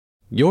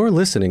You're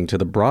listening to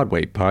the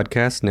Broadway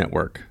Podcast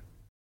Network.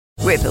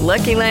 With the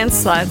Lucky Land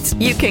Slots,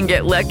 you can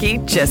get lucky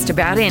just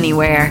about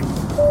anywhere.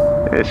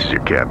 This is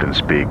your captain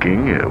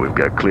speaking. We've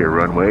got clear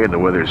runway and the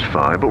weather's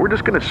fine, but we're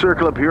just going to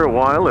circle up here a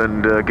while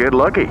and get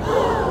lucky.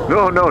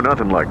 No,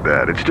 nothing like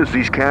that. It's just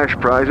these cash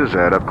prizes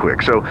add up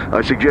quick. So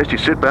I suggest you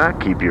sit back,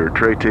 keep your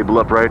tray table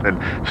upright, and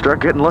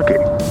start getting lucky.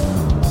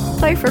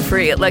 Play for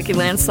free at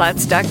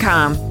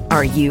LuckyLandSlots.com.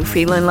 Are you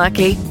feeling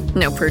lucky?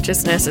 No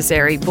purchase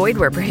necessary. Void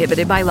where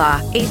prohibited by law.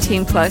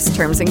 18 plus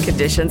terms and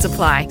conditions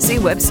apply. See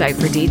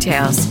website for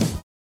details.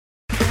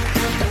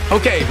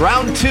 Okay,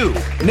 round two.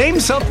 Name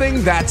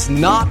something that's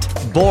not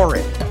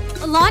boring.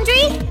 A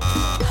laundry?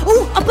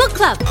 Ooh, a book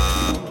club.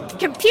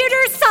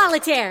 Computer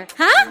solitaire,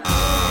 huh?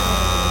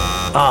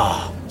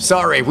 Ah,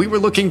 sorry, we were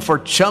looking for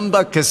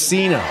Chumba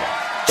Casino.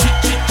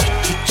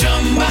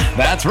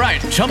 That's right,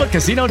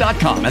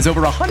 ChumbaCasino.com has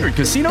over 100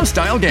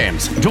 casino-style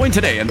games. Join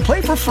today and play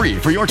for free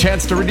for your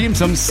chance to redeem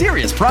some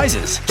serious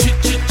prizes.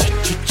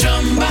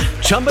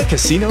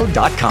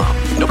 ChumbaCasino.com.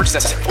 No purchase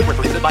necessary. Void where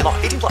prohibited by law.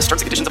 18 plus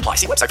terms and conditions apply.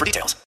 See website for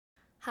details.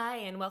 Hi,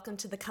 and welcome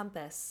to The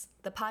Compass,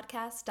 the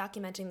podcast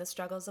documenting the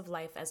struggles of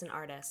life as an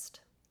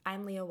artist.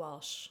 I'm Leah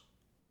Walsh.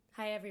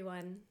 Hi,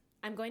 everyone.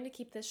 I'm going to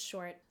keep this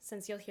short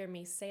since you'll hear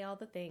me say all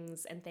the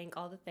things and thank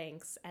all the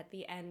thanks at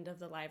the end of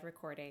the live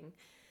recording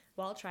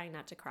while trying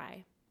not to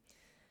cry.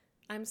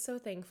 I'm so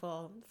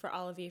thankful for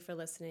all of you for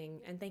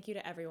listening, and thank you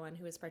to everyone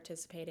who is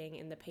participating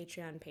in the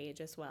Patreon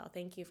page as well.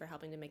 Thank you for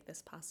helping to make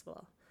this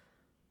possible.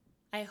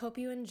 I hope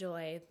you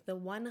enjoy the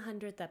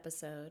 100th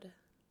episode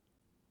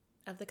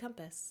of The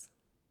Compass.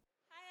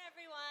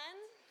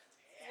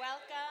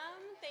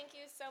 Welcome. Thank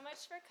you so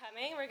much for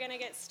coming. We're going to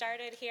get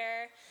started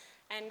here.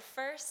 And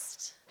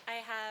first, I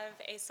have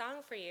a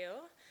song for you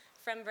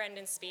from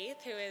Brendan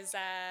Spieth, who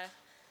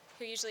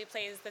usually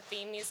plays the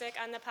theme music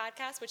on the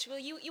podcast, which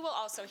you will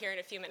also hear in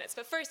a few minutes.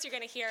 But first, you're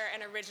going to hear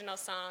an original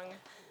song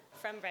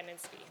from Brendan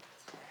Spieth.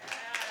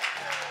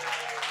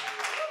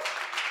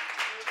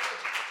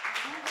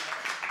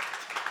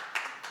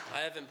 I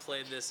haven't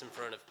played this in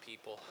front of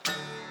people.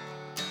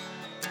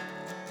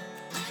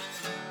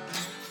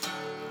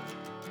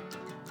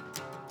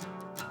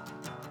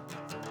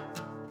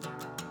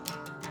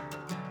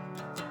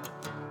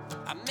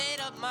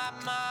 My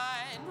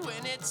mind,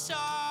 when it's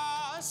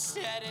all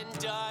said and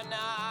done,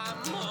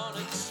 I'm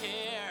gonna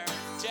tear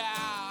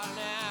down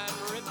and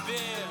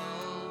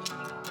rebuild.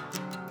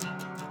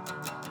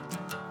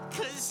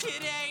 'Cause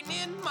it ain't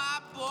in my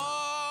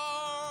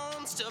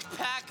bones to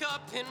pack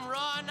up and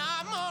run.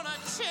 I'm gonna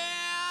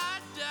tear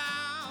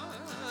down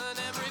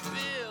and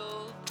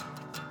rebuild.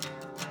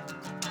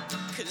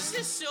 'Cause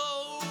this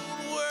old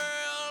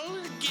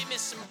world give me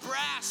some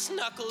brass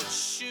knuckled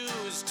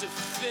shoes to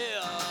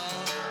fill.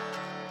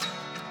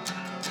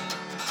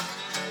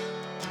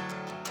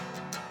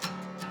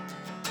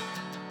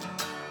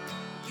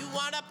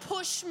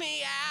 Push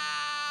me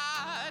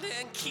out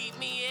and keep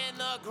me in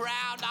the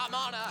ground. I'm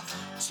gonna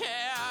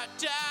tear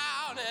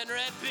down and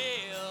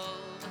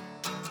rebuild.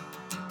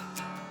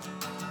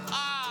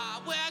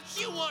 Well,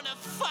 you wanna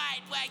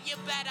fight? Well, you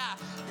better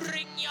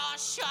bring your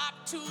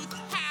sharp-toothed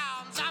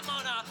hounds. I'm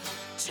gonna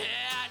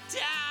tear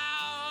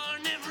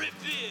down and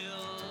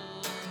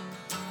rebuild.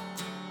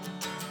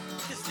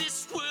 'Cause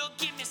this world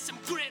give me some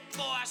grit,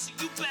 boy, so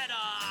you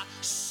better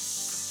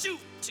shoot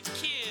to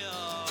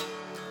kill.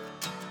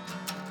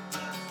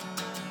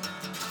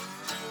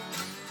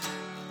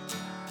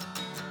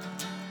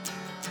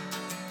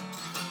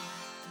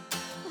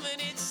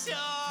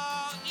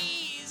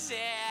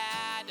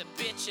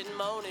 And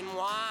moan and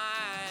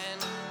whine,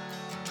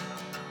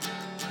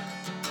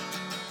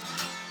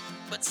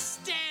 but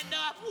stand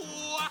up,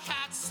 walk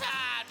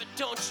outside, but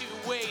don't you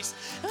waste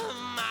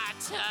my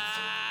time.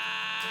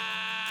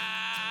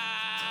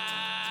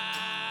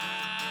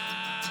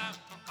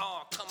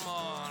 Oh, come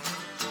on.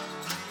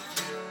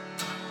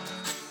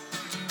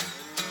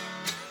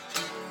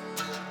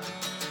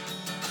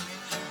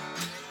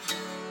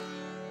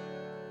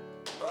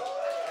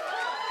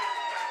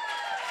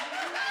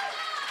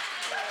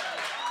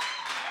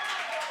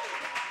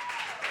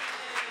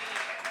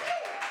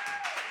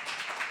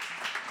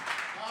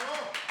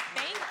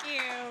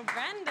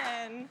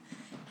 Brendan.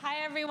 Hi,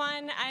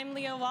 everyone. I'm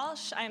Leah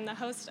Walsh. I'm the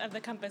host of the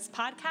Compass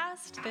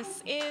podcast.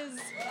 This is...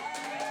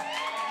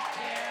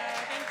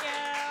 Thank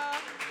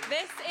you.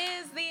 This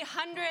is the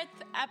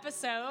 100th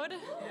episode.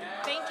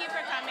 Thank you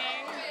for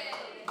coming.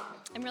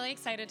 I'm really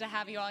excited to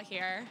have you all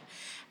here.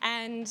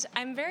 And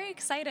I'm very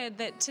excited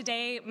that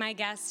today my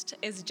guest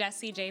is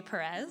Jesse J.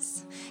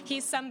 Perez.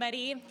 He's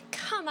somebody...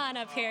 Come on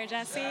up here,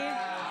 Jesse.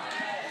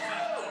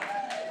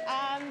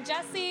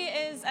 Jesse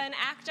is an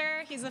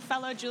actor. He's a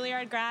fellow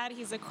Juilliard grad.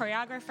 He's a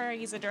choreographer.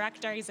 He's a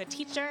director. He's a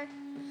teacher.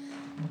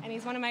 And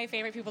he's one of my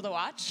favorite people to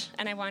watch.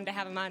 And I wanted to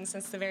have him on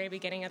since the very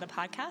beginning of the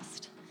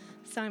podcast.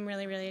 So I'm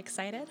really, really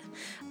excited.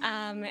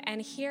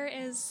 And here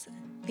is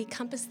the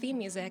Compass theme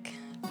music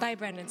by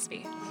Brendan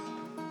Spieth.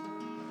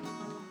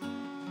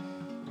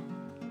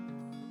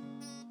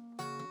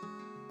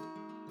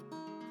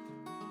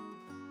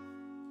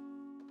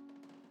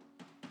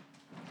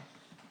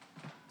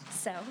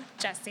 So,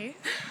 Jesse.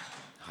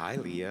 Hi,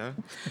 Leah.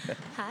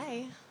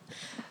 Hi.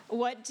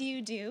 What do you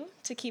do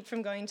to keep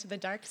from going to the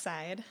dark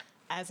side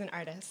as an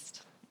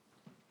artist?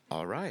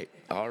 All right.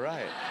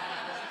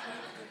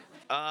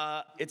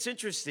 It's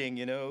interesting,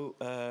 you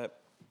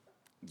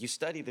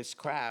study this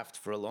craft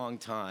for a long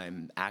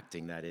time,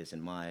 acting, that is,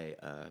 in my,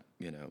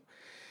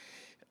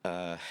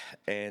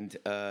 and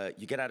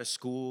you get out of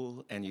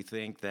school and you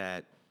think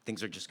that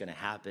things are just going to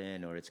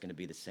happen or it's going to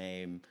be the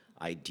same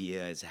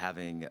idea as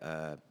having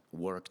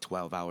work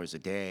 12 hours a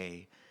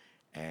day.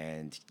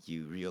 And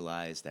you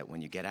realize that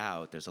when you get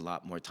out, there's a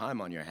lot more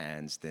time on your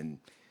hands than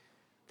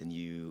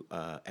you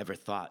ever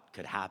thought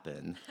could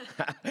happen.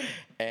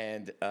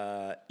 And,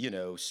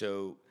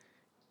 so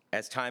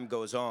as time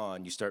goes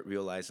on, you start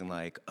realizing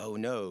like, oh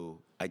no,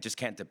 I just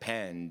can't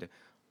depend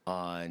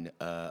on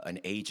an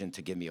agent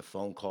to give me a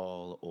phone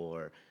call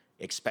or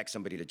expect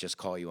somebody to just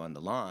call you on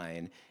the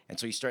line. And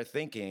so you start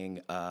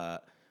thinking,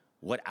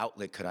 what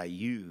outlet could I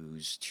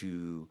use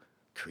to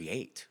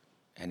create?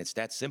 And it's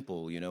that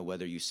simple,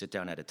 whether you sit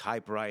down at a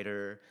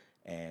typewriter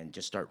and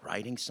just start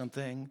writing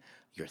something,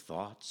 your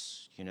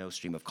thoughts,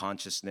 stream of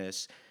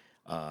consciousness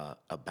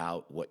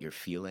about what you're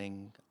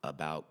feeling,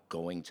 about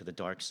going to the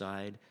dark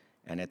side.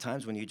 And at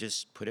times when you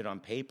just put it on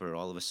paper,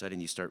 all of a sudden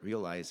you start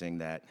realizing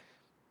that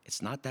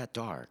it's not that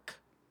dark.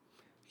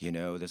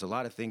 There's a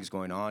lot of things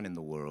going on in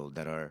the world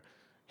that are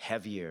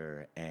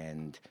heavier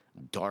and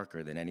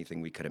darker than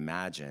anything we could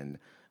imagine,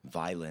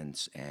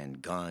 violence and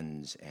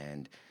guns.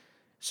 And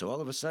so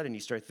all of a sudden you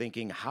start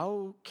thinking,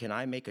 how can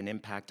I make an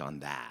impact on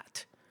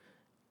that?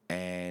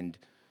 And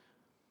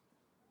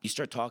you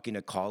start talking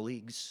to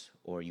colleagues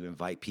or you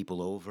invite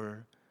people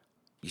over.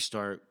 You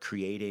start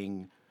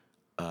creating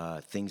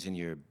things in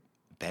your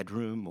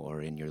bedroom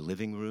or in your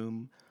living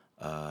room.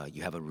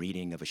 You have a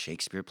reading of a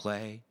Shakespeare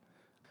play.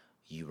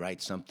 You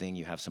write something,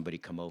 you have somebody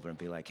come over and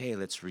be like, hey,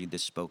 let's read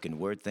this spoken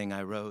word thing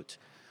I wrote.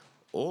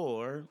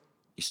 Or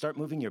you start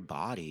moving your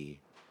body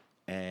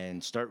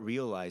and start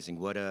realizing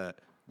what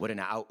an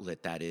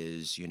outlet that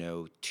is,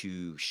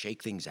 to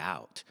shake things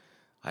out.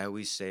 I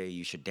always say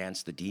you should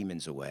dance the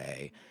demons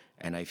away.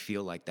 And I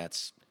feel like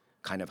that's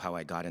kind of how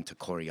I got into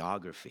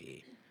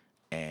choreography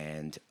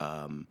and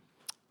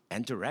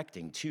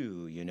directing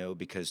too,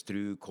 because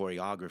through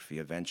choreography,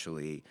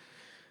 eventually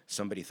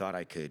somebody thought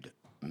I could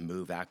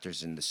move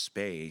actors into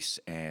space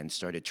and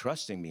started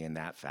trusting me in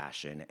that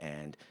fashion.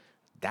 And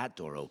that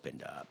door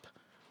opened up.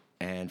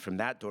 And from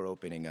that door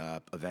opening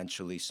up,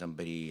 eventually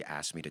somebody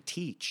asked me to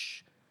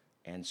teach.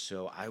 And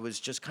so I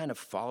was just kind of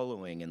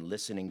following and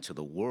listening to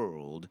the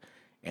world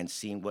and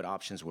seeing what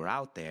options were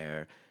out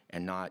there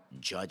and not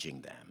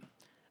judging them.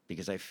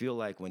 Because I feel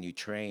like when you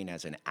train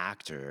as an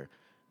actor,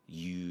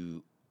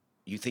 you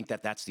think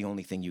that that's the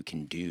only thing you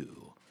can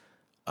do.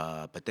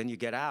 But then you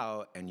get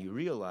out and you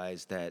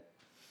realize that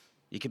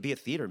you could be a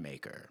theater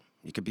maker,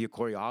 you could be a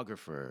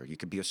choreographer, you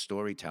could be a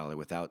storyteller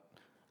without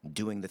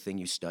doing the thing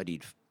you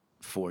studied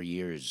 4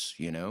 years,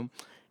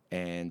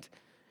 And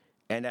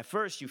at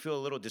first you feel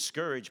a little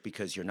discouraged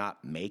because you're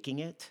not making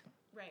it.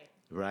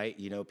 Right?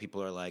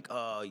 People are like,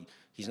 oh,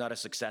 he's not a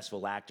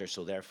successful actor,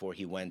 so therefore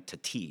he went to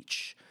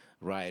teach,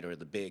 right? Or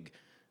the big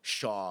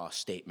Shaw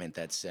statement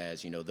that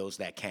says, those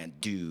that can't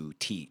do,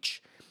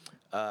 teach.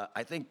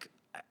 I think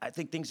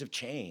things have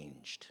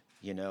changed.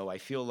 I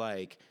feel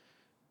like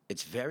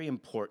it's very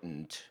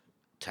important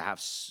to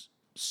have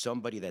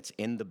somebody that's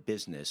in the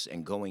business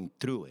and going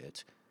through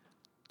it,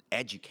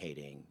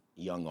 educating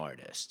young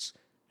artists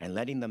and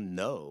letting them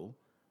know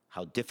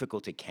how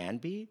difficult it can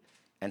be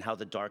and how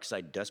the dark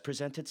side does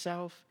present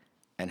itself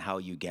and how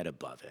you get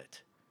above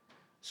it.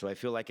 So I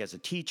feel like as a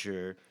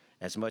teacher,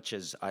 as much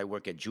as I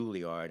work at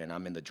Juilliard and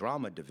I'm in the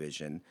drama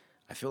division,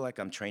 I feel like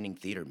I'm training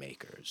theater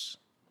makers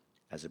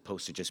as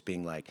opposed to just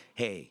being like,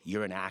 hey,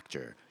 you're an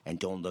actor and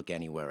don't look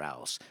anywhere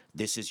else.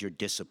 This is your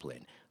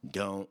discipline.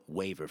 Don't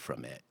waver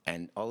from it.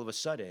 And all of a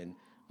sudden,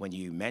 when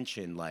you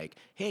mention like,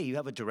 hey, you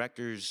have a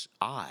director's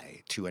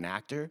eye to an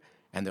actor,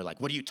 and they're like,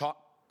 what are you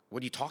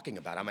talking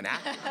about? I'm an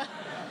actor.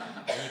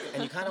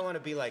 and you kind of want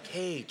to be like,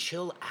 hey,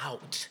 chill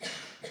out.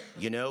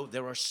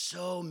 There are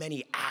so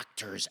many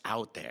actors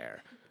out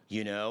there,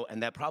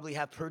 and that probably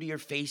have prettier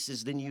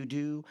faces than you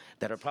do,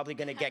 that are probably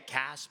going to get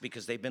cast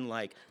because they've been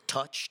like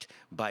touched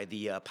by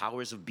the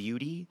powers of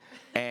beauty.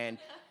 And,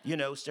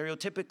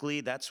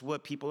 stereotypically, that's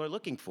what people are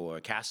looking for.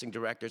 Casting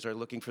directors are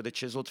looking for the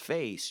chiseled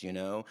face,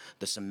 the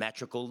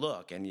symmetrical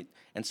look. And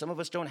some of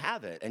us don't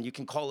have it. And you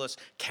can call us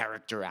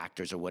character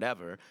actors or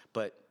whatever,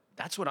 but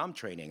that's what I'm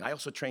training. I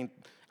also train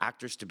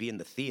actors to be in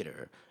the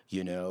theater,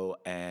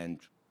 and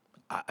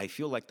I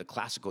feel like the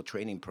classical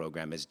training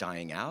program is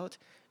dying out,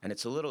 and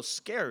it's a little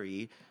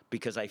scary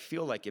because I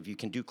feel like if you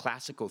can do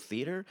classical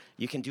theater,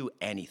 you can do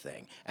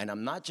anything. And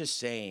I'm not just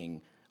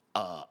saying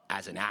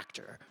as an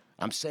actor.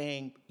 I'm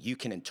saying you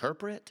can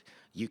interpret,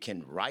 you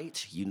can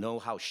write, you know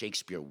how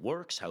Shakespeare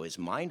works, how his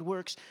mind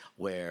works,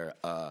 where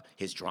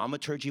his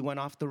dramaturgy went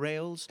off the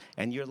rails,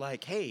 and you're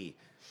like, hey,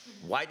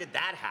 why did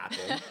that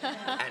happen?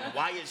 And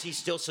why is he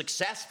still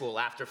successful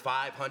after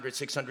 500,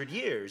 600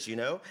 years, you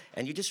know?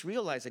 And you just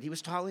realize that he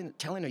was telling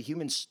a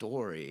human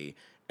story,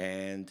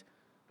 and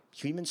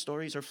human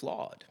stories are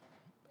flawed.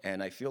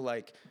 And I feel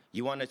like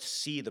you want to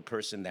see the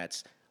person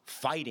that's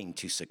fighting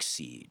to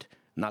succeed,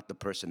 not the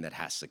person that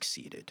has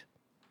succeeded.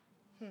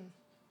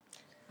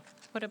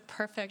 What a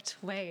perfect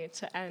way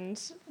to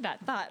end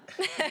that thought.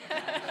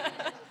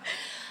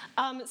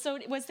 So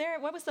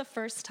what was the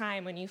first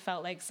time when you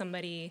felt like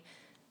somebody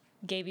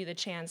gave you the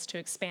chance to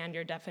expand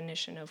your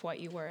definition of what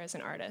you were as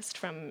an artist,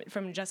 from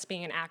just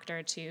being an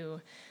actor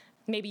to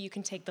maybe you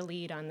can take the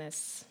lead on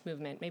this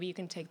movement, maybe you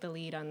can take the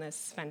lead on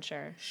this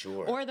venture?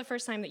 Sure. Or the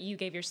first time that you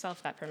gave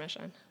yourself that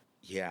permission?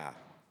 Yeah.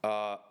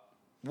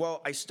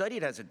 Well, I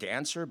studied as a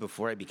dancer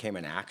before I became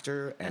an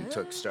actor, and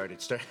started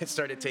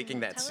taking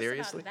that Tell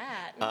seriously.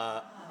 us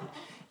about that.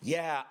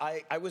 Yeah,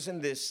 I was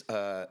in this,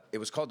 it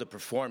was called the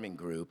Performing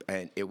Group,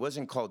 and it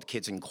wasn't called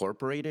Kids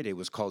Incorporated, it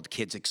was called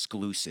Kids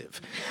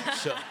Exclusive.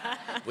 So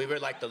we were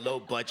like the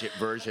low-budget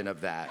version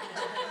of that,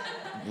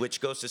 which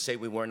goes to say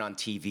we weren't on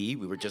TV,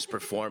 we were just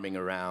performing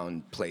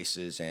around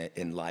places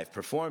in live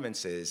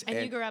performances.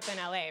 And you grew up in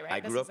LA,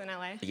 right? This is in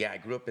LA? Yeah, I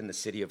grew up in the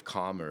city of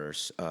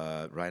Commerce,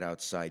 right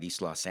outside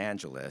East Los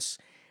Angeles.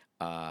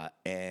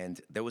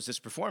 And there was this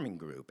performing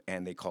group,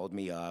 and they called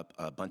me up.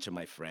 A bunch of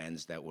my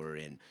friends that were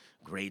in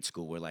grade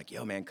school were like,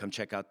 yo, man, come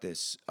check out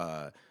this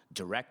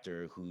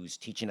director who's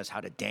teaching us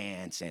how to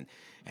dance and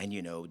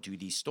you know, do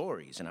these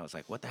stories. And I was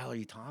like, what the hell are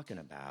you talking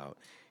about?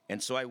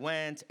 And so I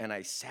went, and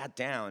I sat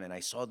down, and I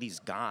saw these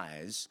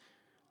guys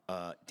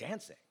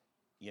dancing,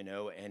 you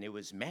know, and it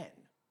was men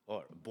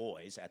or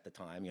boys at the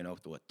time, you know,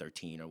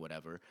 13 or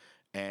whatever,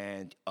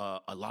 and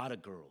a lot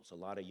of girls, a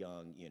lot of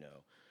young, you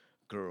know,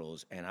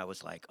 girls. And I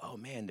was like, oh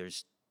man,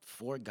 there's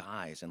 4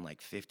 guys and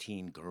like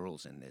 15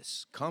 girls in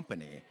this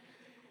company.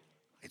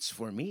 It's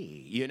for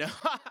me, you know?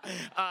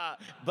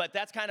 But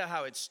that's kind of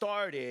how it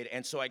started.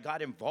 And so I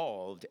got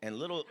involved, and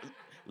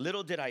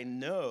little did I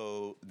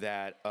know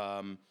that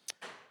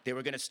they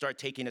were going to start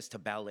taking us to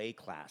ballet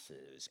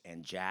classes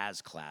and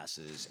jazz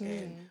classes,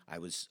 and I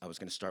was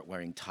going to start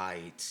wearing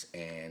tights.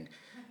 And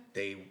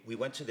we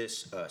went to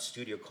this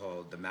studio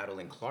called the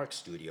Madeline Clark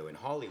Studio in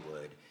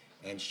Hollywood,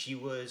 and she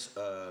was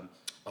a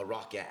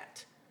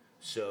rockette.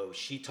 So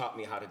she taught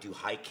me how to do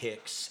high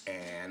kicks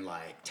and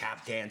like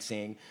tap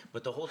dancing.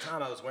 But the whole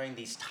time I was wearing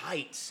these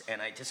tights,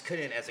 and I just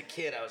couldn't, as a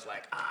kid, I was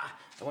like, I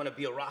want to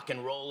be a rock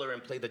and roller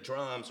and play the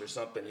drums or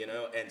something, you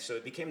know? And so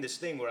it became this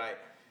thing where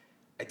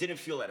I didn't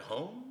feel at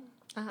home.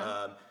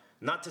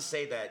 Not to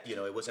say that, you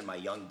know, it wasn't my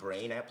young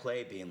brain at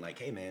play being like,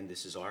 hey man,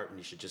 this is art and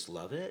you should just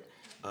love it.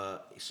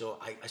 So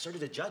I started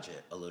to judge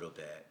it a little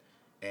bit.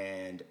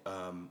 And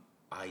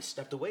I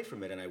stepped away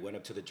from it, and I went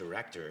up to the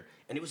director,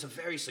 and it was a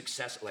very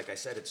successful, like I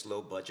said, it's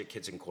low budget,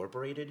 Kids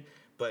Incorporated,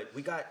 but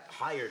we got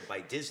hired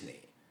by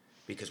Disney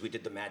because we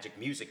did the Magic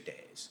Music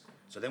Days.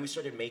 So then we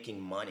started making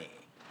money,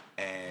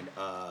 and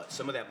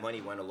some of that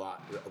money went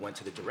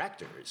to the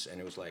directors,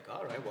 and it was like,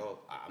 all right, well,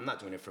 I'm not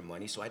doing it for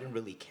money, so I didn't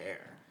really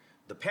care.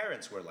 The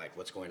parents were like,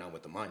 what's going on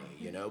with the money,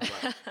 you know?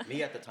 But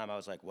me at the time, I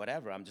was like,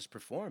 whatever, I'm just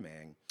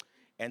performing.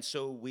 And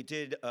so we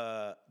did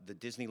the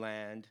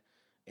Disneyland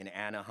in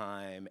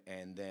Anaheim,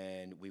 and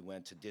then we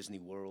went to Disney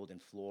World in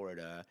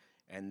Florida,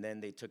 and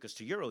then they took us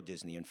to Euro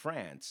Disney in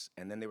France,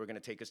 and then they were going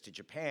to take us to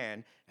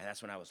Japan, and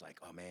that's when I was like,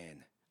 oh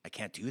man, I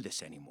can't do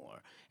this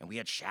anymore. And we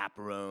had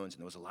chaperones,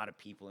 and there was a lot of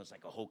people, and it was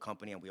like a whole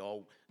company, and we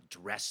all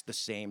dressed the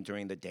same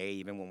during the day,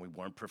 even when we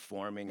weren't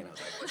performing, and I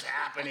was like, what's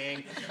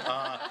happening?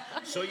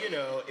 So, you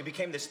know, it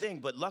became this thing,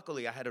 but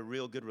luckily I had a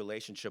real good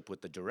relationship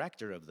with the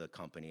director of the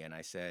company, and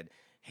I said,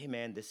 hey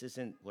man, this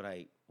isn't what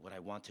I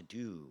want to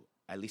do.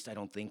 At least I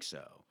don't think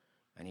so.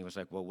 And he was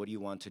like, well, what do you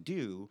want to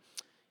do?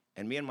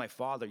 And me and my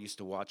father used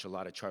to watch a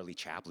lot of Charlie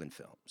Chaplin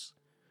films.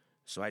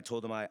 So I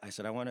told him, I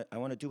said, I want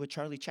to do what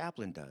Charlie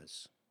Chaplin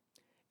does.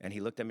 And he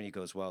looked at me and he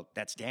goes, well,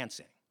 that's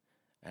dancing.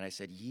 And I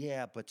said,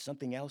 yeah, but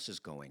something else is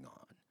going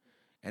on.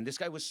 And this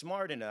guy was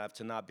smart enough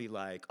to not be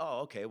like,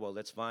 oh, okay, well,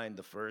 let's find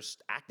the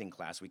first acting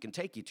class we can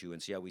take you to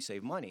and see how we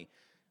save money.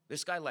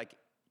 This guy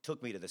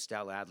took me to the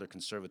Stella Adler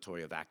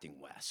Conservatory of Acting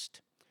West.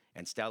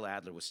 And Stella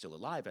Adler was still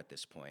alive at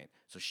this point,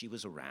 so she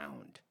was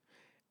around.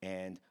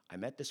 And I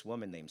met this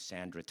woman named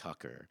Sandra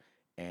Tucker,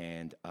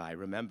 and I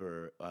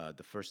remember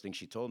the first thing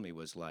she told me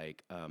was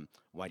like,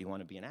 why do you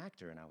want to be an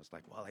actor? And I was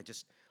like, well,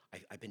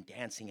 I've been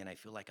dancing, and I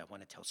feel like I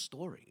want to tell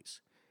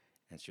stories.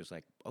 And she was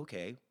like,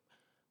 okay,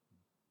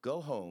 go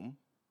home,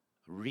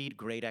 read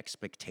Great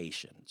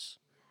Expectations,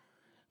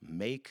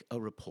 make a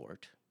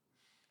report,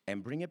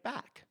 and bring it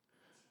back.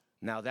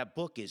 Now, that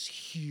book is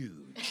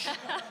huge.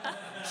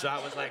 So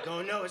I was like,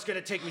 oh no, it's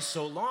gonna take me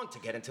so long to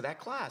get into that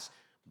class.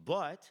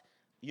 But,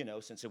 you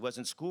know, since it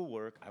wasn't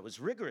schoolwork, I was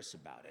rigorous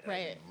about it.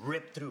 Right. I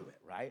ripped through it,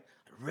 right?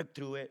 I ripped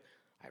through it.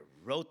 I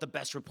wrote the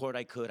best report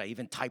I could. I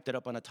even typed it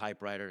up on a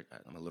typewriter.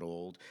 I'm a little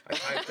old. I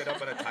typed it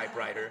up on a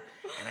typewriter,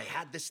 and I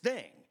had this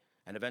thing.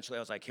 And eventually I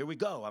was like, here we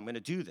go. I'm going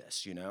to do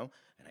this, you know?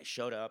 And I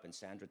showed up, and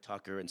Sandra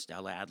Tucker and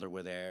Stella Adler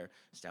were there.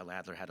 Stella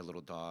Adler had a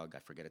little dog. I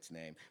forget its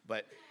name.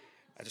 But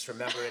I just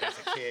remember it as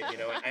a kid, you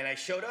know? And I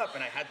showed up,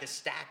 and I had this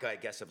stack, I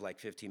guess, of like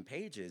 15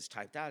 pages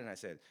typed out. And I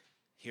said,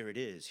 here it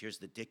is. Here's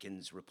the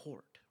Dickens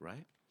report,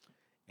 right?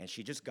 And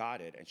she just got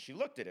it, and she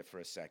looked at it for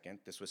a second.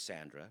 This was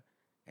Sandra.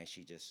 And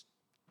she just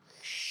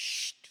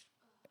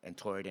and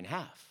tore it in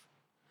half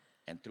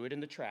and threw it in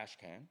the trash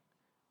can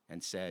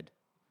and said,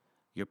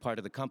 you're part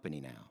of the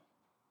company now.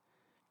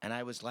 And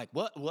I was like,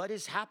 what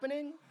is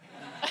happening?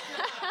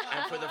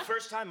 And for the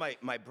first time,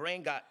 my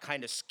brain got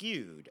kind of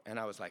skewed. And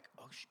I was like,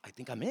 oh, I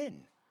think I'm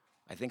in.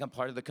 I think I'm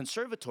part of the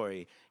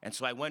conservatory. And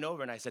so I went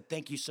over and I said,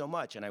 thank you so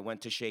much. And I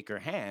went to shake her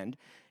hand.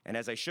 And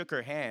as I shook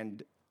her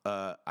hand,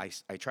 I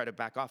tried to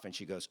back off. And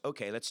she goes,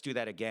 okay, let's do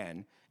that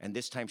again. And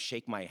this time,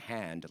 shake my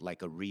hand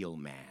like a real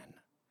man.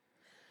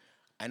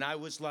 And I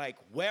was like,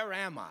 where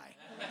am I?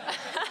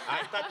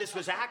 I thought this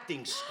was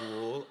acting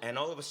school, and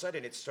all of a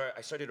sudden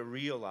I started to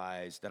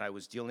realize that I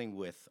was dealing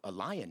with a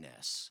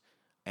lioness.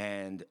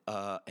 And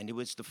it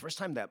was the first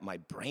time that my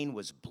brain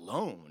was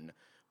blown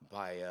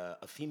by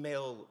a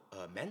female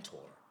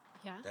mentor.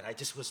 Yeah. That I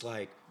just was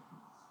like,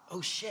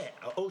 oh shit,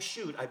 oh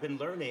shoot, I've been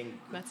learning.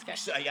 That's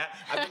good.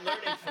 I've been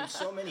learning from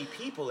so many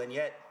people, and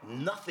yet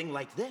nothing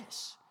like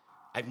this.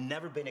 I've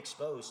never been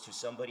exposed to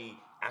somebody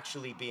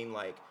actually being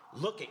like,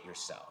 look at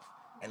yourself.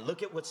 And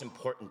look at what's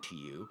important to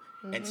you,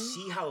 and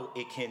see how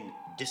it can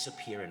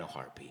disappear in a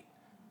heartbeat.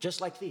 Just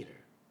like theater,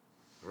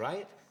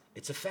 right?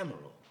 It's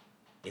ephemeral.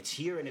 It's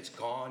here and it's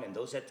gone, and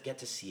those that get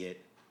to see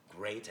it,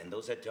 great, and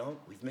those that don't,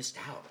 we've missed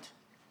out.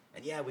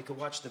 And yeah, we could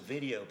watch the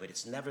video, but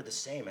it's never the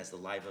same as the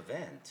live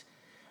event.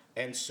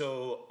 And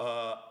so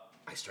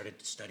I started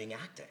studying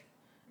acting.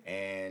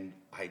 And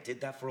I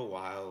did that for a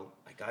while.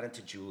 I got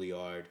into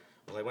Juilliard.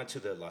 Well, I went to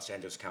the Los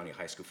Angeles County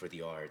High School for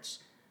the Arts.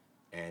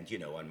 And, you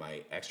know, on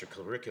my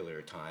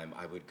extracurricular time,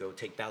 I would go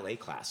take ballet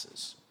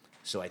classes.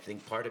 So I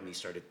think part of me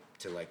started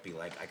to be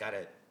like, I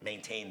gotta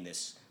maintain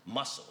this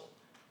muscle,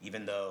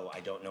 even though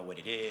I don't know what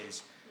it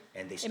is.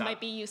 And they stopped. It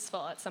might be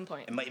useful at some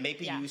point. It might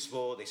be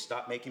useful. They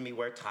stopped making me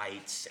wear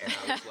tights. And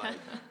I was like,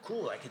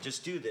 cool, I could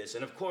just do this.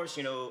 And of course,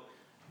 you know,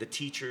 the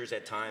teachers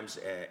at times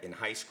in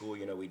high school,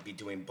 you know, we'd be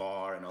doing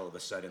bar, and all of a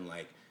sudden,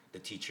 like, the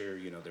teacher,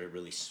 you know, they're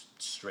really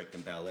strict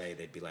in ballet.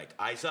 They'd be like,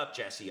 eyes up,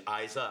 Jesse,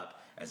 eyes up.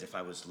 As if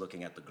I was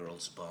looking at the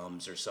girls'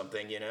 bums or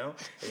something, you know?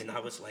 And I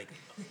was like,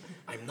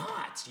 I'm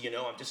not, you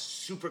know? I'm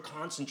just super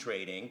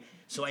concentrating.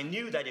 So I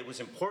knew that it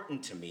was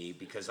important to me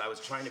because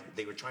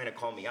they were trying to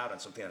call me out on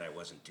something that I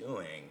wasn't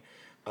doing.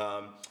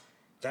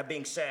 That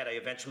being said, I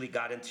eventually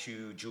got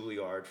into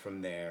Juilliard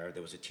from there.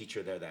 There was a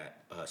teacher there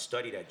that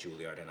studied at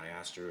Juilliard, and I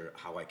asked her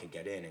how I could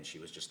get in, and she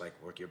was just like,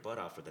 work your butt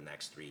off for the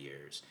next 3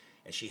 years.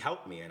 And she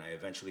helped me, and I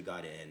eventually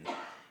got in.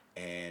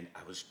 And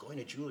I was going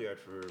to Juilliard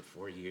for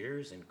 4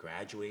 years and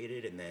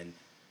graduated. And then,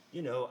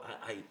 you know,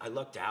 I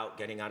lucked out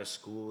getting out of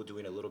school,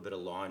 doing a little bit of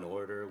Law and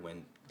Order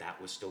when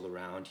that was still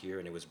around here.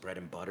 And it was bread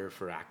and butter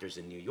for actors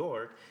in New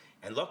York.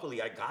 And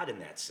luckily, I got in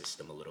that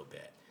system a little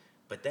bit.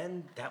 But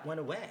then that went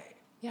away.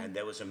 Yeah. And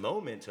there was a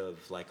moment of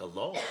like a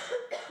lull.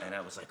 And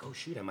I was like, oh,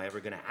 shoot, am I ever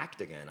going to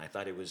act again? I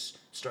thought it was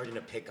starting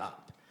to pick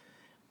up.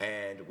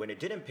 And when it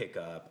didn't pick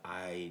up,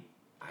 I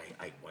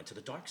went to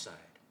the dark side.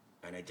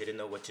 And I didn't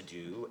know what to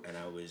do, and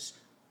I was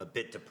a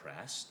bit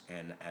depressed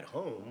and at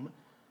home,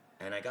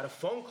 and I got a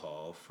phone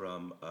call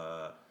from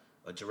a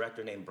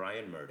director named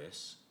Brian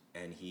Murtis,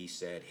 and he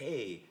said,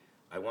 hey,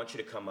 I want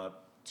you to come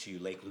up to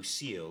Lake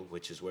Lucille,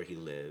 which is where he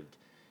lived.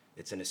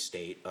 It's an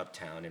estate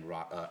uptown in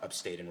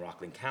upstate in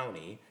Rockland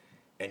County,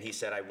 and he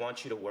said, I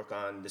want you to work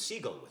on The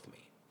Seagull with me.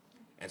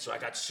 And so I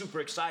got super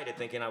excited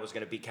thinking I was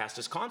going to be cast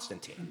as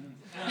Constantine.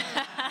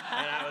 And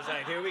I was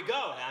like, here we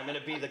go. I'm going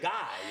to be the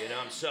guy. You know,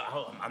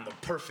 I'm the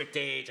perfect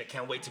age. I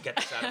can't wait to get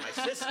this out of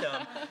my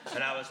system.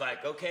 And I was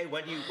like, okay,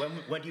 when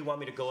do you want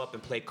me to go up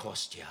and play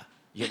Kostya?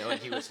 You know,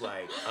 and he was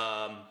like,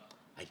 I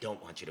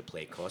don't want you to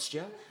play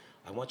Kostya.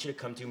 I want you to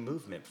come do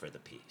movement for the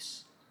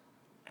piece.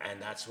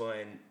 And that's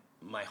when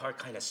my heart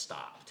kind of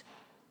stopped.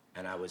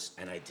 And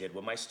I did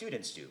what my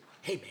students do.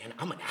 Hey, man,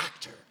 I'm an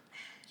actor,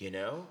 you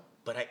know?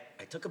 But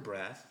I took a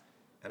breath,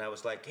 and I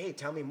was like, hey,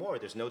 tell me more.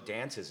 There's no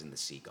dances in The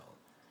Seagull.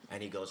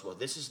 And he goes, well,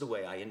 this is the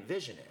way I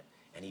envision it.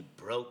 And he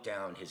broke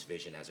down his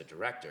vision as a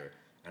director.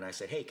 And I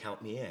said, hey,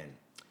 count me in.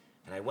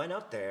 And I went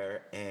up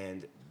there,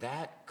 and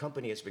that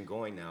company has been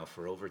going now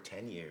for over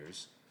 10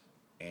 years.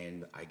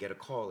 And I get a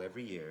call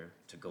every year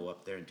to go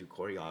up there and do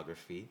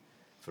choreography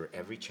for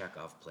every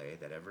Chekhov play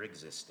that ever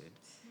existed.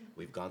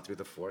 We've gone through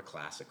the 4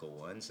 classical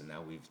ones, and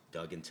now we've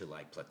dug into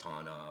like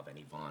Platonov and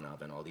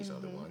Ivanov and all these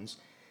other ones.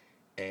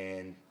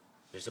 And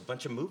there's a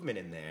bunch of movement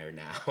in there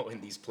now in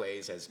these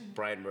plays as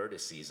Brian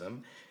Murtis sees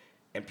them.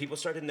 And people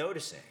started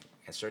noticing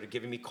and started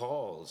giving me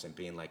calls and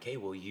being like, hey,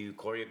 will you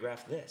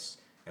choreograph this?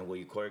 And will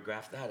you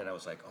choreograph that? And I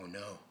was like, oh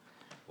no,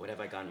 what have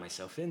I gotten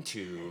myself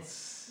into?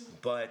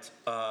 But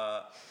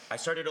I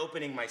started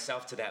opening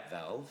myself to that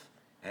valve,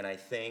 and I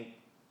think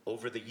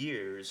over the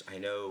years, I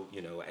know,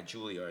 at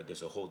Juilliard,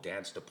 there's a whole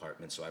dance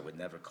department, so I would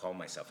never call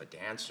myself a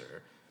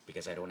dancer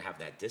because I don't have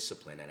that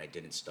discipline, and I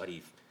didn't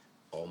study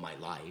all my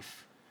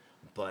life.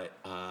 But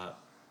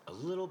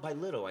little by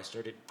little, I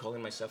started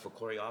calling myself a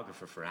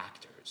choreographer for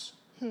actors,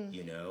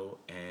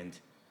 and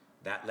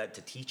that led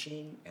to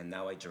teaching, and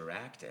now I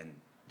direct, and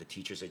the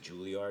teachers at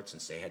Juilliard,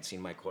 since they had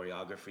seen my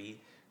choreography,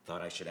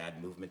 thought I should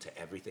add movement to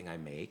everything I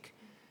make.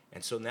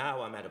 And so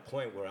now I'm at a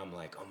point where I'm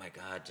like, oh my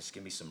God, just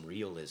give me some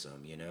realism,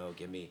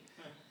 give me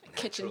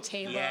kitchen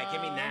table. Yeah,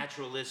 give me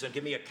naturalism,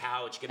 give me a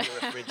couch, give me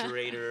a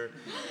refrigerator,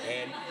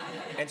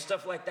 and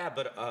stuff like that.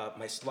 But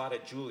my slot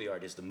at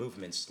Juilliard is the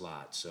movement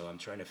slot, so I'm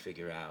trying to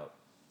figure out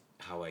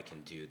how I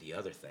can do the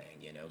other thing,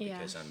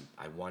 because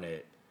I want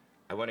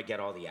to get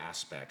all the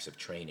aspects of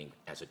training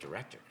as a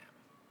director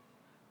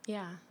now.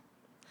 Yeah.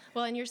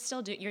 Well, and you're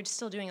still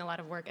doing a lot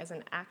of work as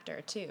an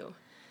actor too,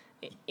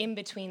 in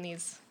between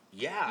these.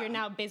 Yeah. Your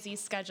now busy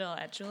schedule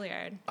at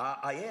Juilliard.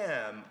 I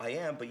am,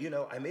 but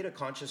I made a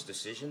conscious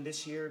decision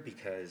this year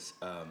because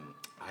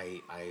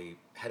I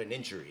had an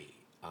injury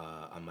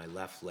on my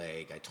left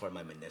leg. I tore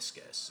my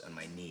meniscus on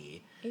my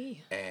knee,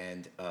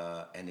 and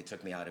it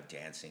took me out of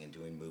dancing and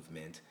doing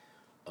movement.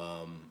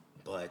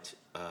 But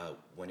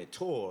when it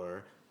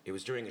tore, it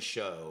was during a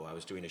show. I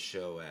was doing a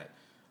show at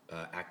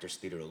Actors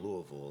Theater of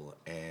Louisville,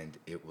 and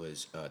it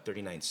was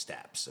 39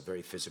 Steps, a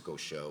very physical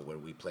show where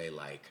we play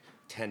like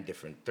 13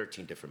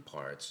 different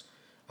parts.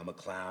 I'm a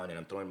clown and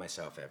I'm throwing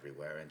myself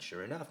everywhere, and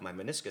sure enough, my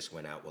meniscus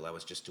went out while I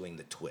was just doing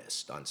the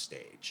twist on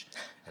stage.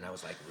 And I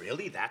was like,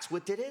 really? That's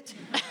what did it?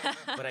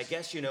 But I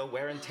guess,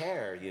 wear and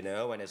tear,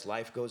 and as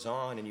life goes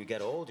on and you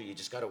get older, you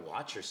just got to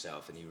watch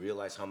yourself, and you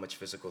realize how much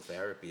physical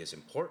therapy is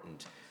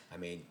important. I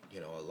mean,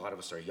 a lot of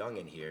us are young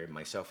in here,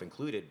 myself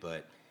included,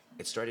 but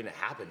it's starting to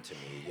happen to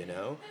me,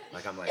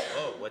 Like I'm like,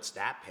 oh, what's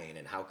that pain?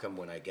 And how come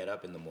when I get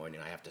up in the morning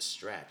I have to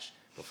stretch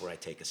before I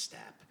take a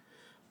step?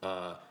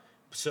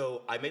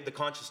 So I made the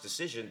conscious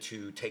decision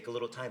to take a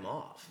little time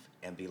off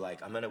and be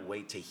like, I'm gonna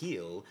wait to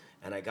heal.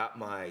 And I got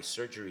my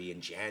surgery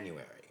in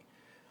January.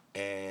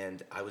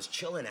 And I was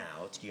chilling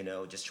out,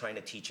 just trying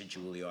to teach at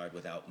Juilliard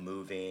without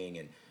moving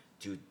and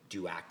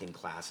do acting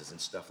classes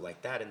and stuff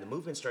like that. And the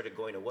movement started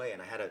going away,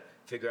 and I had to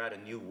figure out a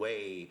new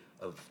way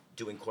of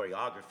doing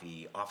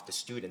choreography off the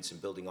students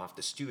and building off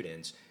the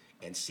students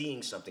and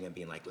seeing something and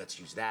being like, let's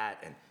use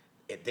that. And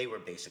they were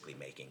basically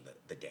making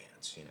the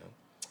dance,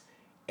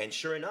 And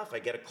sure enough, I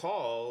get a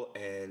call,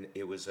 and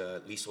it was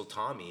Liesl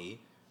Tommy,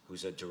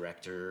 who's a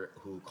director,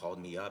 who called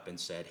me up and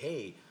said,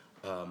 hey,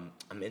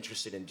 I'm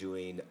interested in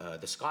doing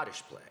the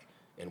Scottish play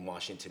in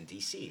Washington,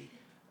 D.C.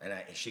 And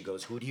she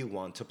goes, who do you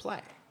want to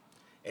play?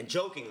 And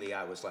jokingly,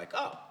 I was like,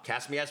 oh,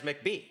 cast me as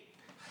McBee.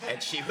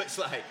 And she was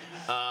like,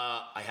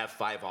 I have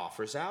 5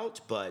 offers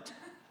out, but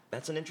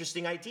that's an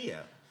interesting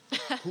idea.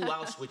 Who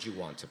else would you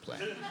want to play?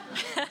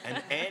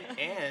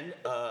 And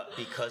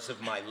because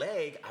of my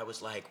leg, I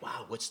was like,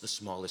 wow, what's the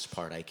smallest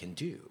part I can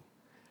do?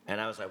 And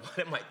I was like,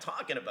 what am I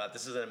talking about?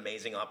 This is an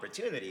amazing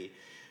opportunity.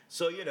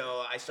 So,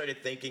 I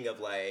started thinking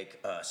of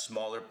like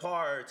smaller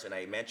parts, and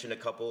I mentioned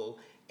a couple,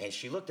 and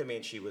she looked at me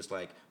and she was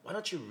like, why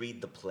don't you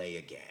read the play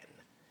again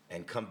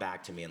and come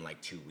back to me in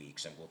like 2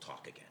 weeks and we'll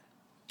talk again?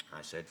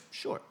 I said,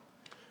 sure.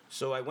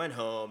 So I went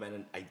home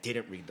and I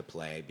didn't read the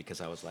play because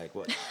I was like,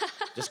 what?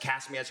 Just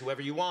cast me as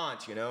whoever you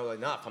want,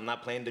 enough. I'm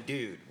not playing the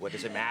dude. What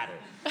does it matter?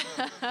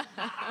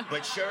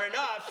 But sure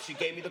enough, she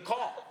gave me the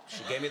call.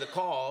 She gave me the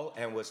call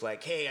and was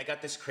like, hey, I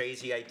got this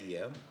crazy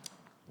idea.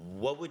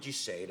 What would you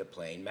say to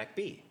playing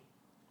McBee?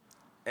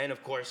 And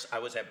of course, I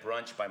was at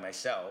brunch by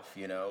myself,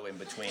 in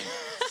between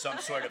some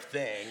sort of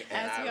thing.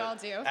 And As we all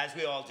do. As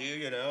we all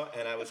do,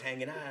 and I was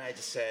hanging out and I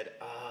just said,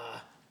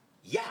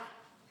 yeah,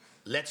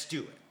 let's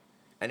do it.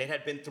 And it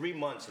had been 3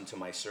 months into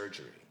my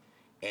surgery.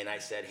 And I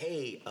said,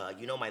 hey,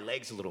 my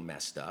leg's a little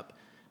messed up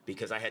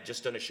because I had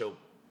just done a show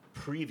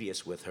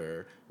previous with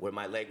her where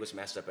my leg was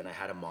messed up and I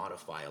had to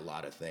modify a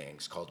lot of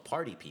things called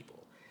Party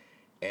People.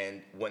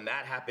 And when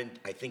that happened,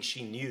 I think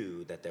she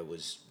knew that there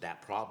was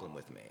that problem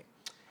with me.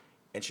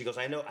 And she goes,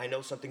 I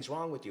know something's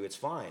wrong with you. It's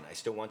fine. I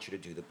still want you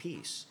to do the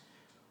piece.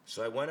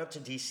 So I went up to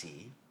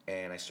D.C.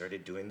 and I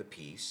started doing the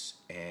piece.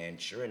 And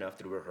sure enough,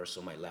 through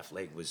rehearsal, my left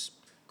leg was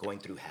going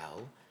through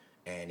hell.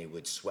 And it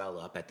would swell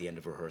up at the end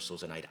of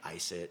rehearsals, and I'd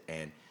ice it.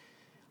 And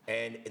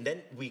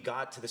then we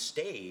got to the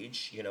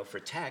stage, for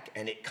tech,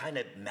 and it kind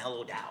of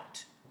mellowed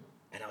out.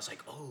 And I was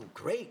like, oh,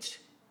 great.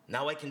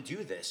 Now I can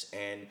do this.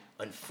 And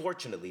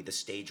unfortunately, the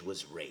stage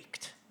was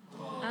raked.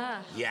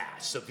 Yeah,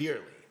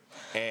 severely.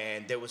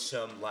 And there was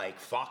some,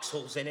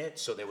 foxholes in it,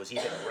 so there was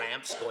even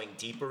ramps going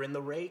deeper in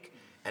the rake.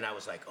 And I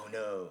was like, oh,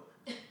 no.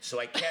 So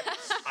I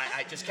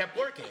just kept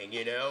working,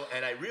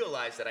 and I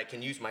realized that I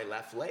can use my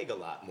left leg a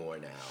lot more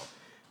now.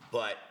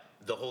 But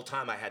the whole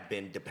time I had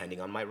been depending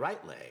on my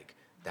right leg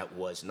that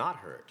was not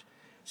hurt.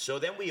 So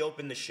then we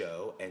opened the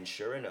show, and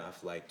sure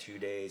enough, 2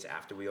 days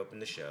after we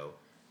opened the show,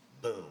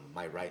 boom,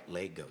 my right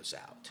leg goes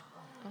out.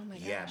 Oh my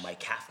gosh. Yeah, my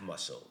calf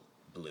muscle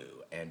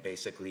blew, and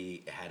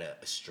basically it had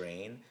a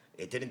strain.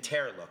 It didn't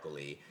tear,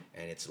 luckily,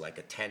 and it's like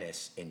a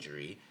tennis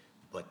injury,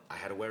 but I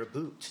had to wear a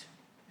boot.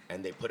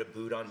 And they put a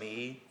boot on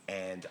me,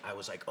 and I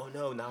was like, oh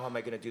no, now how am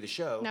I gonna do the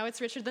show? Now it's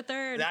Richard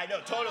III. I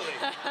know, totally.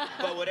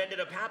 But what ended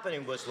up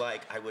happening was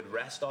like, I would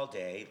rest all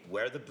day,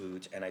 wear the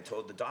boot, and I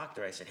told the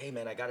doctor, I said, hey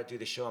man, I gotta do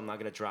the show, I'm not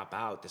gonna drop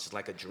out. This is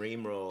like a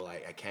dream role,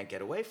 I can't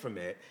get away from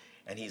it.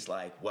 And he's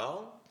like,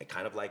 well,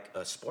 kind of like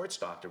a sports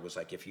doctor was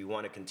like, if you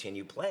wanna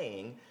continue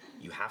playing,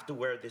 you have to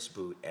wear this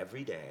boot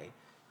every day,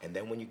 and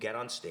then when you get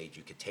on stage,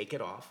 you could take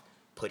it off,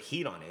 put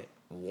heat on it,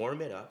 warm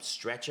it up,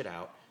 stretch it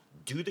out,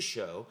 do the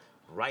show.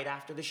 Right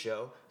after the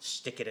show,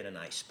 stick it in an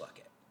ice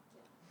bucket.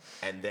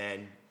 And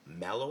then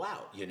mellow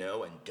out, you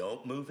know, and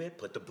don't move it,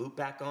 put the boot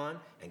back on,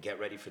 and get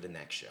ready for the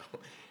next show.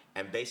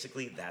 And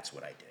basically, that's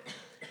what I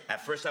did.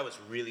 At first, I was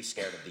really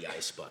scared of the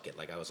ice bucket.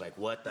 Like, I was like,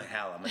 what the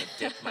hell? I'm gonna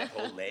dip my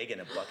whole leg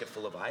in a bucket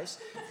full of ice?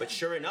 But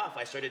sure enough,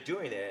 I started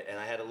doing it, and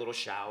I had a little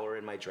shower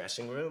in my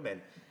dressing room, and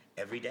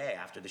every day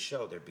after the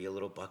show, there'd be a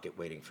little bucket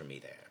waiting for me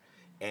there.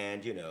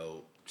 And, you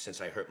know,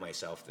 since I hurt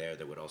myself there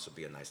would also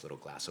be a nice little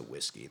glass of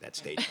whiskey that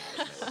stage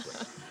management would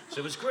bring. So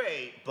it was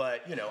great,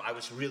 but, you know, I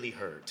was really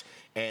hurt.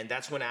 And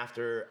that's when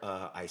after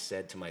I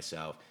said to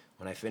myself,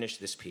 when I finish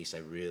this piece, I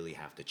really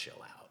have to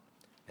chill out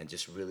and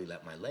just really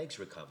let my legs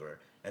recover.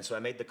 And so I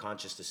made the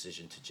conscious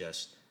decision to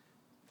just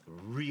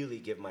really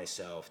give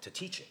myself to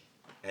teaching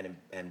and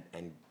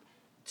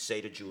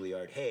say to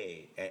Juilliard,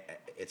 hey,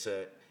 it's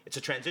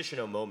a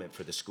transitional moment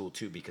for the school,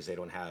 too, because they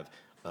don't have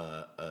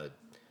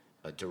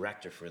a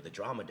director for the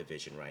drama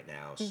division right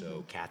now. Mm-hmm.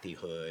 So Kathy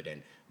Hood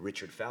and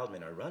Richard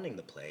Feldman are running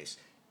the place,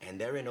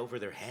 and they're in over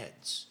their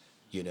heads.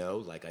 You know,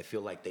 like I feel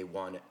like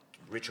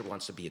Richard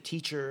wants to be a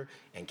teacher,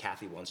 and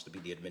Kathy wants to be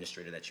the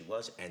administrator that she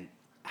was, and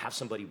have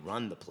somebody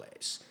run the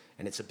place.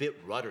 And it's a bit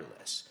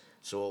rudderless.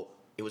 So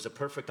it was a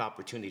perfect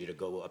opportunity to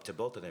go up to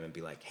both of them and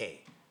be like, hey,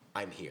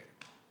 I'm here.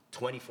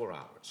 24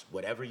 hours.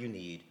 Whatever you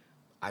need,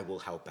 I will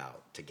help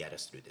out to get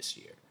us through this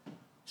year.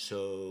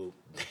 So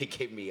they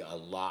gave me a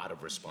lot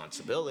of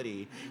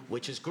responsibility,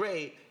 which is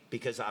great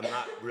because I'm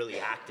not really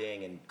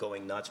acting and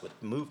going nuts with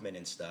movement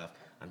and stuff.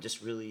 I'm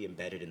just really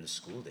embedded in the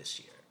school this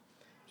year.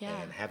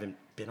 Yeah. And haven't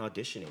been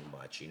auditioning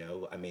much, you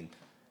know? I mean,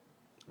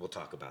 we'll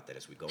talk about that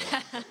as we go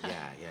on.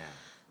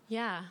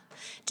 Yeah.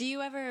 Do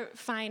you ever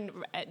find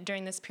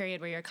during this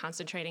period where you're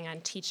concentrating on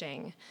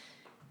teaching,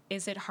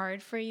 is it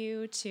hard for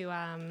you to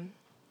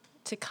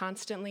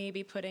constantly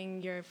be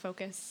putting your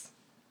focus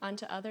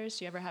onto others?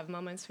 Do you ever have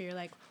moments where you're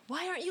like,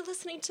 why aren't you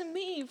listening to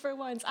me for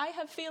once? I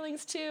have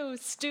feelings too,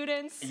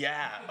 students.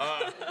 Yeah,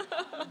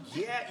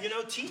 you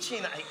know,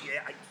 teaching,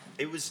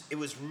 it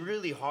was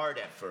really hard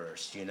at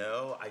first, you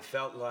know? I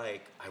felt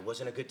like I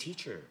wasn't a good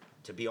teacher,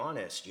 to be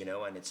honest, you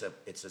know? And it's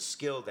a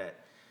skill that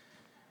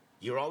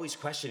you're always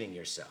questioning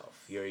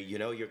yourself.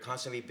 You're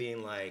constantly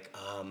being like,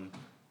 am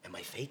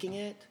I faking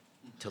it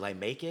till I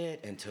make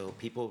it, until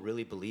people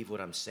really believe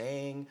what I'm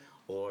saying?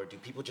 Or do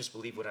people just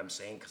believe what I'm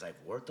saying because I've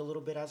worked a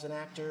little bit as an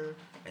actor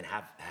and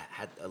have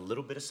had a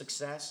little bit of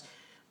success?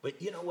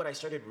 But, you know, what I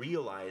started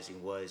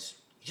realizing was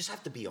you just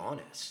have to be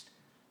honest.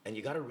 And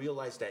you got to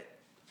realize that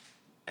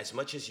as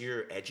much as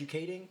you're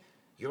educating,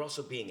 you're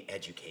also being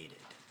educated.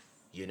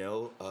 You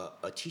know,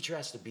 a teacher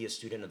has to be a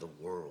student of the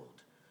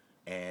world.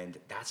 And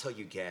that's how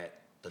you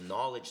get the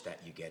knowledge that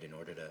you get in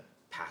order to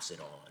pass it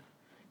on.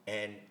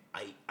 And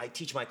I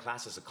teach my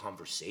class as a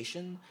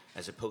conversation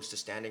as opposed to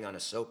standing on a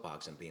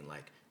soapbox and being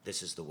like,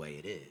 this is the way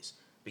it is.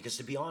 Because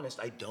to be honest,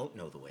 I don't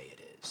know the way it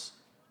is.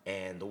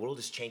 And the world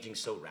is changing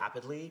so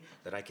rapidly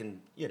that I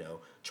can, you know,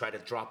 try to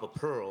drop a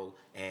pearl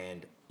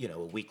and, you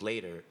know, a week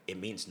later, it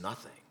means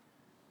nothing,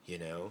 you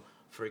know?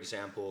 For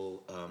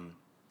example,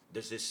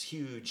 there's this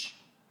huge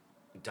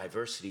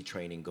diversity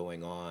training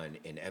going on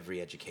in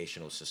every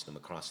educational system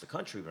across the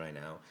country right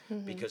now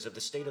because of the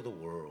state of the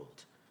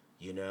world,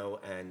 you know?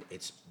 And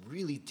it's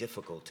really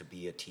difficult to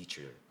be a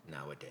teacher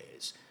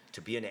nowadays, to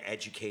be an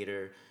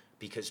educator,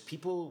 because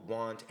people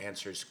want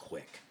answers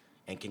quick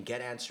and can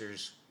get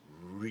answers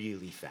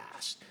really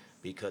fast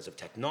because of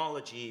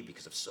technology,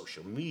 because of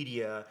social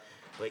media,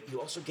 but you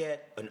also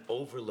get an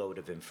overload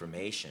of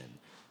information,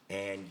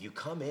 and you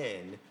come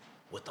in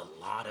with a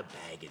lot of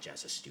baggage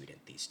as a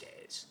student these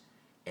days.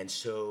 And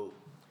so,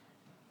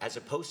 as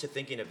opposed to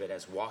thinking of it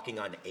as walking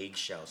on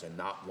eggshells and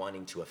not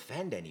wanting to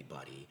offend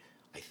anybody,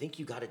 I think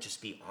you gotta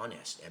just be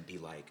honest and be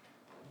like,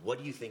 what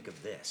do you think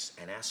of this?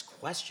 And ask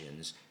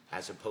questions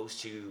as opposed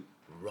to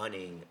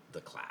running the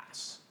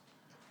class.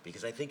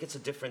 Because I think it's a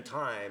different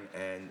time,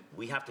 and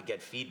we have to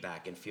get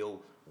feedback and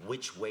feel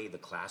which way the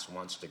class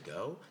wants to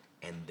go,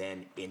 and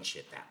then inch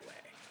it that way.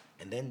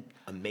 And then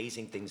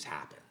amazing things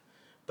happen.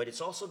 But it's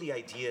also the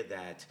idea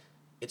that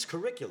it's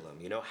curriculum,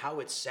 you know, how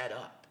it's set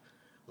up.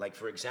 Like,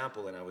 for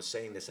example, and I was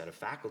saying this at a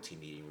faculty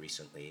meeting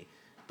recently,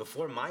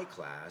 before my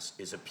class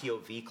is a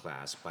POV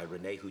class by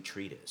Renee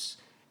Hutritis.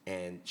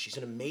 And she's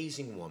an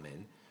amazing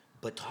woman,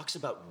 but talks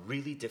about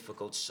really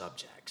difficult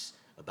subjects,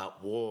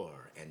 about war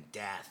and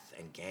death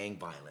and gang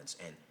violence.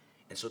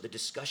 And so the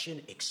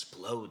discussion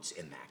explodes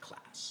in that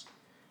class.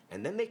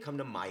 And then they come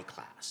to my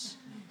class,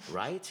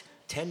 right?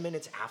 10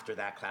 minutes after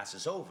that class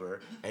is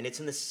over, and it's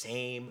in the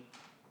same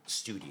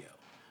studio.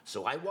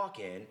 So I walk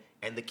in,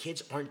 and the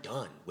kids aren't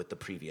done with the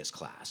previous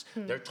class.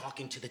 They're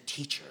talking to the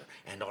teacher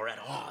and are at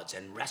odds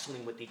and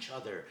wrestling with each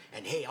other.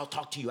 And hey, I'll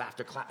talk to you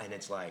after class. And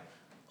it's like,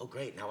 oh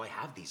great, now I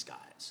have these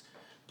guys.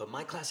 But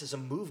my class is a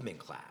movement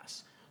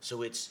class.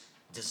 So it's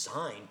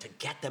designed to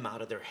get them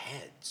out of their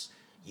heads.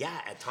 Yeah,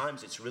 at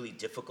times it's really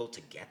difficult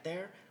to get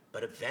there,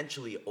 but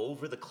eventually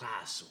over the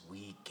class,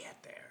 we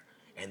get there.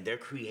 And they're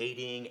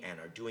creating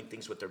and are doing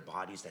things with their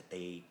bodies that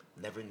they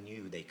never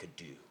knew they could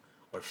do.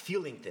 Or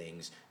feeling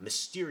things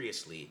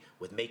mysteriously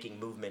with making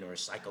movement or a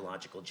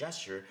psychological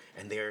gesture,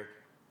 and they're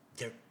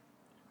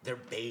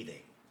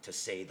bathing, to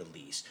say the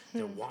least.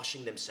 They're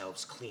washing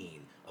themselves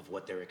clean of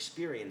what they're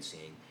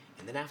experiencing,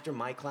 and then after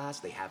my class,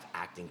 they have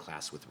acting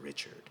class with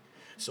Richard.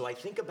 So I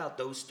think about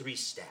those 3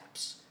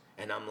 steps,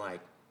 and I'm like,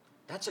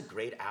 that's a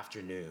great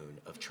afternoon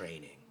of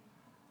training,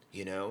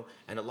 you know?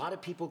 And a lot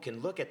of people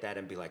can look at that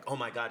and be like, oh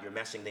my God, you're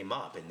messing them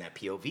up in that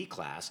POV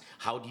class.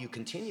 How do you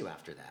continue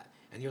after that?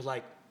 And you're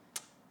like,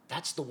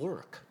 that's the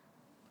work.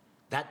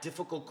 That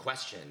difficult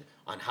question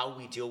on how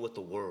we deal with the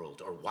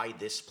world or why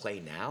this play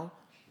now,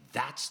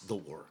 that's the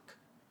work.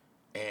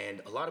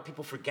 And a lot of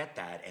people forget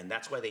that, and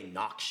that's why they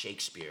knock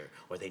Shakespeare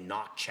or they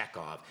knock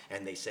Chekhov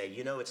and they say,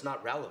 you know, it's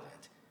not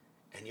relevant.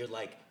 And you're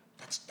like,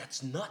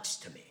 that's nuts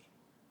to me.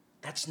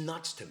 That's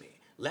nuts to me.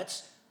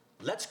 Let's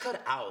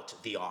cut out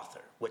the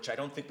author, which I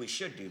don't think we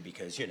should do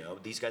because, you know,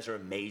 these guys are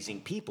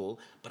amazing people.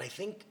 But I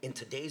think in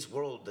today's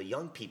world, the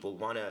young people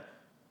want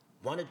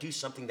to do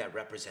something that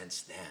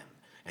represents them.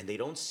 And they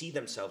don't see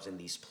themselves in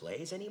these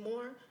plays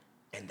anymore.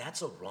 And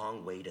that's a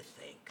wrong way to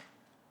think,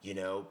 you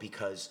know,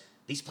 because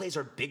these plays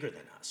are bigger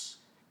than us.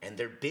 And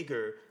they're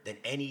bigger than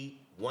any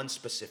one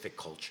specific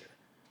culture.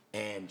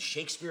 And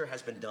Shakespeare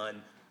has been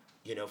done,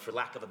 you know, for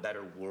lack of a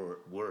better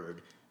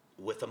word,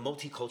 with a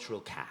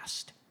multicultural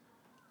cast.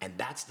 And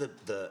that's the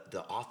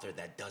author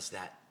that does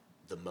that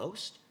the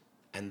most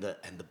and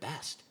the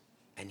best.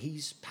 And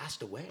he's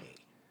passed away.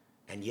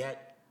 And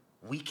yet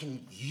we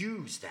can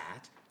use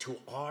that to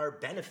our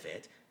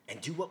benefit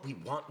and do what we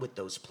want with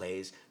those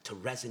plays to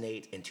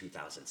resonate in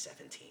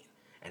 2017.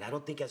 And I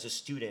don't think as a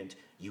student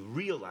you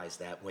realize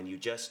that when you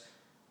just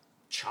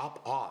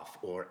chop off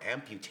or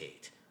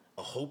amputate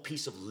a whole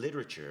piece of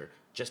literature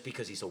just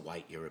because he's a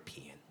white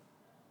European.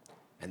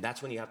 And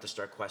that's when you have to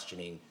start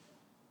questioning,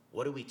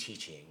 what are we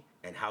teaching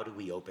and how do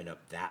we open up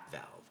that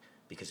valve?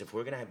 Because if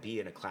we're going to be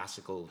in a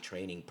classical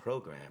training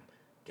program,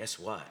 guess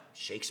what?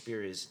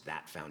 Shakespeare is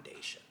that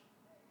foundation.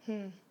 You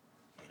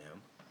know?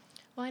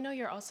 Well, I know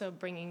you're also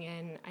bringing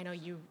in, I know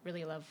you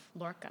really love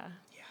Lorca.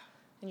 Yeah.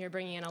 And you're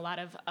bringing in a lot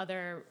of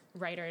other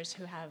writers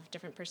who have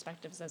different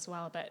perspectives as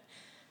well. But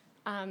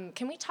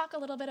can we talk a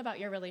little bit about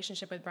your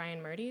relationship with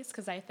Brian Murdy's?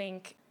 Because I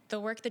think the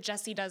work that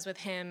Jesse does with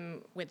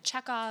him, with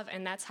Chekhov,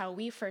 and that's how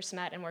we first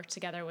met and worked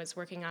together, was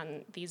working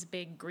on these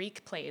big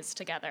Greek plays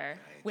together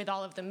with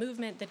all of the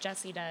movement that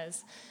Jesse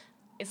does,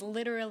 is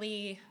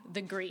literally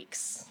the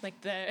Greeks, like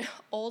the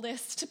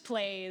oldest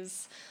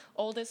plays,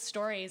 oldest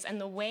stories,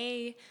 and the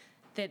way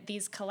that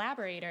these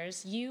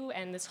collaborators, you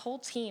and this whole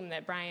team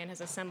that Brian has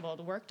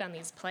assembled, worked on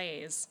these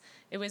plays.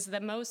 It was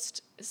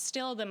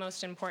still the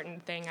most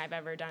important thing I've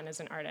ever done as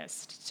an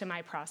artist to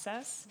my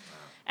process.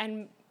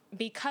 And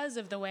because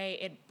of the way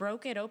it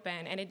broke it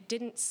open, and it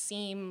didn't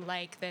seem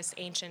like this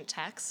ancient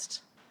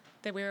text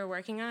that we were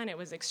working on. It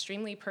was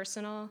extremely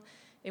personal.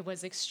 It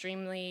was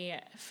extremely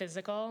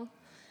physical,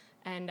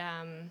 and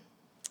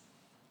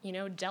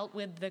dealt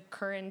with the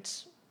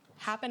current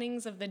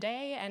happenings of the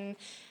day. And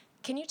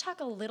can you talk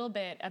a little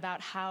bit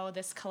about how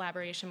this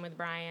collaboration with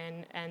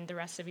Brian and the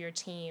rest of your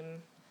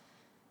team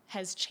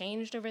has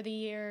changed over the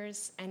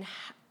years? And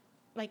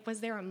was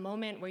there a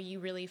moment where you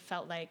really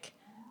felt like,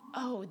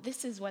 oh,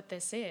 this is what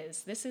this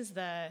is. This is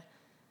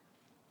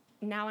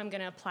now I'm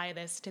going to apply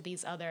this to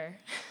these other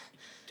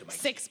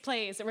 6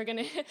 plays. And we're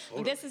going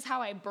to, this is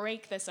how I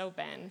break this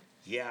open.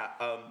 Yeah,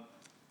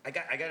 I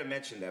got to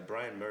mention that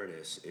Brian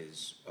Murdy's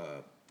is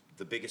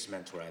the biggest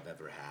mentor I've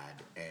ever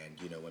had. And,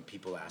 when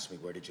people ask me,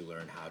 where did you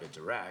learn how to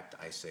direct?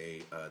 I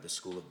say, the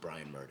school of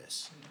Brian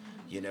Murdy's,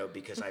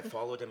 because I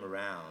followed him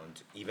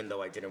around, even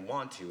though I didn't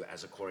want to,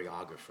 as a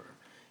choreographer.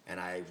 And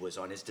I was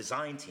on his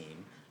design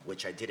team,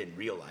 which I didn't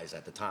realize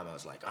at the time. I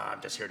was like, I'm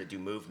just here to do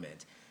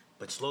movement.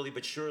 But slowly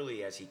but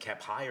surely, as he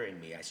kept hiring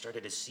me, I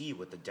started to see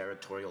with the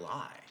directorial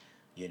eye,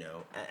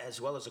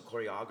 as well as a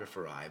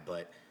choreographer eye.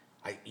 But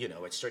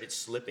it started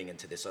slipping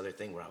into this other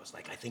thing where I was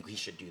like, I think we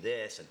should do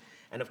this.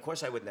 And of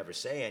course, I would never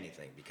say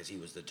anything because he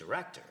was the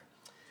director.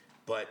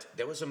 But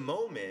there was a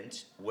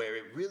moment where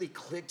it really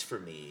clicked for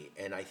me,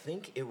 and I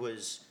think it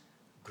was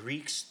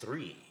Greeks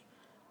 3.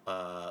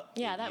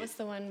 That was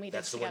the one we did together.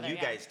 That's the one you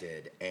guys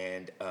did.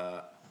 And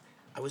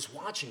I was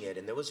watching it,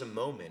 and there was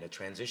a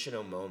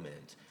transitional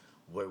moment,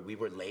 where we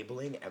were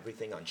labeling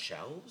everything on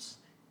shelves.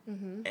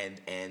 Mm-hmm.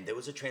 And there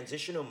was a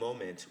transitional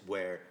moment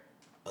where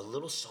a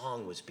little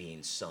song was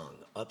being sung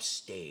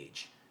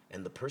upstage,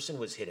 and the person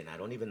was hidden. I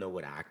don't even know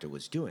what actor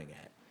was doing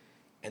it.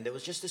 And there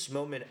was just this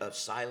moment of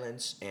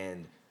silence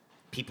and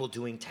people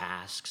doing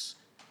tasks.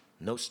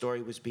 No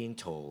story was being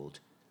told.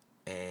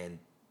 And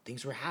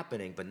things were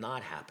happening, but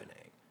not happening.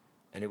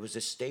 And it was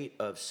a state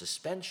of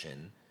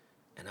suspension.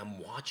 And I'm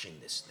watching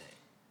this thing.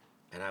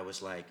 And I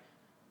was like,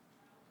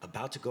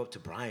 about to go up to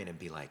Brian and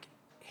be like,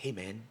 hey,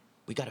 man,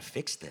 we got to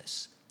fix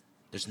this.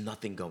 There's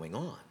nothing going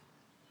on.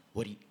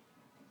 What do you...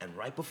 And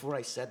right before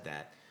I said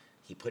that,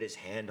 he put his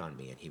hand on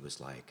me and he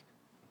was like,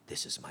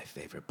 this is my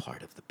favorite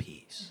part of the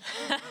piece.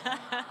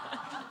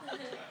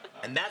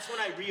 And that's when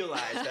I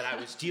realized that I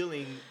was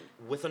dealing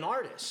with an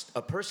artist,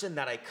 a person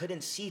that I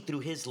couldn't see through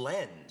his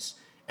lens.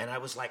 And I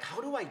was like,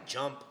 how do I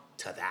jump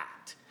to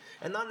that?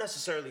 And not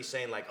necessarily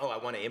saying like, oh, I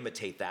want to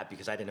imitate that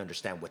because I didn't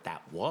understand what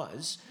that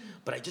was.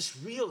 But I just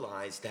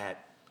realized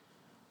that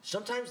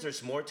sometimes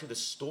there's more to the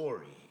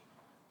story.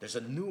 There's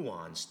a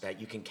nuance that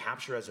you can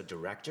capture as a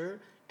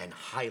director and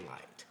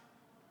highlight.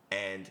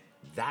 And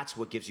that's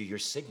what gives you your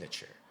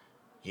signature.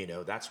 You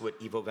know, that's what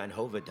Ivo van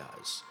Hove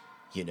does.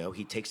 You know,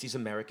 he takes these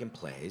American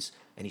plays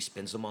and he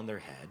spins them on their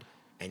head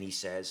and he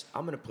says,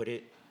 I'm going to put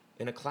it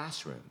in a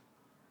classroom.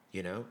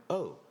 You know,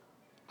 oh,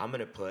 I'm going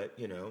to put,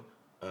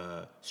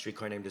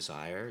 Streetcar Named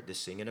Desire,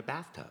 this thing in a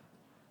bathtub.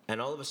 And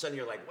all of a sudden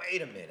you're like,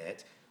 wait a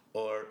minute.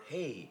 Or,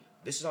 hey,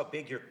 this is how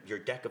big your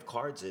deck of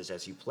cards is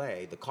as you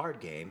play the card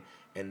game.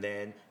 And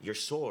then your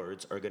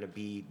swords are going to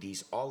be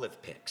these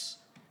olive picks.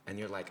 And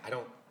you're like, I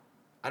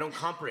don't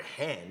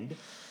comprehend,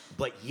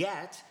 but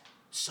yet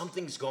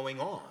something's going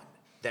on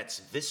that's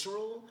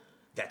visceral,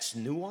 that's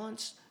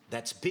nuanced,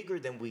 that's bigger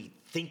than we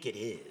think it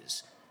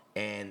is,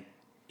 and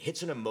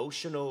hits an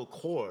emotional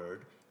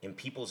chord in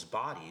people's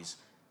bodies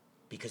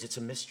because it's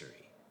a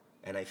mystery.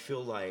 And I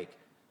feel like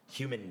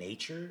human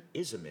nature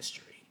is a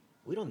mystery.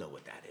 We don't know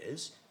what that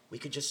is. We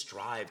could just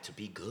strive to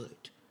be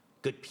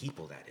good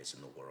people, that is, in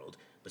the world.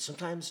 But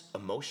sometimes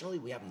emotionally,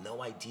 we have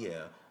no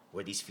idea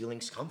where these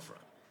feelings come from.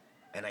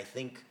 And I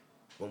think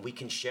when we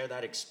can share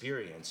that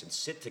experience and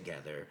sit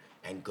together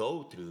and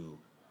go through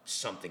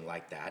something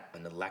like that,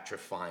 an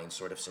electrifying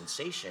sort of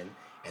sensation,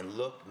 and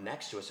look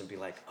next to us and be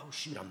like, oh,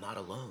 shoot, I'm not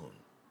alone.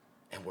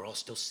 And we're all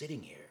still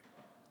sitting here.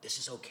 This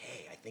is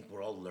okay. I think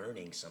we're all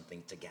learning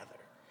something together.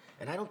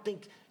 And I don't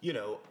think,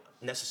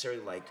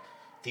 necessarily like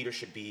theater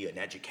should be an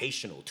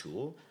educational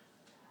tool,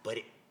 but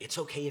it's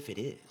okay if it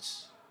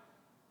is.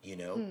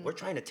 We're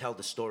trying to tell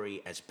the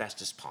story as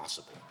best as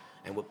possible.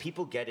 And what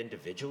people get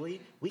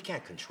individually, we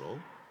can't control.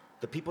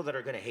 The people that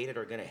are going to hate it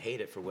are going to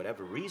hate it for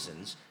whatever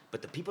reasons,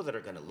 but the people that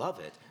are going to love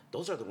it,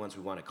 those are the ones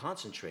we want to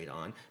concentrate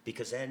on,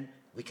 because then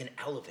we can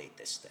elevate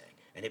this thing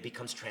and it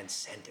becomes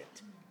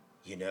transcendent,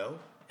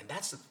 And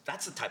that's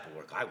the type of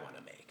work I want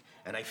to make.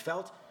 And I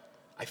felt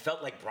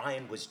like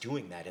Brian was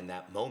doing that in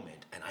that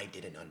moment, and I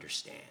didn't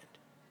understand.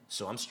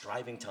 So I'm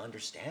striving to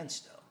understand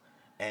still.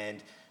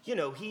 And,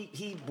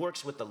 he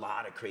works with a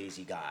lot of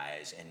crazy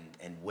guys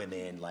and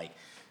women. Like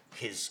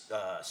his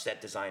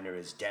set designer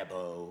is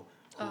Debo,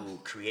 who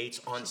creates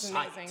on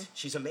site. Amazing.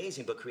 She's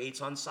amazing, but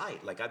creates on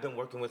site. Like I've been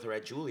working with her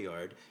at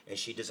Juilliard, and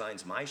she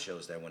designs my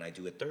shows there when I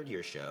do a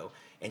third-year show,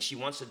 and she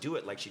wants to do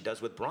it like she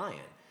does with Brian.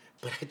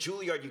 But at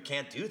Juilliard, you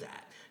can't do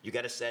that. You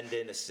got to send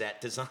in a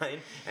set design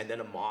and then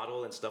a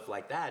model and stuff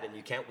like that, and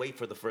you can't wait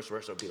for the first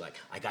rehearsal to be like,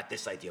 I got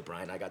this idea,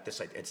 Brian, I got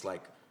this idea. It's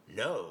like,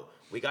 no,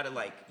 we got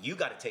to you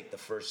got to take the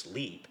first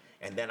leap,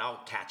 and then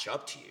I'll catch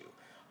up to you.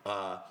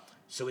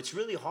 So it's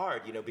really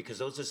hard, because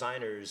those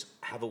designers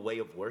have a way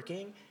of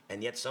working,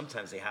 and yet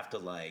sometimes they have to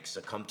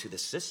succumb to the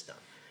system.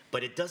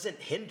 But it doesn't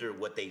hinder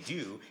what they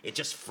do, it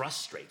just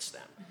frustrates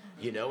them,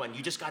 and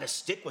you just got to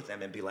stick with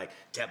them and be like,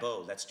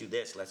 Debo, let's do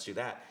this, let's do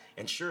that.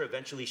 And sure,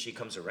 eventually she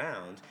comes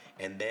around,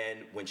 and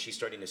then when she's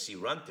starting to see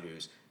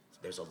run-throughs,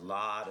 there's a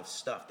lot of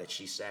stuff that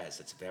she says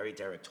that's very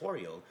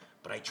directorial,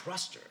 but I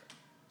trust her.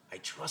 I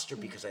trust her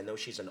because I know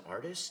she's an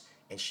artist,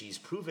 and she's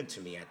proven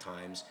to me at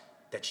times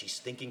that she's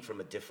thinking from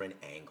a different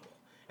angle.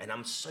 And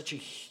I'm such a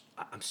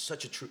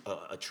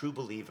true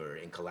believer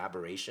in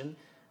collaboration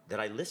that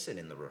I listen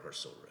in the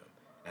rehearsal room,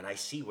 and I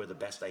see where the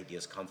best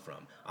ideas come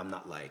from. I'm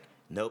not like,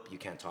 nope, you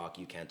can't talk,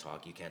 you can't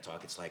talk, you can't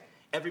talk. It's like,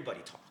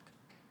 everybody talk,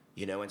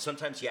 and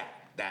sometimes,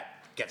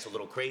 that gets a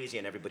little crazy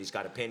and everybody's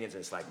got opinions,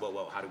 and it's like,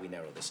 whoa, how do we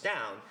narrow this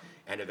down?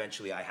 And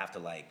eventually I have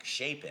to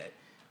shape it,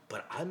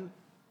 but I'm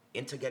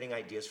into getting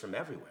ideas from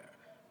everywhere.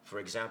 For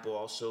example,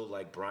 also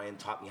Brian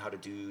taught me how to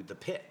do the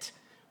pit,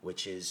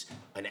 which is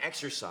an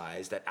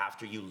exercise that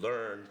after you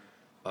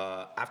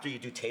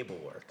do table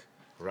work,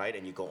 right,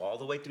 and you go all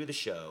the way through the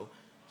show,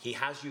 he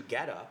has you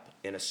get up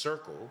in a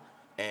circle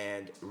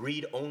and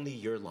read only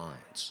your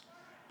lines.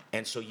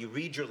 And so you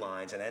read your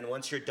lines, and then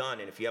once you're done,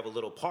 and if you have a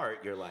little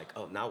part, you're like,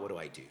 oh, now what do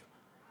I do?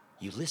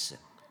 You listen.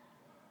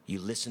 You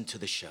listen to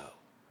the show.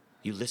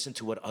 You listen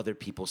to what other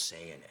people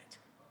say in it.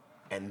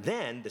 And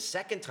then the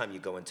second time you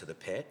go into the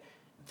pit,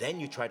 then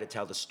you try to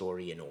tell the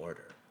story in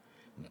order.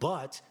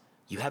 But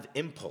you have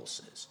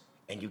impulses,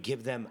 and you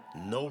give them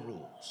no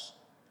rules.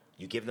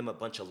 You give them a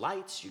bunch of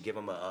lights, you give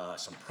them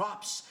some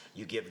props,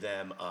 you give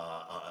them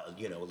a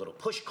little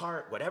push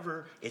cart,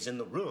 whatever is in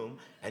the room,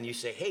 and you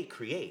say, hey,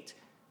 create.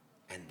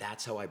 And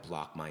that's how I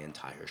block my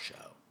entire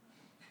show.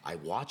 I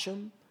watch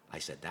them. I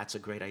said, that's a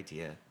great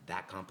idea.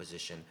 That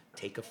composition,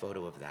 take a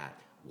photo of that.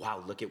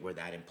 Wow, look at where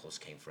that impulse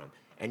came from.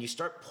 And you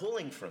start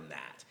pulling from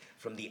that,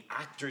 from the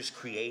actors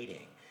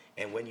creating.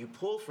 And when you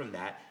pull from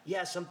that,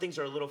 yeah, some things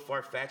are a little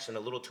far-fetched and a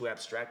little too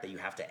abstract that you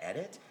have to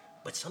edit,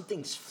 but some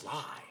things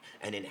fly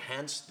and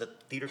enhance the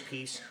theater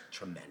piece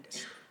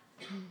tremendously.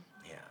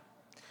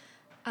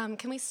 Yeah.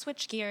 Can we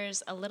switch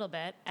gears a little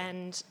bit?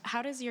 And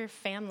how does your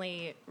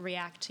family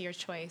react to your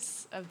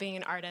choice of being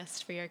an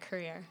artist for your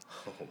career?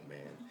 Oh,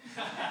 man.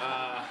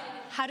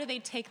 How do they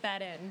take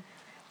that in?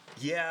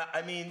 Yeah,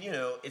 I mean,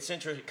 it's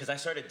interesting because I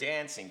started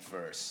dancing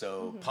first,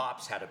 so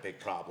Pops had a big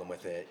problem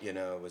with it.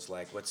 It was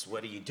like,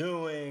 what are you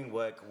doing?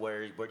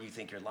 Where do you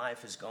think your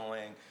life is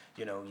going?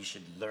 You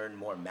should learn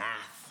more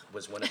math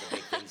was one of the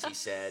big things he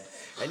said.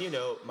 And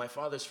my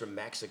father's from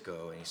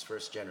Mexico and he's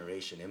first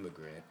generation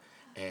immigrant,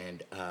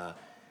 and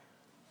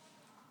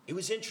it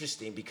was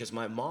interesting because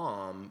my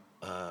mom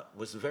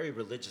was a very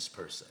religious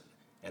person,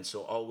 and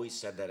so always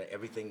said that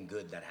everything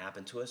good that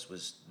happened to us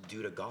was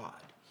due to God.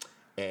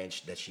 And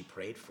that she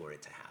prayed for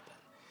it to happen.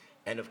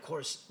 And of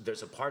course,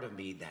 there's a part of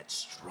me that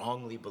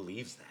strongly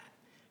believes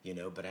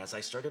that, but as I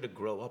started to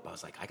grow up, I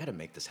was like, I gotta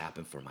make this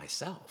happen for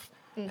myself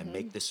and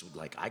make this,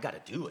 I gotta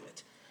do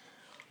it.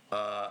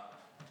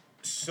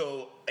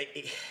 So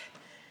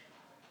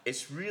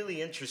it's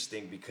really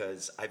interesting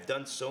because I've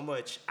done so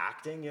much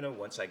acting,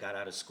 once I got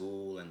out of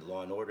school and the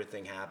Law and Order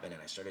thing happened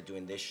and I started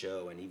doing this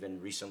show, and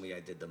even recently I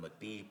did the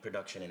McBee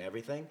production and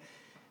everything.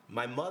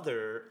 My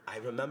mother, I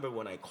remember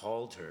when I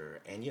called her,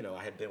 and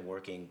I had been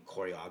working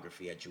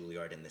choreography at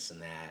Juilliard and this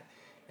and that,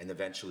 and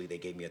eventually they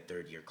gave me a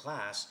third-year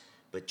class,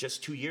 but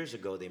just 2 years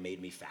ago they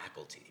made me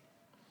faculty.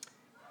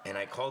 And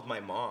I called my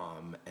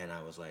mom, and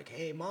I was like,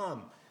 hey,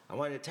 Mom, I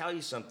wanted to tell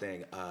you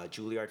something.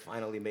 Juilliard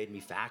finally made me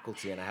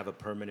faculty, and I have a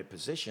permanent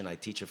position. I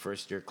teach a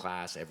first-year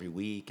class every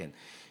week, and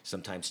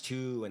sometimes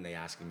 2, and they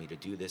asking me to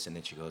do this, and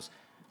then she goes,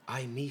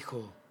 ay,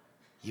 mijo,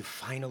 you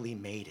finally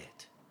made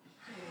it.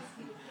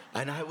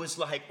 And I was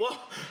like, well,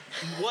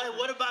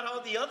 what about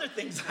all the other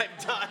things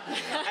I've done?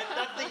 And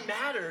nothing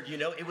mattered,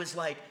 It was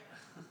like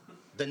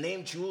the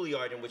name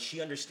Juilliard and what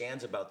she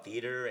understands about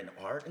theater and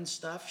art and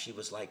stuff, she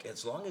was like,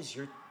 as long as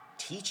you're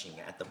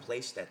teaching at the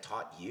place that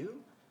taught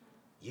you,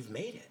 you've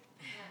made it.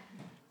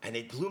 And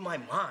it blew my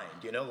mind,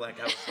 I was like,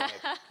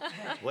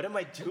 what am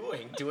I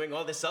doing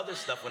all this other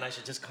stuff when I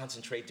should just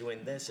concentrate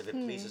doing this if it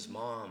pleases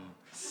Mom?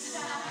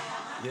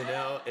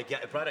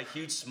 It brought a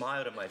huge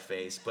smile to my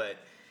face, but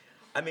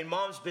I mean,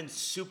 Mom's been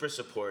super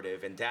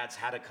supportive, and Dad's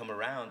had to come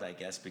around, I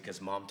guess,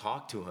 because Mom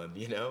talked to him,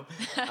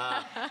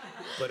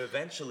 But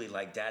eventually,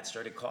 Dad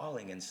started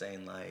calling and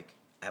saying,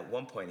 at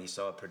one point, he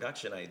saw a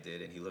production I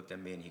did, and he looked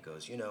at me and he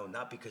goes,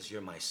 not because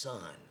you're my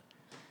son,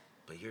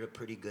 but you're a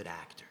pretty good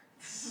actor.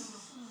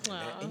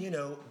 And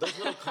those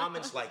little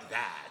comments like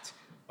that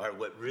are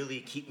what really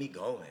keep me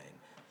going,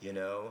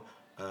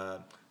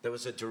 There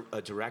was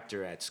a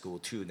director at school,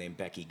 too, named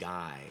Becky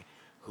Guy,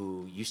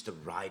 who used to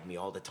ride me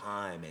all the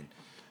time, and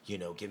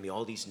give me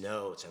all these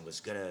notes and was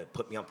gonna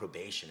put me on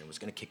probation and was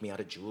gonna kick me out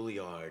of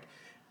Juilliard.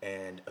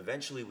 And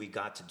eventually we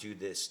got to do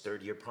this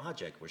third-year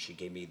project where she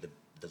gave me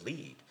the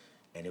lead.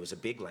 And it was a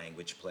big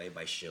language play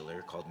by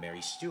Schiller called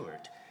Mary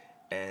Stuart.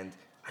 And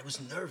I was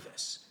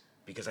nervous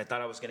because I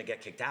thought I was gonna get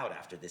kicked out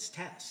after this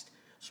test.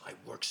 So I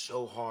worked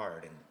so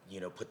hard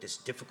and, put this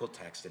difficult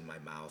text in my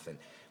mouth and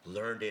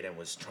learned it and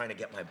was trying to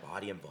get my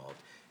body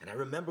involved. And I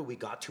remember we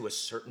got to a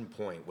certain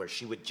point where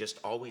she would just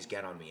always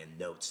get on me in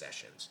note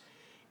sessions.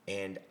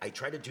 And I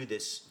tried to do the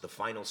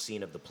final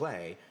scene of the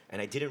play,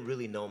 and I didn't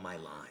really know my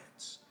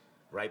lines,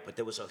 right? But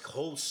there was a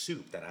whole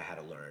soup that I had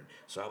to learn.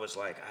 So I was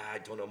like, I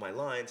don't know my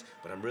lines,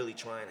 but I'm really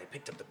trying. I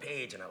picked up the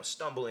page, and I was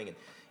stumbling.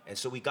 And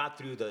so we got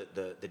through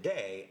the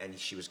day, and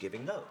she was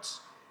giving notes.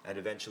 And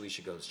eventually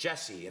she goes,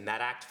 Jesse, in that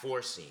Act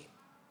 4 scene.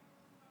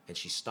 And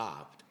she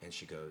stopped, and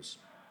she goes,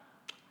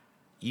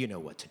 you know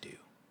what to do.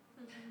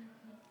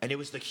 And it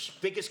was the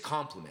biggest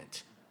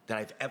compliment that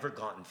I've ever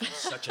gotten from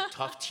such a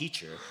tough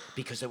teacher,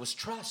 because there was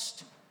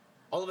trust.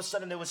 All of a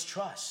sudden there was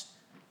trust.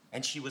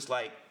 And she was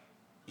like,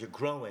 you're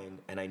growing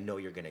and I know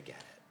you're gonna get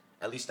it.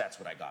 At least that's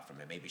what I got from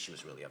it. Maybe she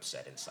was really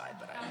upset inside,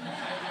 but I don't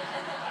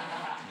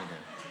know.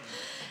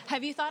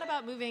 Have you thought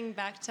about moving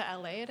back to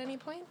LA at any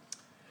point?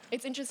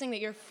 It's interesting that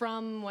you're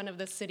from one of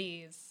the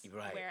cities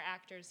where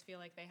actors feel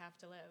like they have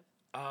to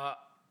live.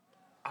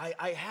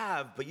 I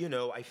have, but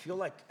I feel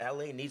like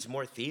LA needs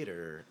more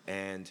theater,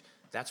 and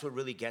that's what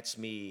really gets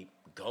me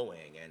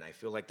going, and I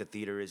feel like the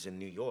theater is in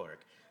New York.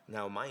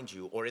 Now, mind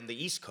you, or in the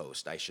East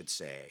Coast, I should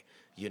say.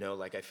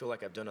 I feel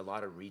like I've done a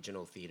lot of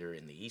regional theater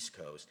in the East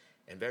Coast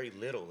and very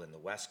little in the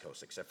West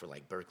Coast, except for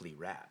Berkeley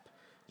Rep,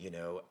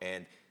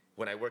 and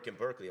when I work in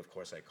Berkeley, of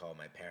course, I call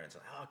my parents,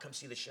 oh, come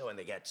see the show, and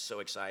they get so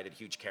excited,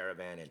 huge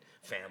caravan, and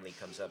family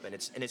comes up, and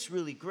it's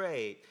really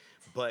great,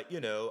 but,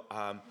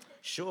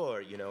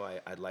 sure,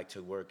 I'd like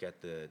to work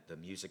at the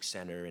Music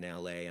Center in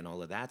LA and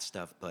all of that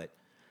stuff, but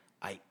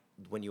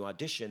when you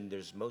audition,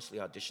 there's mostly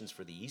auditions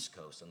for the East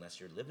Coast, unless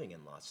you're living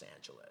in Los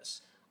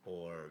Angeles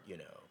or,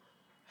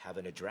 have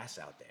an address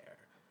out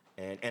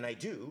there. And I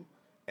do.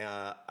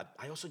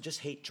 I also just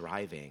hate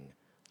driving.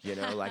 You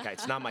know, like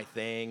it's not my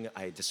thing.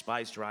 I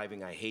despise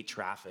driving. I hate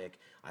traffic.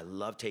 I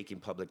love taking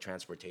public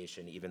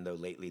transportation, even though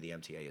lately the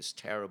MTA is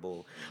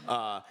terrible.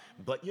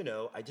 But you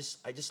know, I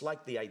just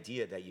like the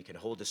idea that you can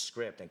hold a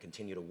script and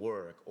continue to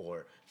work,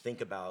 or think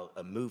about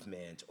a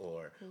movement,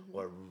 or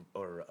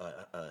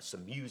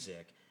some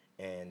music,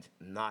 and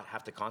not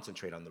have to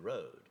concentrate on the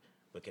road,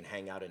 but can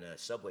hang out in a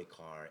subway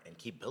car and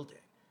keep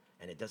building,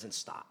 and it doesn't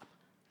stop.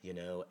 You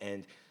know,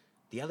 and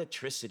the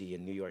electricity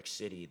in New York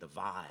City, the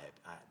vibe,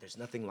 there's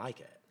nothing like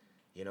it.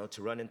 You know,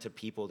 to run into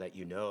people that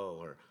you know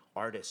or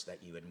artists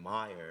that you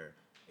admire,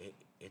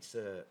 it's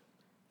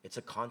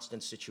a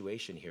constant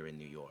situation here in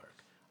New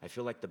York. I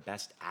feel like the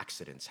best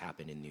accidents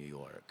happen in New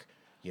York.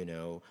 You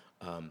know,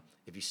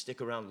 if you stick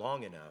around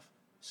long enough,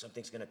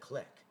 something's gonna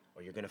click,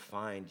 or you're gonna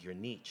find your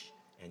niche,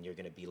 and you're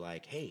gonna be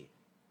like, hey,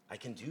 I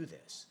can do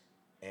this,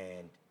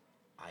 and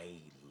I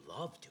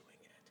love doing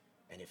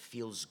it, and it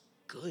feels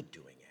good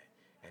doing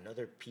it, and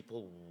other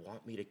people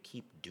want me to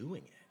keep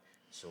doing it.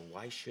 So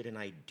why shouldn't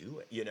I do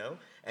it? You know,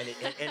 and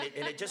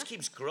it just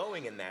keeps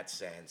growing in that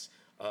sense.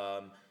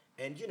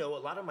 And you know,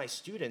 a lot of my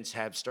students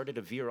have started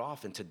to veer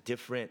off into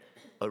different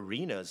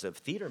arenas of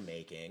theater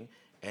making,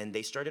 and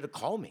they started to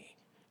call me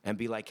and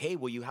be like, "Hey,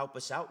 will you help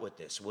us out with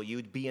this? Will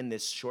you be in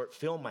this short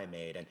film I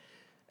made?"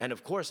 And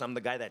of course, I'm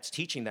the guy that's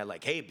teaching that,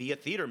 like, "Hey, be a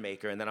theater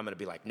maker," and then I'm gonna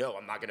be like, "No,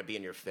 I'm not gonna be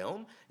in your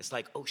film." It's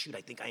like, oh shoot,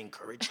 I think I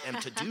encouraged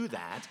them to do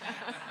that.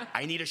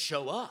 I need to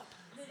show up.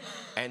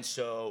 And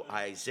so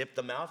I zip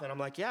them out, and I'm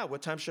like, yeah,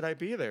 what time should I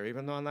be there,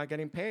 even though I'm not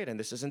getting paid, and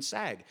this isn't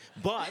SAG?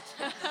 But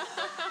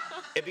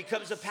it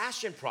becomes a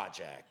passion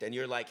project, and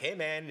you're like, hey,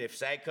 man, if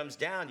SAG comes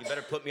down, you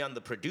better put me on the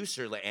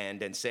producer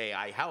end and say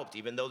I helped,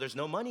 even though there's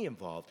no money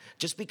involved,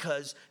 just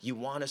because you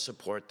want to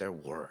support their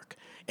work.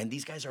 And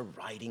these guys are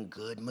writing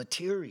good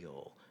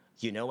material,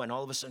 you know, and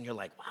all of a sudden you're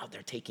like, wow,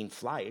 they're taking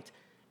flight,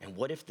 and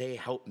what if they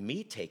help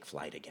me take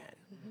flight again?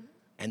 Mm-hmm.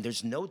 And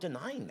there's no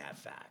denying that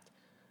fact.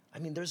 I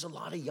mean, there's a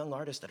lot of young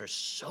artists that are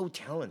so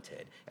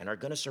talented and are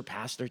going to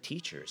surpass their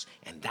teachers,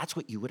 and that's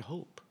what you would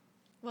hope.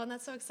 Well, and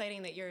that's so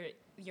exciting that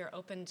you're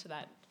open to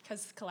that,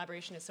 because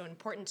collaboration is so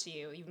important to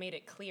you. You've made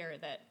it clear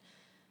that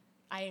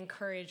I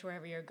encourage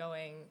wherever you're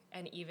going,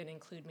 and even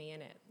include me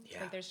in it. Yeah.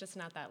 Like, there's just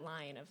not that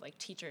line of like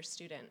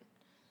teacher-student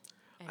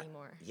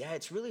anymore. Yeah,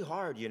 it's really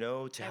hard, you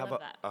know, to have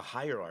a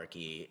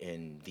hierarchy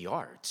in the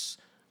arts.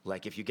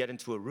 Like, if you get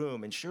into a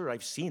room, and sure,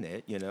 I've seen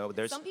it, you know,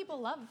 there's... Some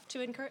people love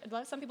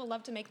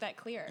to make that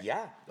clear.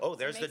 Yeah. Oh,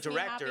 there's the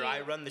director.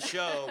 I run the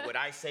show. What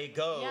I say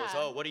goes. Yeah.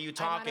 Oh, what are you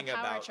talking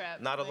about?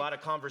 Trip. Not a lot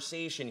of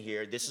conversation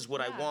here. This is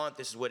what I want.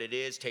 This is what it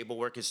is. Table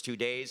work is 2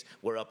 days.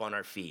 We're up on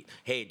our feet.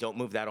 Hey, don't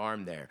move that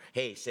arm there.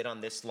 Hey, sit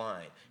on this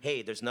line.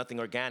 Hey, there's nothing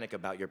organic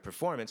about your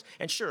performance.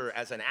 And sure,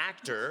 as an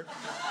actor...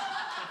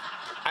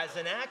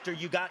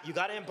 you got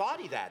to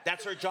embody that.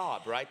 That's our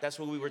job, right? That's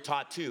what we were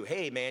taught too.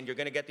 Hey, man, you're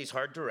going to get these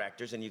hard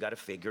directors, and you got to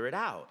figure it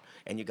out.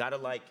 And you got to,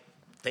 like,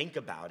 think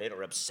about it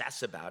or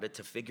obsess about it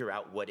to figure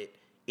out what it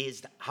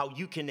is, how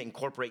you can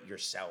incorporate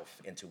yourself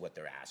into what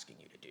they're asking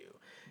you to do.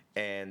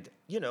 And,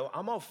 you know,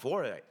 I'm all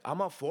for it.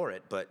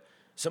 But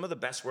some of the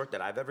best work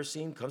that I've ever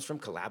seen comes from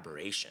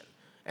collaboration.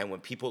 And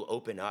when people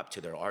open up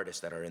to their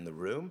artists that are in the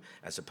room,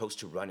 as opposed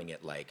to running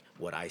it like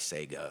what I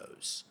say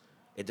goes.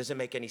 It doesn't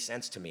make any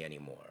sense to me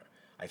anymore.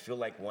 I feel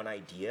like one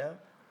idea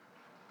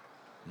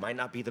might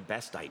not be the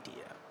best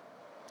idea.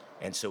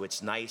 And so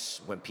it's nice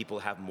when people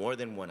have more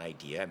than one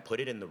idea and put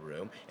it in the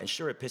room. And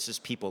sure, it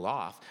pisses people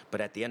off,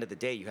 but at the end of the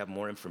day, you have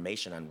more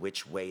information on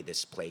which way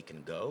this play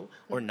can go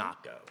or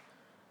not go.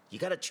 You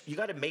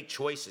gotta make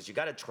choices. You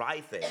gotta try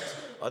things.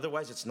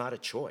 Otherwise, it's not a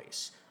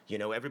choice. You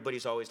know,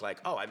 everybody's always like,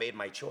 oh, I made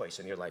my choice.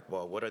 And you're like,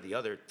 well, what are the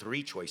other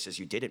 3 choices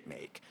you didn't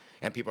make?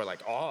 And people are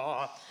like,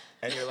 oh,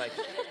 and you're like,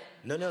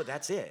 no,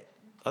 that's it.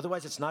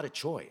 Otherwise, it's not a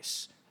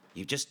choice.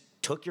 You just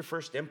took your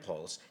first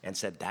impulse and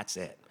said, that's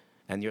it.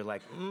 And you're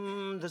like,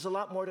 there's a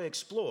lot more to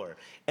explore.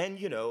 And,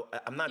 you know,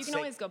 I'm not saying... You can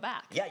always go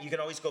back. Yeah, you can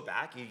always go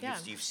back.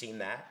 You've seen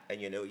that, and,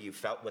 you know, you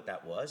felt what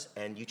that was,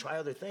 and you try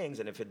other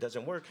things, and if it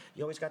doesn't work,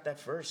 you always got that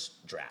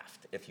first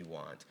draft, if you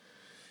want.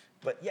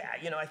 But, yeah,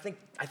 you know, I think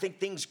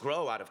things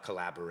grow out of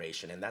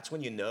collaboration, and that's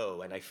when you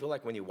know. And I feel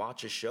like when you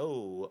watch a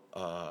show...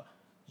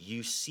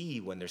 you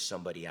see when there's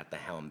somebody at the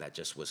helm that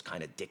just was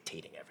kind of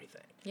dictating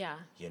everything. Yeah.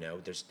 You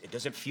know, it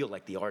doesn't feel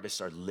like the artists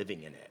are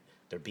living in it.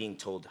 They're being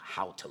told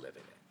how to live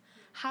in it.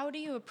 How do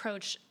you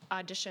approach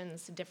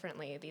auditions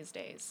differently these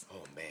days?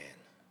 Oh, man.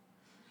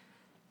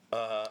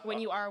 When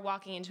you are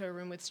walking into a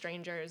room with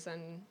strangers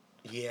and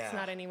it's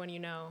not anyone you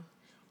know.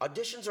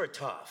 Auditions are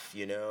tough,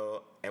 you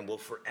know, and will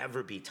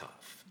forever be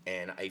tough.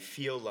 And I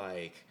feel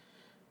like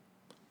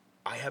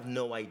I have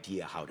no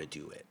idea how to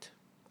do it.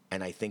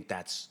 And I think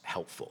that's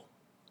helpful.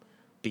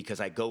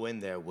 Because I go in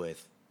there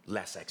with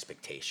less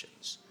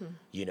expectations,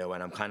 you know,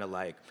 and I'm kind of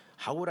like,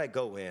 how would I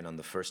go in on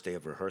the first day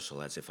of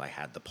rehearsal as if I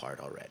had the part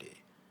already?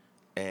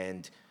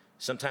 And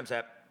sometimes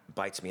that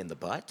bites me in the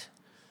butt,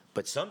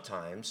 but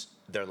sometimes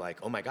they're like,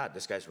 oh my God,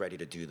 this guy's ready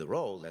to do the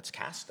role, let's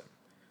cast him,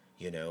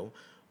 you know?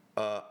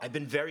 I've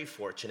been very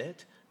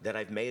fortunate that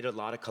I've made a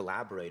lot of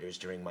collaborators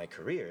during my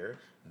career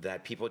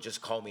that people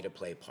just call me to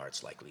play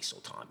parts like Lee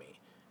Tommy,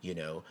 you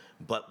know?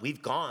 But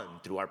we've gone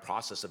through our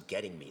process of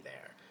getting me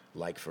there.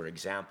 Like, for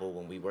example,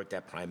 when we worked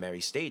at Primary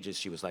Stages,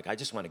 she was like, I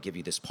just want to give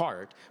you this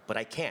part, but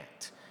I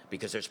can't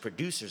because there's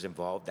producers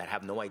involved that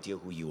have no idea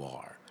who you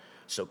are.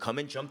 So come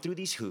and jump through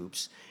these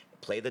hoops,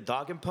 play the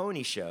dog and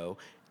pony show,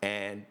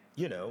 and,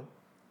 you know,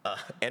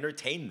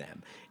 entertain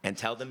them and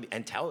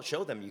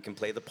show them you can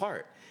play the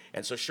part.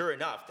 And so sure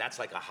enough, that's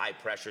like a high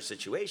pressure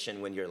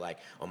situation when you're like,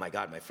 oh my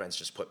God, my friends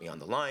just put me on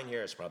the line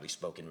here. It's probably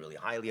spoken really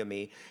highly of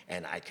me,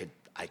 and I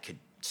could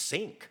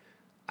sink.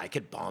 I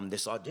could bomb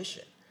this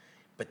audition.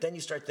 But then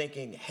you start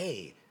thinking,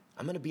 hey,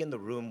 I'm gonna be in the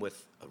room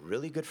with a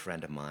really good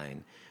friend of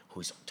mine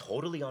who's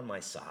totally on my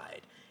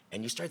side.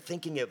 And you start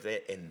thinking of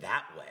it in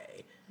that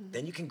way,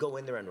 then you can go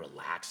in there and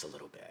relax a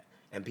little bit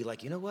and be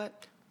like, you know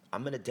what?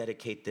 I'm gonna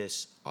dedicate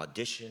this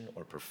audition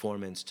or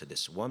performance to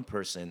this one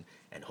person,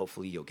 and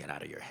hopefully you'll get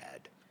out of your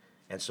head.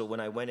 And so when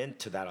I went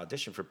into that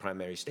audition for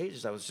Primary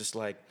Stages, I was just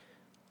like,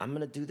 I'm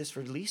gonna do this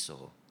for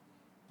Liesl.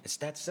 It's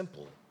that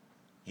simple,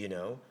 you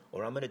know?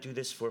 Or I'm gonna do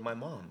this for my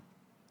mom.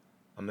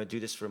 I'm gonna do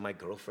this for my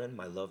girlfriend,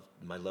 my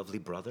lovely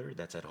brother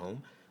that's at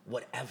home.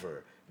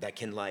 Whatever that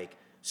can like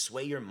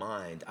sway your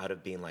mind out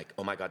of being like,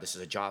 oh my God, this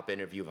is a job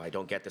interview. If I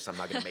don't get this, I'm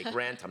not gonna make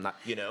rent. I'm not,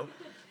 you know?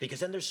 Because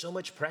then there's so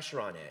much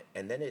pressure on it.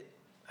 And then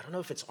I don't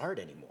know if it's art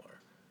anymore.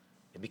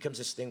 It becomes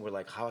this thing where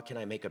like, how can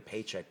I make a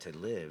paycheck to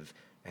live?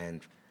 And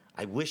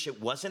I wish it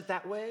wasn't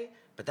that way,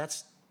 but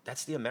that's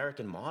the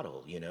American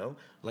model, you know?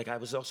 Like I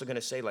was also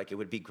gonna say, like, it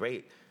would be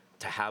great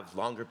to have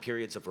longer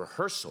periods of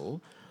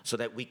rehearsal so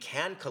that we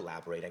can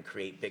collaborate and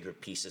create bigger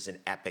pieces in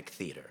epic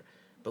theater.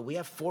 But we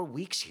have 4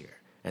 weeks here,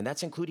 and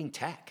that's including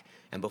tech.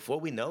 And before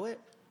we know it,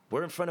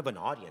 we're in front of an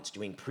audience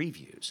doing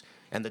previews,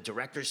 and the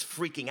director's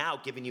freaking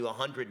out, giving you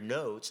 100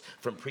 notes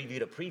from preview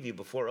to preview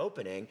before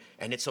opening,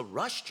 and it's a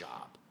rush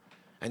job.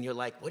 And you're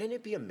like, wouldn't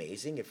it be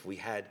amazing if we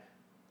had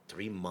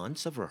 3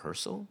 months of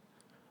rehearsal?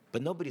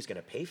 But nobody's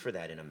gonna pay for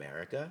that in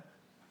America.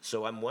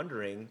 So I'm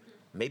wondering,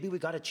 maybe we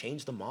gotta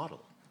change the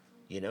model.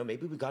 You know,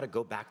 maybe we gotta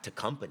go back to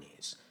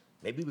companies.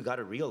 Maybe we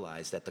gotta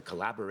realize that the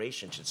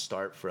collaboration should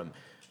start from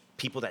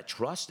people that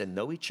trust and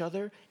know each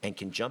other and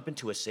can jump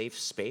into a safe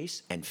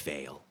space and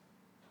fail.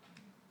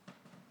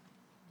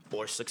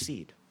 Or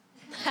succeed.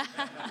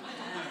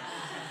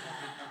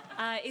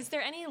 Is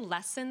there any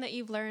lesson that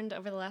you've learned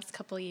over the last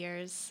couple of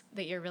years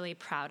that you're really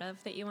proud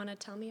of that you want to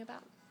tell me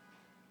about?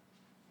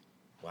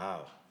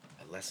 Wow,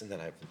 a lesson that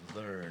I've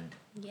learned.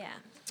 Yeah,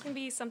 it can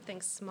be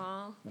something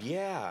small.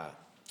 Yeah,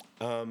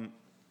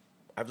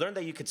 I've learned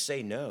that you could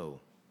say no.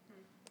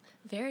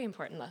 Very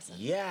important lesson.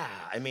 Yeah,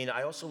 I mean,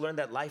 I also learned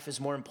that life is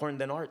more important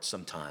than art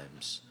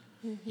sometimes.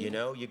 You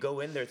know, you go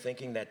in there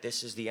thinking that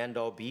this is the end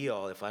all be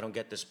all. If I don't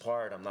get this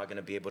part, I'm not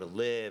gonna be able to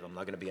live, I'm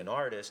not gonna be an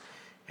artist.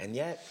 And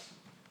yet,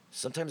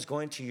 sometimes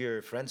going to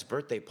your friend's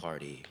birthday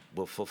party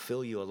will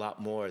fulfill you a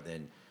lot more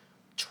than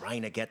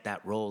trying to get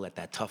that role at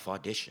that tough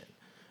audition.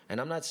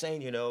 And I'm not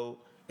saying, you know,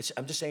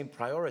 I'm just saying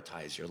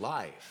prioritize your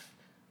life,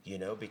 you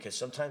know, because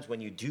sometimes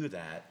when you do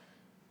that,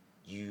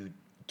 you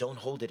don't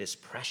hold it as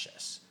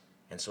precious.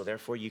 And so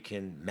therefore you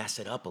can mess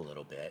it up a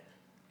little bit,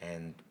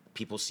 and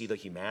people see the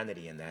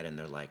humanity in that and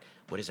they're like,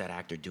 what is that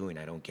actor doing?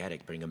 I don't get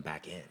it. Bring him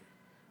back in,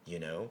 you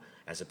know?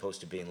 As opposed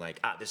to being like,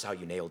 this is how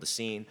you nail the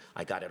scene.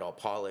 I got it all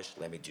polished.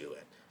 Let me do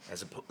it.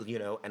 You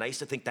know, and I used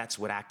to think that's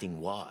what acting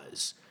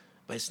was,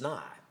 but it's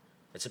not.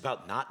 It's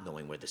about not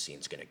knowing where the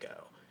scene's gonna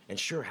go. And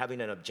sure,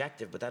 having an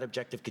objective, but that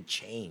objective could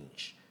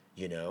change.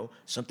 You know,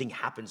 something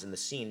happens in the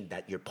scene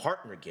that your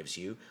partner gives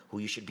you, who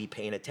you should be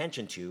paying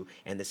attention to,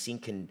 and the scene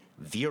can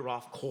veer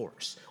off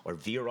course or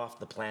veer off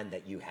the plan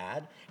that you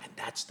had, and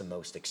that's the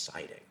most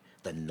exciting,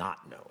 the not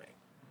knowing,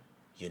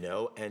 you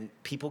know? And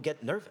people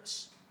get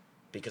nervous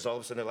because all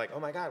of a sudden they're like, oh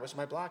my God, what's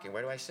my blocking?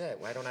 Where do I sit?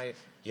 Why don't I,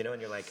 you know?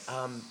 And you're like,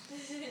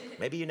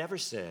 maybe you never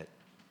sit.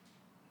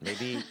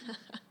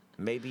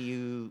 Maybe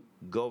you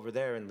go over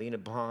there and lean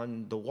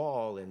upon the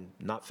wall and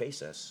not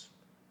face us.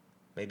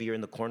 Maybe you're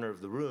in the corner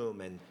of the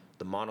room and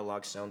the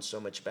monologue sounds so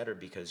much better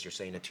because you're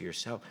saying it to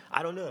yourself.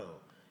 I don't know.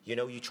 You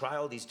know, you try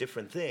all these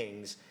different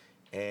things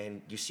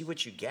and you see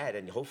what you get,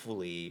 and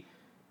hopefully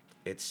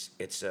it's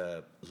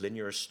a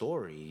linear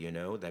story, you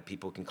know, that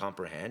people can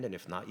comprehend, and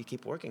if not, you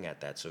keep working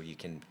at that so you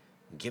can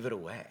give it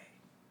away,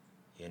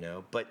 you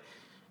know? But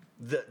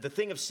the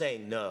thing of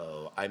saying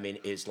no, I mean,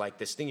 is like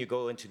this thing you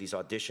go into these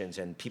auditions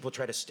and people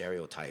try to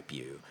stereotype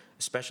you,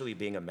 especially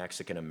being a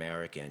Mexican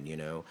American, you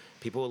know?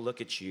 People will look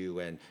at you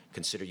and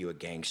consider you a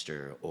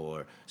gangster,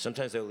 or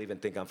sometimes they'll even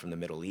think I'm from the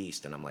Middle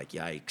East, and I'm like,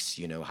 yikes,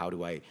 you know, how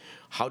do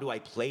I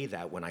play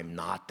that when I'm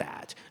not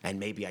that? And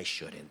maybe I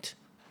shouldn't,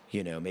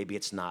 you know? Maybe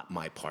it's not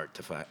my part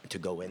to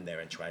go in there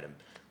and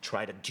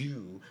try to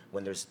do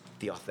when there's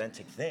the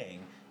authentic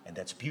thing, and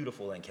that's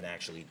beautiful and can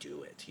actually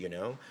do it, you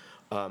know?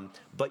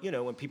 But, you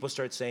know, when people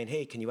start saying,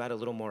 hey, can you add a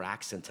little more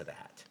accent to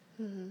that?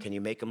 Mm-hmm. Can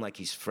you make him like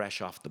he's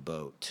fresh off the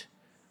boat?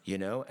 You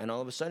know? And all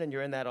of a sudden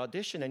you're in that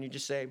audition and you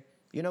just say,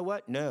 you know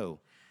what? No,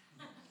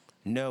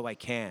 I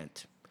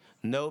can't.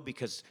 No,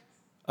 because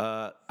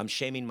I'm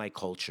shaming my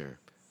culture.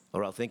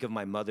 Or I'll think of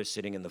my mother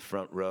sitting in the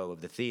front row of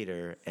the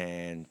theater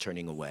and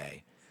turning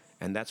away.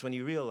 And that's when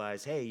you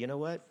realize, hey, you know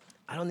what?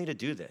 I don't need to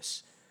do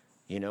this.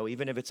 You know,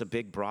 even if it's a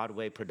big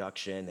Broadway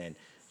production and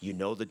you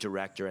know the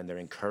director and they're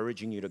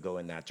encouraging you to go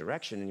in that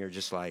direction, and you're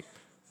just like,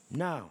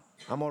 no,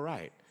 I'm all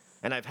right.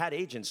 And I've had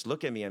agents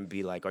look at me and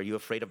be like, are you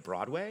afraid of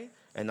Broadway?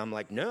 And I'm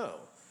like, no.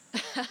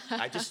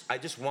 I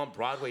just want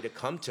Broadway to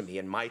come to me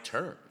in my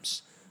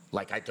terms.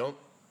 Like, I don't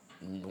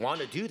want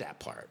to do that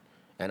part.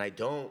 And I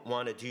don't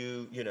want to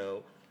do, you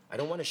know, I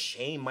don't want to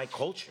shame my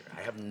culture.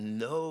 I have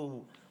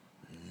no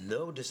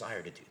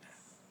desire to do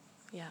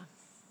that. Yeah.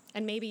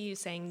 And maybe you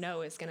saying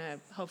no is going to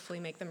hopefully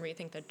make them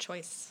rethink the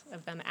choice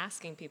of them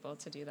asking people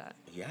to do that.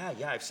 Yeah,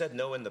 I've said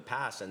no in the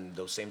past, and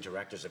those same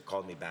directors have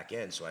called me back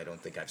in, so I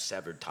don't think I've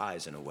severed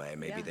ties in a way.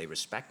 Maybe they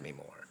respect me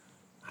more.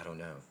 I don't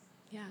know.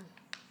 Yeah.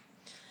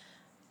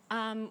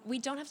 We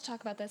don't have to talk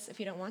about this if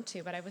you don't want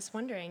to, but I was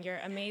wondering, your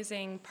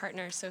amazing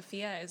partner,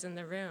 Sophia, is in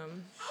the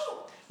room.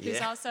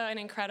 Who's also an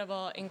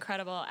incredible,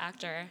 incredible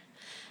actor.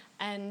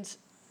 And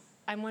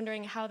I'm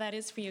wondering how that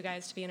is for you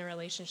guys to be in a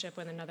relationship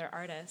with another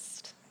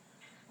artist.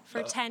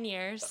 For 10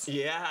 years.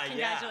 Yeah,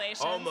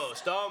 Congratulations.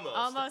 Almost.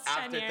 Almost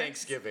 10 after years.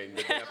 Thanksgiving,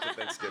 the day after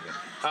Thanksgiving.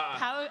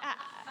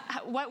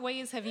 What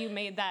ways have you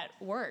made that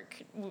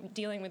work,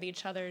 dealing with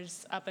each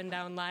other's up and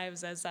down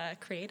lives as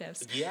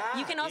creatives? Yeah.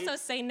 You can also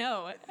say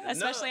no,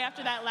 especially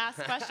after that last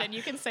question.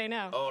 You can say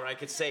no. Or I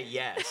could say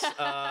yes.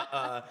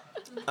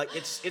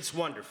 It's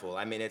wonderful.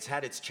 I mean, it's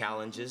had its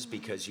challenges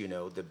because, you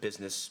know, the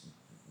business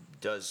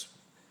does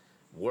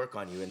work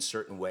on you in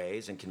certain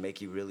ways and can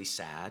make you really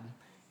sad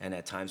and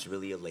at times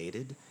really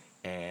elated.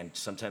 And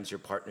sometimes your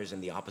partner's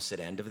in the opposite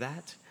end of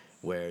that,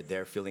 where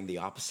they're feeling the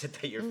opposite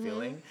that you're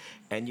feeling.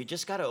 And you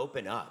just got to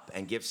open up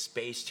and give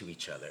space to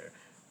each other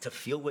to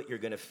feel what you're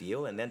going to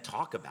feel and then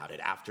talk about it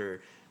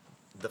after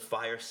the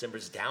fire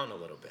simmers down a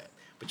little bit.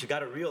 But you got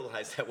to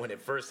realize that when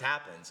it first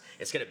happens,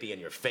 it's going to be in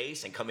your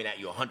face and coming at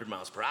you 100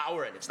 miles per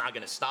hour, and it's not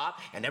going to stop,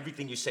 and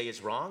everything you say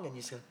is wrong, and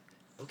you say,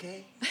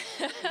 okay.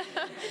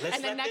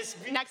 And then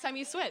next time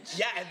you switch.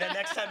 Yeah, and then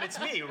next time it's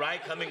me,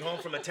 right? Coming home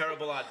from a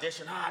terrible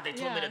audition. They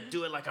told me to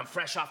do it like I'm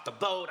fresh off the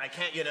boat. I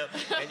can't, you know.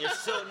 And you're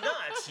so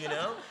nuts, you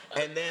know.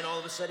 And then all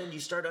of a sudden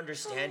you start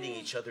understanding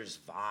each other's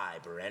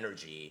vibe or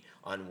energy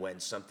on when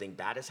something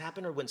bad has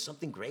happened or when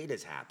something great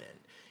has happened.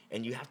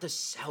 And you have to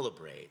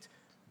celebrate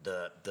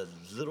the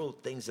little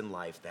things in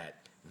life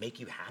that make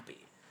you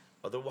happy.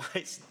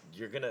 Otherwise,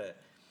 you're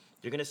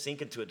gonna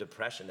sink into a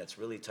depression that's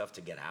really tough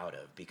to get out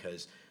of,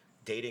 because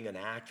dating an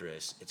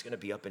actress, it's going to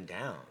be up and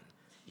down,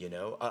 you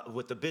know,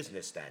 with the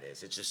business, that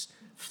is. It just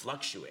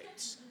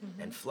fluctuates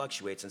and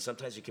fluctuates. And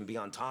sometimes you can be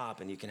on top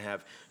and you can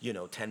have, you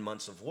know, 10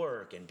 months of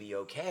work and be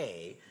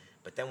okay.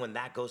 But then when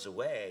that goes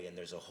away and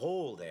there's a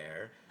hole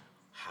there,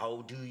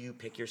 how do you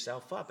pick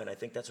yourself up? And I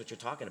think that's what you're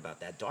talking about,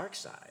 that dark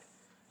side,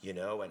 you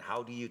know, and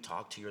how do you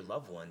talk to your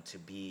loved one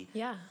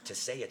to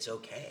say it's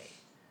okay?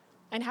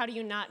 And how do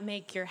you not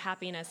make your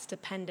happiness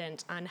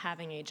dependent on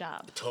having a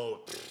job?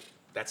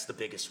 That's the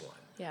biggest one.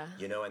 Yeah.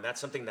 You know, and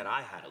that's something that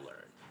I had to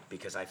learn,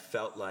 because I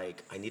felt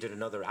like I needed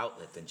another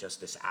outlet than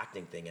just this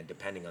acting thing and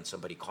depending on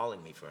somebody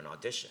calling me for an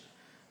audition,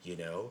 you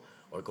know,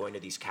 or going to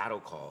these cattle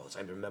calls.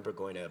 I remember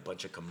going to a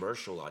bunch of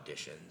commercial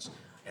auditions,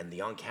 and the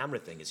on-camera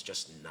thing is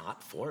just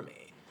not for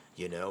me,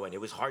 you know, and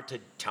it was hard to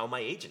tell my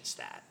agents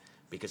that,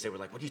 because they were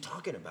like, what are you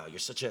talking about? You're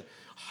such a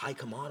high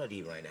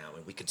commodity right now,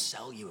 and we could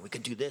sell you, and we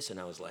could do this. And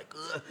I was like,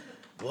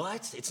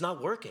 what? It's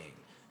not working.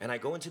 And I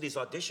go into these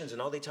auditions,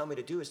 and all they tell me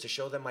to do is to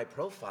show them my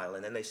profile,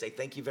 and then they say,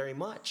 thank you very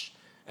much.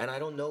 And I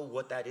don't know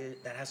what that is.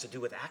 That has to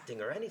do with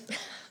acting or anything,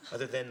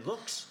 other than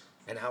looks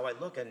and how I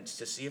look, and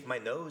to see if my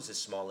nose is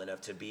small enough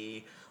to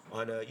be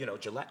on a, you know,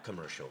 Gillette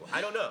commercial.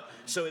 I don't know.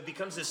 So it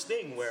becomes this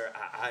thing where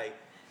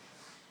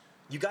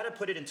you got to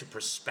put it into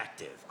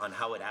perspective on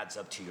how it adds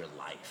up to your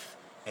life.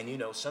 And, you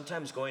know,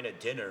 sometimes going to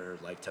dinner,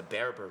 like to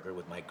Bear Burger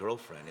with my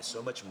girlfriend, is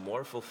so much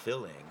more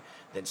fulfilling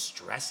than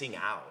stressing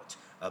out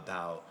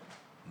about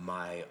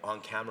my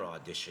on-camera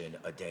audition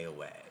a day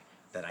away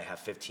that I have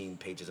 15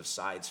 pages of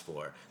sides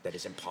for, that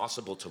is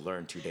impossible to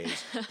learn 2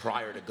 days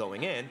prior to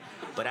going in.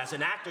 But as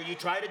an actor, you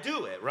try to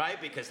do it, right?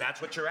 Because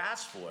that's what you're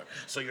asked for.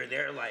 So you're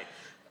there like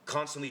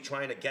constantly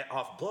trying to get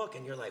off book,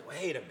 and you're like,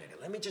 wait a minute,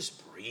 let me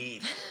just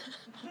breathe.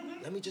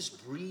 Let me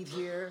just breathe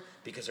here,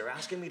 because they're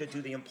asking me to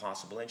do the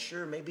impossible. And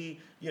sure, maybe,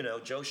 you know,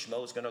 Joe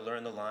Schmo's gonna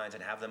learn the lines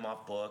and have them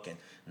off book and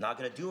not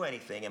gonna do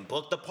anything and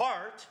book the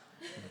part,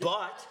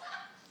 but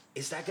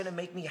is that going to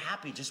make me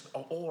happy?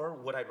 Or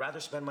would I rather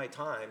spend my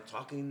time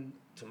talking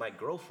to my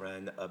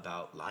girlfriend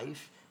about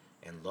life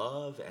and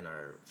love and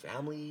our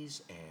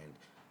families and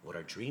what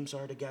our dreams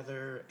are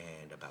together,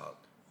 and about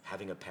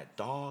having a pet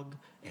dog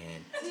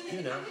and,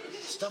 you know,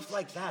 stuff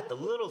like that, the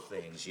little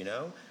things, you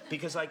know?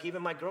 Because, like,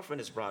 even my girlfriend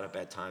has brought up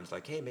at times,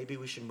 like, hey, maybe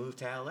we should move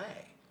to LA.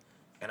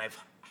 And I've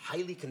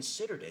highly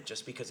considered it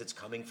just because it's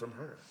coming from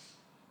her,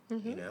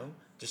 you know?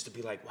 Just to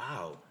be like,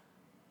 wow,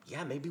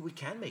 yeah, maybe we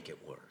can make it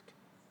work.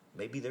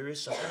 Maybe there is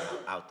something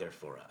out there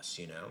for us,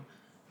 you know?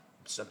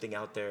 something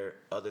out there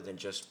other than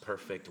just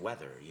perfect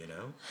weather, you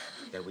know?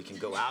 That we can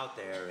go out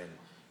there and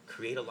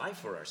create a life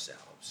for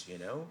ourselves, you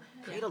know?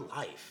 Create a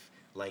life.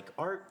 Like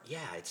art, yeah,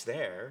 it's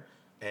there.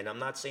 And I'm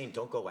not saying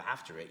don't go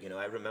after it. You know,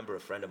 I remember a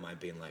friend of mine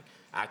being like,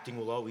 acting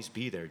will always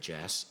be there,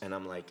 Jess. And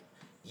I'm like,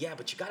 yeah,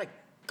 but you gotta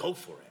go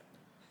for it.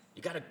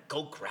 You gotta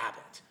go grab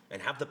it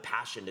and have the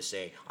passion to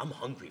say, I'm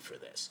hungry for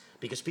this.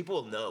 Because people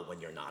will know when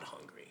you're not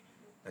hungry.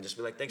 And just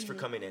be like, thanks for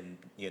coming in,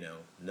 you know,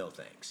 no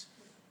thanks.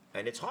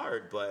 And it's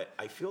hard, but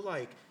I feel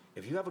like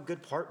if you have a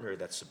good partner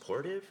that's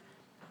supportive,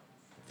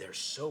 they're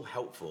so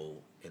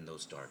helpful in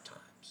those dark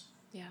times.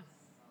 Yeah.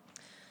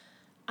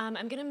 I'm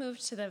going to move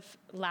to the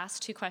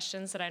last two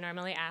questions that I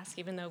normally ask,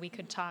 even though we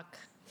could talk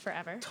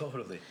forever.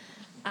 Totally.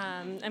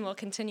 And we'll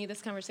continue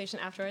this conversation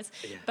afterwards.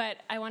 Yeah. But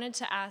I wanted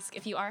to ask,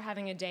 if you are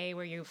having a day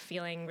where you're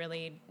feeling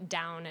really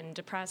down and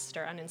depressed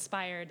or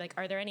uninspired, like,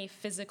 are there any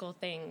physical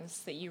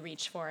things that you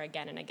reach for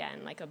again and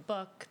again, like a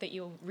book that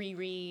you'll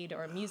reread,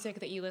 or music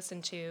that you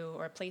listen to,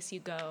 or a place you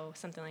go,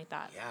 something like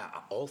that?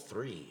 Yeah, all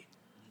three.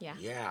 Yeah.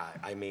 Yeah,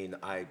 I mean,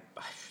 I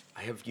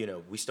have, you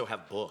know, we still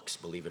have books,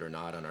 believe it or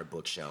not, on our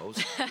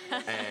bookshelves.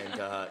 And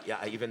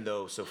yeah, even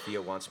though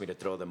Sophia wants me to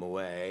throw them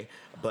away,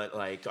 but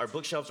like our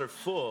bookshelves are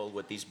full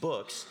with these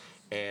books,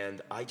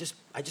 and I just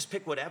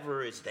pick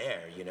whatever is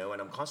there, you know,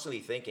 and I'm constantly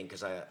thinking,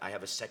 because I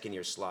have a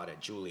second-year slot at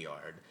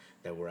Juilliard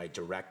where I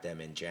direct them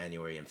in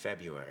January and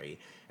February,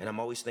 and I'm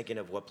always thinking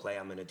of what play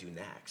I'm going to do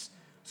next.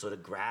 So to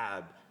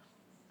grab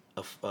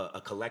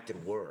a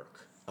collected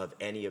work of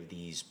any of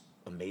these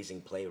amazing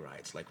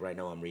playwrights, like right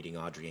now I'm reading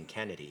Audrey and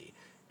Kennedy,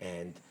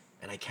 and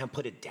I can't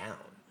put it down,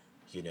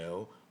 you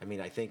know? I mean,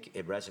 I think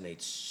it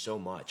resonates so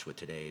much with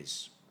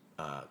today's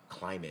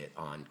climate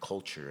on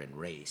culture and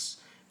race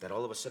that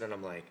all of a sudden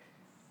I'm like,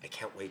 I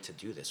can't wait to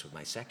do this with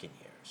my second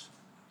years,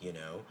 you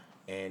know?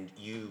 And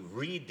you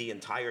read the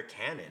entire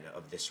canon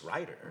of this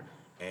writer,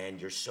 and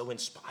you're so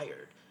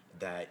inspired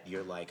that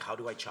you're like, how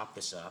do I chop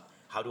this up?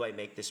 How do I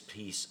make this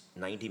piece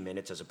 90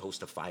 minutes as opposed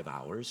to 5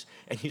 hours?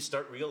 And you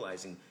start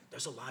realizing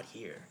there's a lot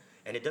here.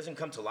 And it doesn't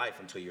come to life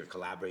until you're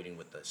collaborating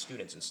with the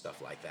students and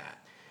stuff like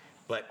that.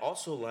 But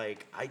also,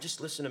 like, I just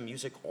listen to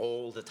music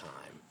all the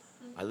time.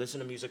 I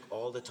listen to music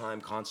all the time,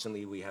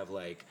 constantly. We have,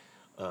 like,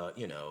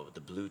 you know,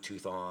 the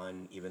Bluetooth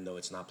on, even though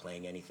it's not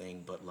playing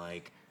anything. But,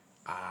 like,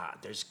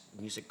 there's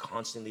music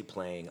constantly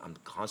playing. I'm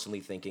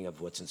constantly thinking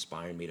of what's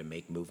inspiring me to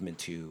make movement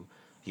to.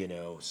 You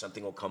know,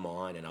 something will come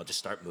on and I'll just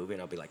start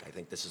moving. I'll be like, I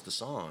think this is the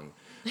song.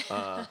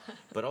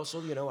 But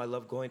also, you know, I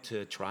love going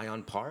to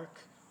Tryon Park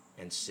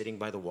and sitting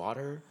by the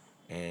water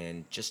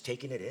and just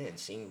taking it in,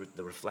 seeing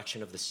the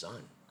reflection of the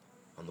sun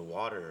on the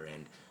water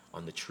and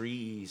on the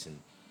trees.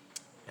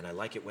 And I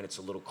like it when it's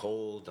a little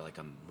cold, like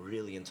I'm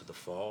really into the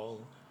fall.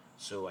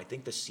 So I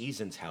think the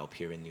seasons help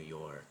here in New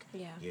York.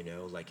 Yeah. You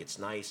know, like it's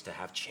nice to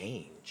have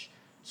change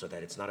so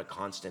that it's not a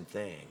constant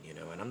thing, you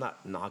know. And I'm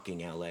not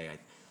knocking LA.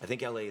 I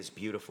think LA is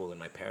beautiful and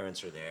my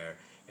parents are there,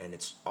 and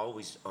it's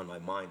always on my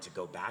mind to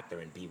go back there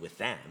and be with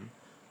them.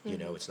 You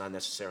know, it's not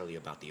necessarily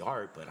about the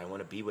art, but I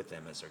want to be with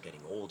them as they're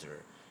getting older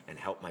and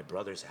help my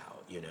brothers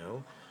out, you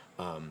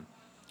know.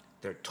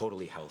 They're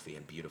totally healthy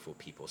and beautiful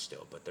people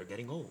still, but they're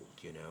getting old,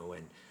 you know,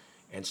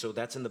 and so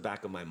that's in the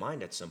back of my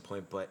mind at some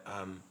point. But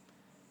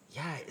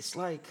yeah, it's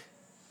like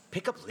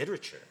pick up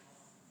literature,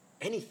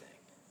 anything,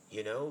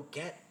 you know,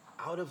 get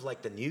out of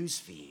like the news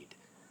feed,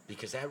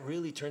 because that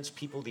really turns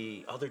people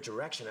the other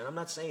direction. And I'm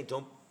not saying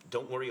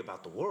don't worry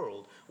about the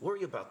world,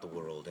 worry about the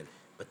world,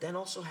 but then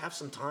also have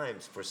some time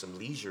for some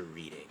leisure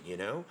reading, you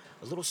know?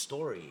 A little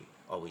story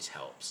always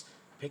helps.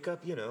 Pick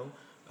up, you know,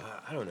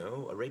 I don't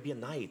know, Arabian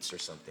Nights or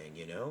something,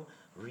 you know?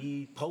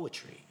 Read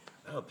poetry.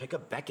 Oh, pick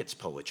up Beckett's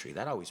poetry.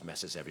 That always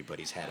messes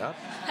everybody's head up,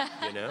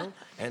 you know?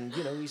 And,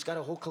 you know, he's got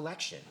a whole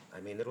collection.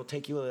 I mean, it'll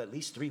take you at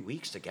least 3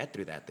 weeks to get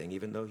through that thing,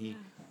 even though he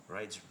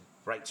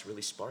writes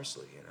really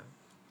sparsely, you know?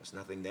 There's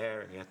nothing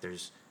there, and yet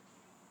there's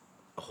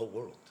a whole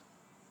world.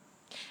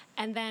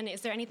 And then,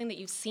 is there anything that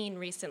you've seen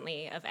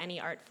recently of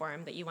any art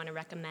form that you want to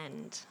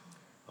recommend?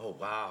 Oh,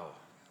 wow.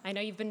 I know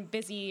you've been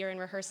busy, you're in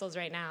rehearsals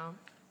right now.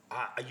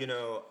 You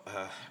know,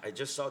 I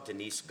just saw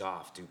Denise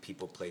Goff do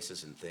People,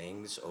 Places, and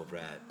Things over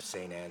at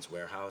St. Anne's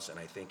Warehouse, and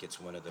I think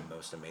it's one of the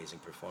most amazing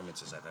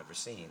performances I've ever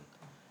seen.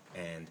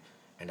 And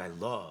I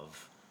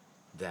love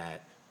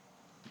that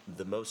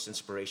the most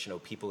inspirational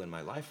people in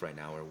my life right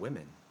now are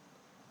women.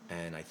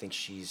 And I think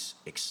she's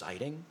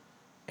exciting,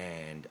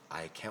 and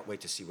I can't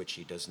wait to see what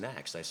she does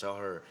next. I saw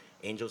her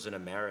Angels in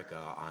America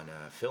on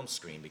a film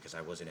screen because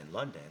I wasn't in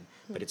London,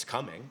 but it's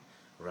coming,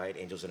 right?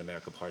 Angels in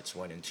America Parts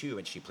 1 and 2,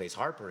 and she plays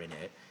Harper in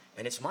it,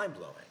 and it's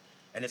mind-blowing.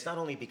 And it's not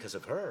only because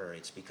of her,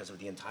 it's because of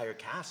the entire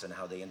cast and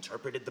how they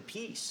interpreted the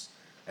piece.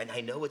 And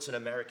I know it's an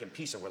American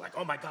piece, and we're like,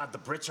 oh my God, the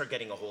Brits are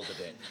getting a hold of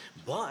it.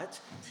 But,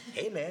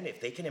 hey man,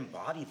 if they can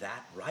embody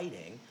that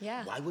writing,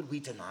 why would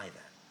we deny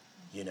them?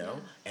 You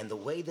know? And the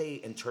way they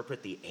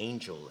interpret the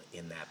angel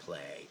in that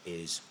play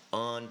is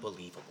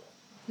unbelievable.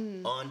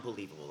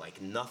 Unbelievable.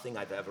 Like nothing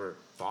I've ever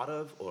thought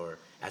of, or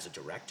as a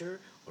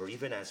director, or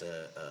even as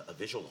a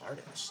visual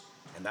artist.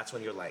 And that's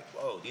when you're like,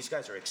 whoa, these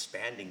guys are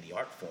expanding the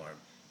art form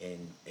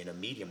in a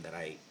medium that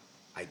I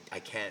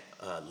can't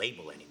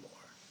label anymore.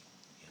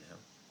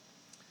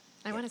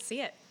 I want to see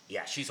it.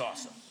 Yeah, she's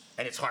awesome,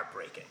 and it's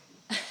heartbreaking.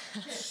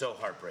 So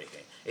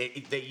heartbreaking.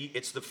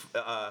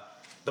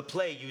 The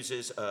play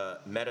uses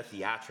meta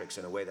theatrics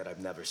in a way that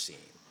I've never seen.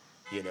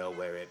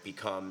 Where it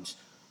becomes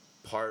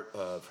part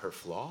of her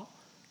flaw,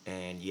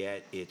 and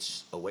yet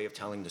it's a way of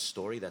telling the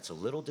story that's a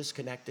little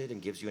disconnected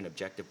and gives you an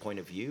objective point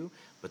of view.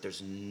 But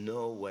there's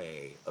no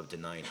way of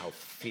denying how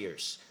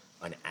fierce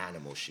an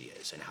animal she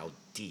is and how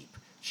deep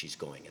she's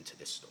going into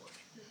this story.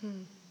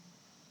 Mm-hmm.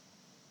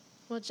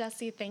 Well,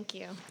 Jesse, thank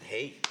you.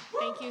 Hey.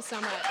 Thank you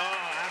so much.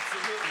 Oh,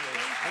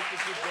 absolutely. Thank you.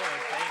 Keep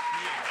going. Thank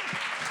you.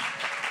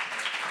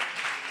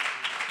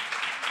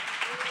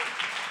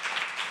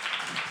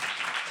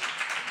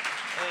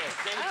 Hey,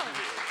 thank you.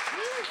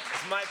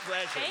 It's my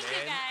pleasure, Thank man. you,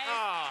 guys.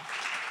 Oh,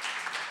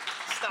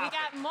 stop We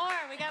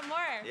got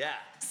more. Yeah.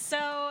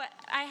 So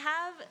I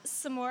have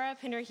Samora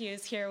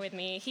Pinder-Hughes here with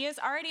me. He has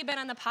already been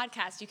on the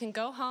podcast. You can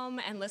go home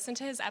and listen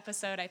to his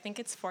episode. I think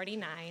it's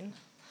 49.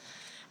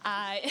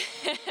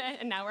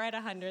 And now we're at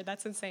 100.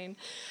 That's insane.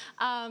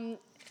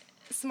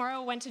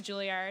 Samora went to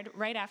Juilliard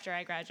right after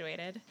I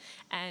graduated,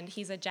 and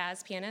he's a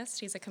jazz pianist,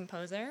 he's a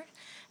composer,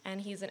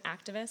 and he's an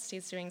activist.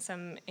 He's doing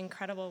some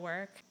incredible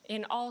work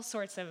in all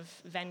sorts of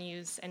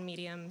venues and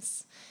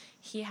mediums.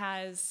 He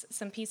has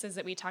some pieces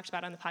that we talked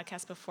about on the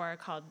podcast before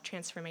called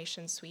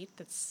Transformation Suite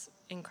that's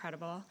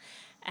incredible.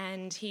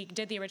 And he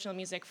did the original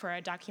music for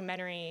a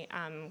documentary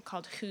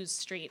called Whose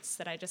Streets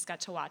that I just got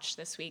to watch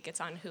this week.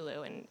 It's on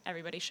Hulu, and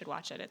everybody should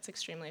watch it. It's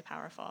extremely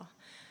powerful.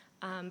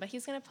 But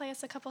he's going to play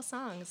us a couple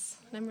songs,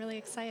 and I'm really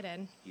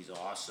excited. He's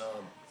awesome.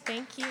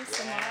 Thank you,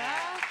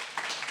 Samora.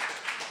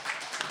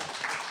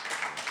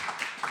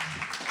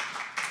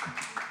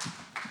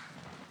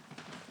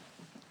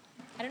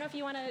 I don't know if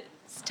you want to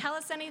tell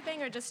us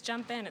anything or just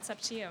jump in. It's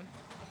up to you.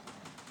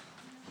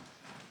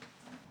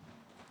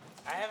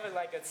 I have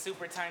a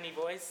super tiny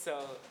voice,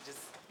 so just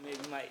maybe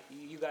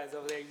you guys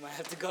over there, you might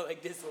have to go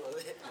like this a little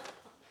bit.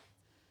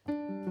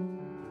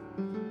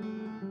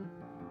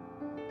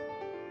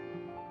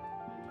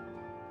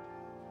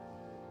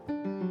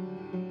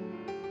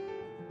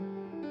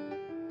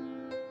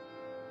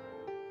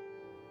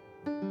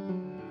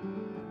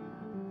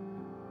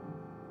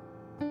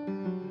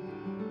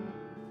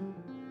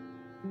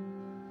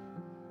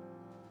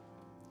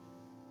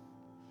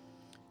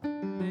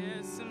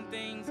 There's some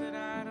things that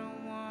I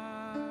don't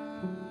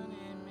want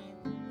in me,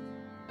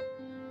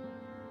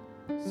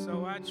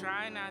 so I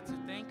try not to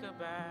think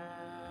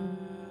about it.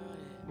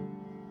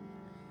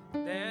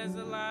 There's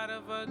a lot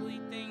of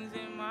ugly things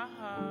in my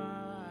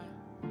heart.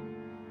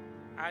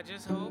 I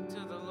just hope to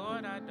the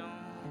Lord I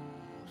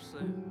don't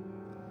slip.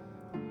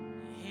 You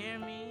hear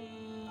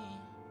me?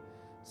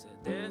 So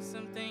there's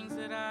some things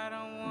that I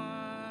don't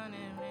want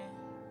in me,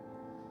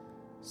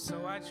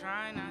 so I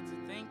try not to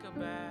think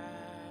about it.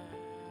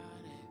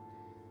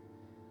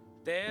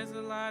 There's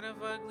a lot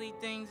of ugly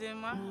things in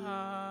my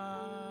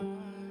heart.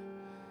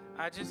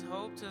 I just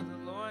hope to the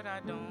Lord I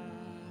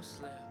don't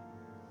slip.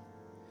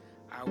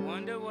 I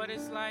wonder what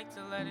it's like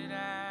to let it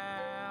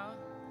out.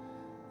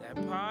 That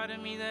part of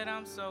me that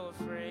I'm so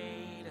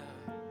afraid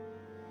of.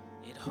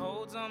 It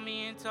holds on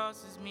me and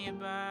tosses me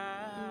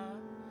about.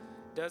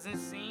 Doesn't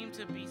seem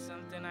to be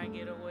something I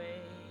get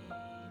away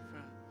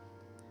from.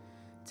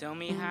 Tell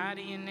me, how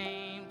do you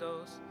name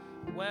those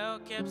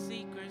well-kept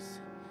secrets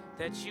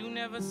that you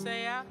never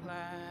say out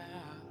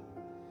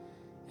loud?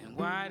 And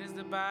why does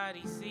the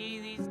body see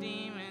these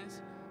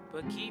demons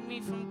but keep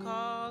me from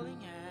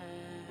calling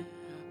out?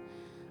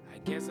 I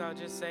guess I'll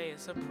just say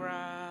it's a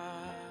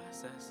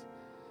process,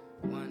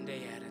 one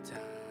day at a time.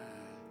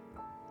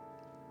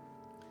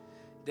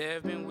 There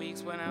have been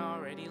weeks when I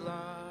already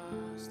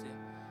lost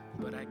it,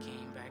 but I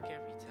came back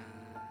every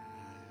time.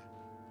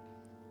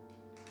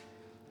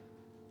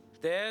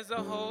 There's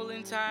a whole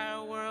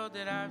entire world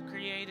that I've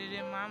created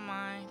in my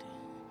mind,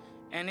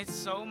 and it's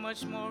so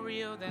much more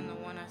real than the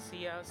one I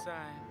see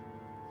outside.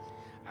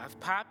 I've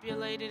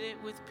populated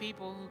it with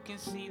people who can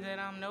see that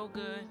I'm no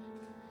good,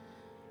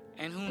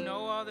 and who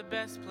know all the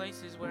best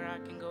places where I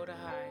can go to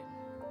hide.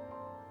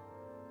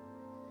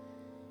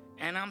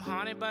 And I'm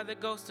haunted by the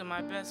ghost of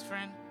my best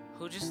friend,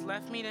 who just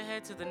left me to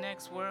head to the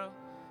next world.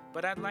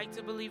 But I'd like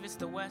to believe it's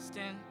the West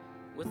End,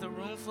 with a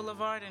room full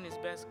of art and his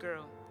best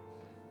girl.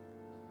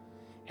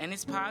 And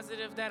it's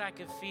positive that I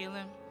could feel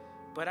him,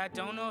 but I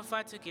don't know if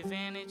I took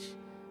advantage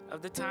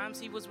of the times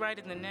he was right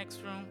in the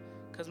next room,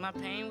 'cause my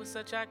pain was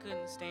such I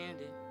couldn't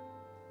stand it.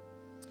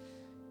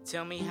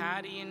 Tell me,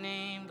 how do you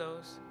name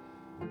those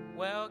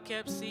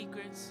well-kept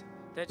secrets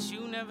that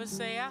you never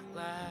say out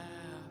loud?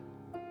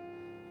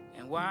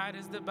 And why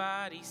does the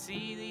body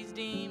see these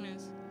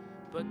demons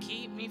but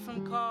keep me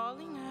from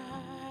calling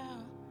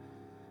out?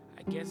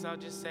 I guess I'll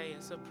just say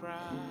it's a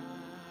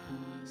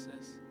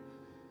process,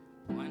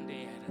 one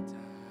day at a time.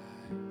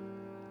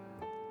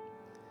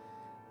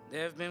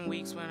 There have been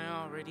weeks when I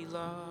already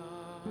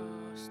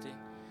lost it,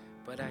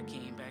 but I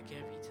came back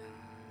every time.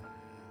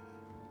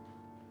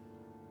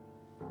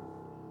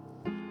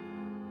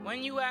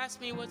 When you ask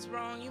me what's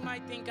wrong, you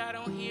might think I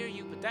don't hear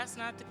you, but that's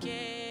not the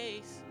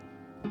case.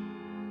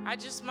 I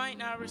just might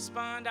not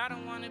respond. I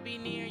don't want to be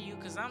near you,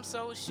 'cause I'm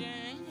so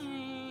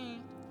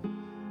ashamed.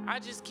 I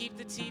just keep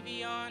the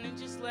TV on and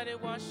just let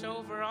it wash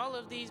over all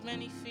of these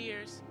many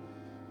fears,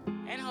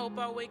 and hope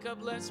I'll wake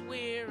up less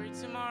weary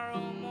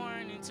tomorrow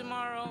morning,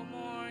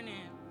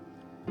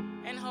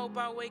 and hope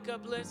I'll wake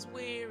up less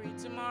weary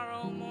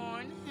tomorrow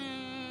morning.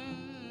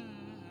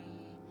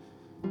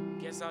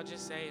 Guess I'll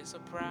just say it's a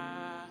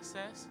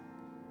process,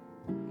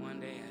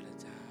 one day at a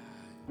time.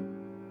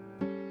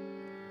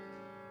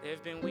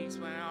 There've been weeks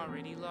when I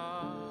already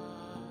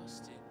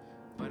lost it,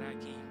 but I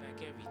came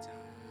back every time.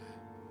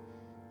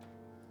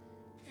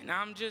 And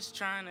I'm just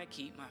trying to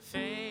keep my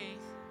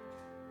faith,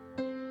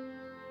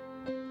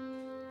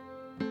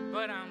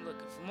 but I'm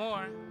looking for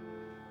more.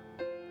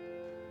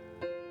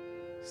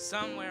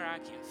 Somewhere I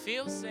can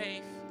feel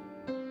safe,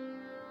 in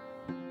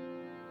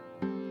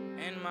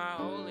my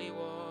holy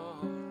wall.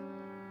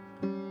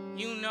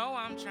 You know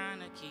I'm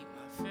trying to keep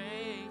my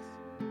faith,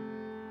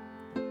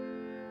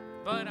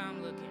 but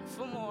I'm looking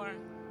for more.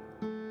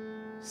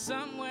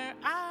 Somewhere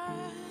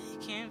I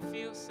can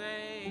feel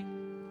safe,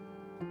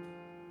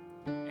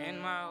 in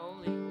my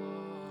holy wall.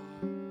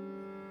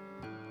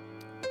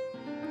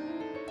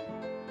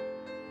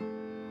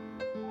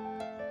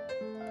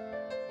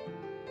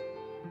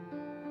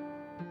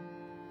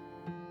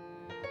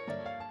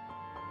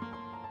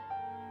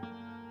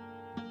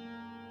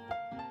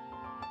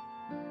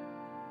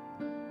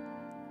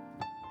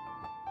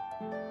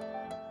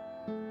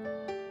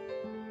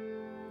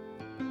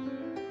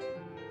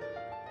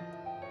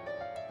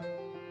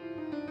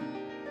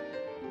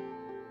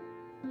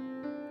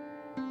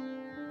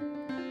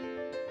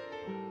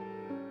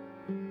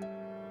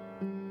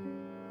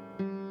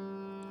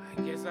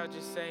 Guess I'll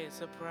just say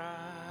it's a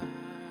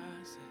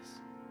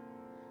process.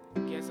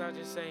 Guess I'll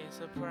just say it's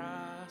a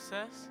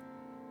process.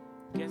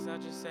 Guess I'll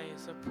just say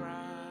it's a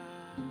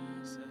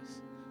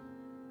process,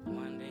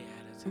 one day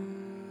at a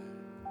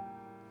time.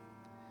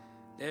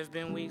 There've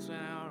been weeks when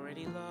I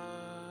already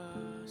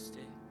lost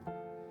it,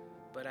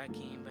 but I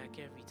came back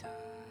every time.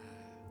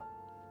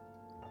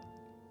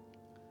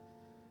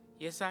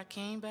 Yes, I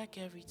came back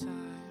every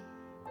time.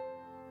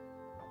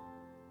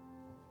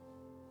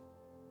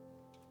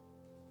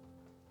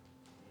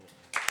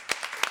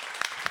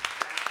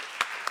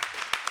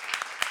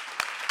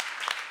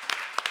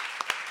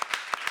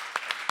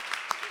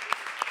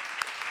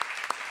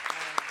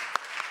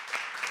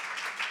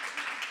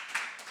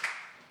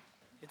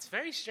 It's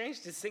very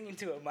strange to sing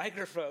into a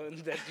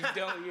microphone that you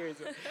don't hear.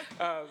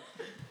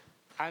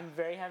 I'm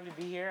very happy to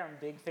be here. I'm a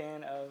big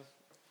fan of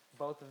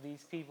both of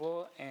these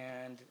people,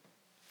 and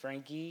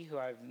Frankie, who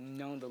I've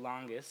known the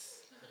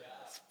longest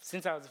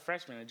since I was a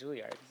freshman at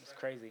Juilliard. It's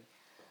crazy.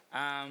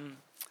 So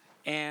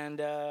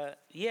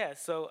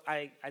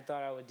I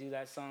thought I would do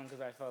that song because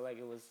I felt like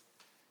it was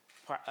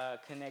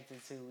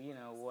connected to, you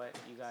know, what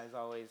you guys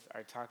always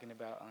are talking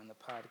about on the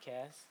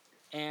podcast.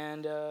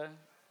 And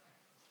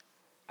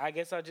I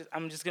guess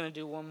I'm just gonna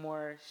do one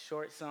more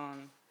short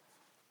song,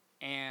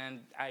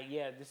 and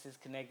this is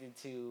connected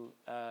to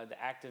the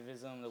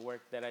activism, the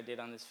work that I did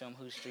on this film,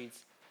 Whose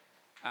Streets.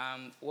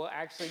 We'll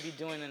actually be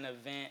doing an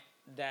event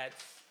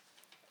that's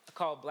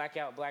called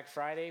Blackout Black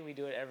Friday. We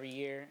do it every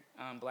year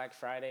on Black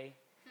Friday.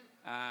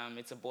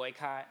 It's a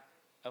boycott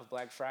of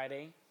Black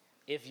Friday.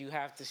 If you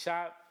have to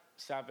shop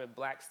at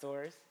black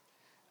stores.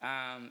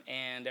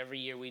 And every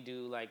year we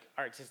do like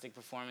artistic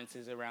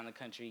performances around the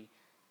country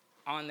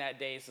on that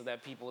day, so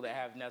that people that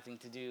have nothing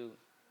to do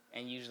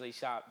and usually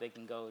shop, they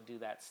can go do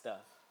that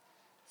stuff.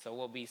 So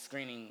we'll be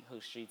screening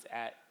Whose Streets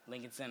at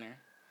Lincoln Center.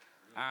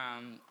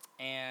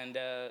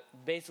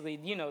 Basically,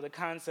 you know, the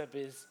concept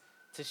is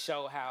to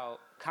show how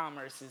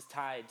commerce is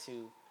tied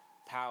to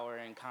power,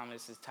 and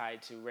commerce is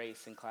tied to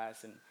race and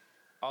class and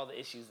all the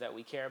issues that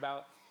we care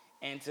about.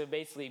 And to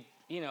basically,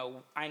 you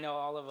know, I know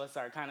all of us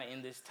are kind of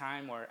in this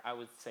time, or I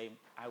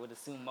would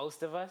assume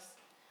most of us,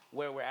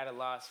 where we're at a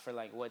loss for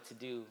like what to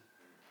do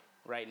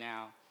right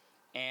now.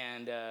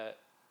 And the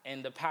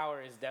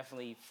power is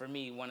definitely, for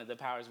me, one of the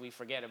powers we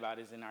forget about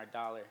is in our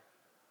dollar,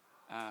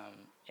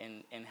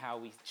 and how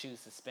we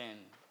choose to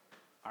spend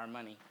our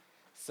money.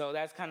 So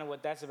that's kind of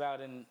what that's about.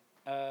 And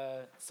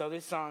so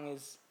this song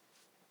is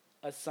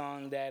a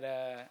song that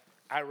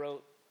I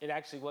wrote. It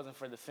actually wasn't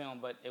for the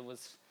film, but it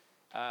was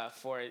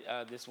for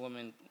this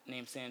woman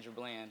named Sandra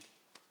Bland,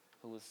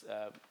 who was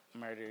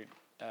murdered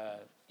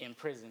in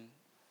prison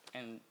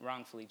and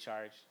wrongfully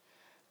charged.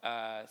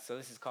 So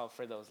this is called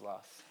For Those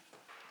Lost.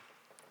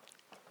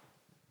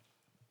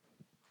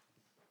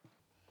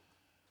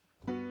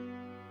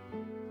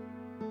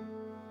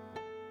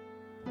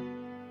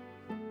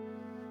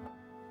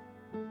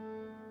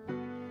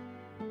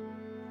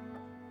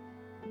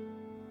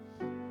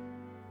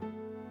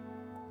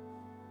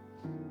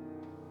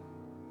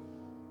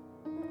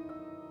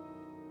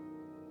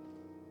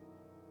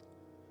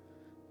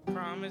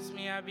 Promise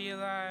me I'll be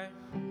alive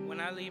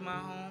when I leave my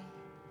home.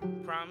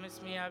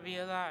 Promise me I'll be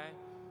alive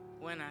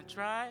when I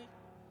try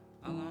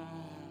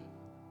alone.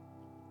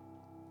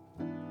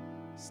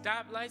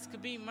 Stoplights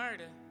could be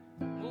murder.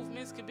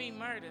 Movements could be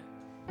murder.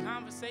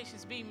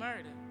 Conversations be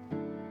murder.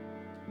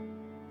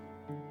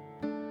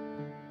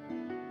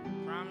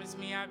 Promise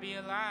me I'll be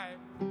alive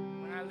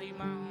when I leave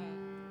my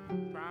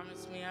home.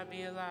 Promise me I'll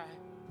be alive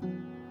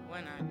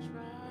when I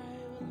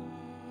drive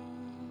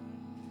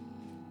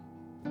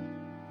alone.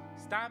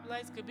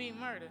 Stoplights could be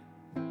murder.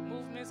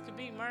 Movements could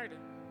be murder.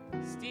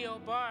 Steel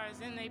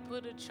bars and they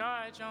put a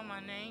charge on my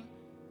name.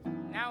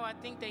 Now I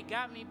think they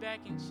got me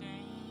back in chains.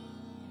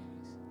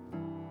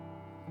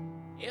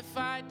 If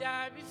I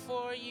die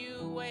before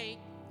you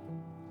wake,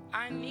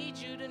 I need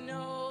you to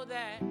know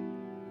that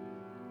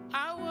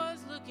I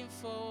was looking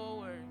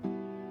forward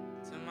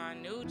to my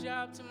new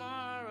job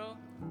tomorrow.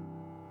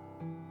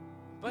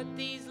 But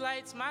these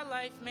lights my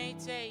life may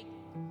take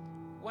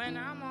when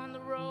I'm on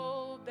the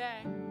road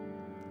back.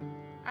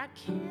 I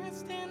can't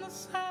stand the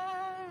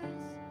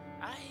sirens.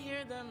 I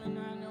hear them and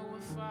I know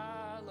what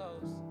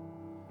follows.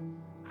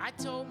 I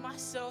told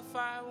myself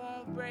I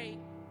won't break.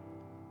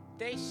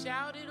 They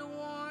shouted a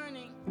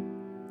warning.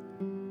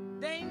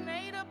 They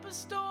made up a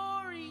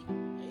story.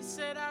 They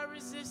said I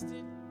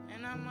resisted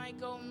and I might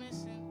go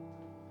missing.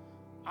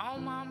 All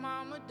my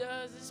mama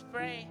does is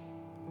pray.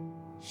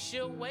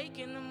 She'll wake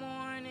in the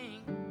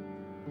morning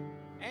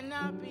and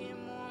I'll be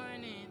in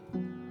mourning.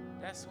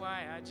 That's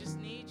why I just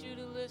need you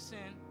to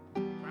listen.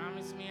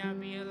 Promise me I'll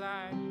be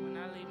alive when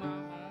I leave my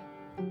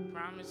home.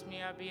 Promise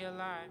me I'll be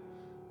alive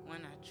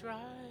when I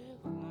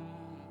drive alone.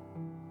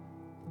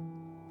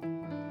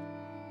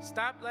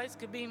 Stoplights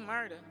could be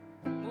murder.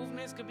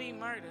 Movements could be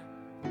murder.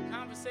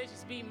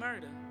 Conversations be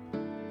murder.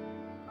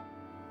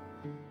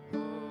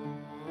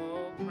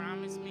 Oh,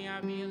 promise me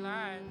I'll be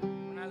alive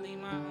when I leave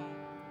my home.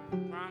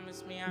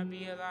 Promise me I'll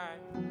be alive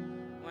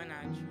when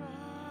I drive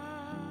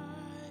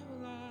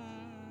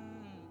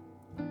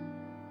alone.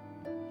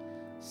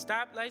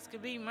 Stoplights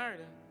could be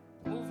murder.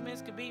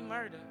 Movements could be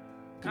murder.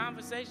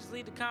 Conversations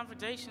lead to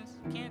confrontations.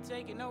 Can't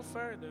take it no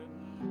further.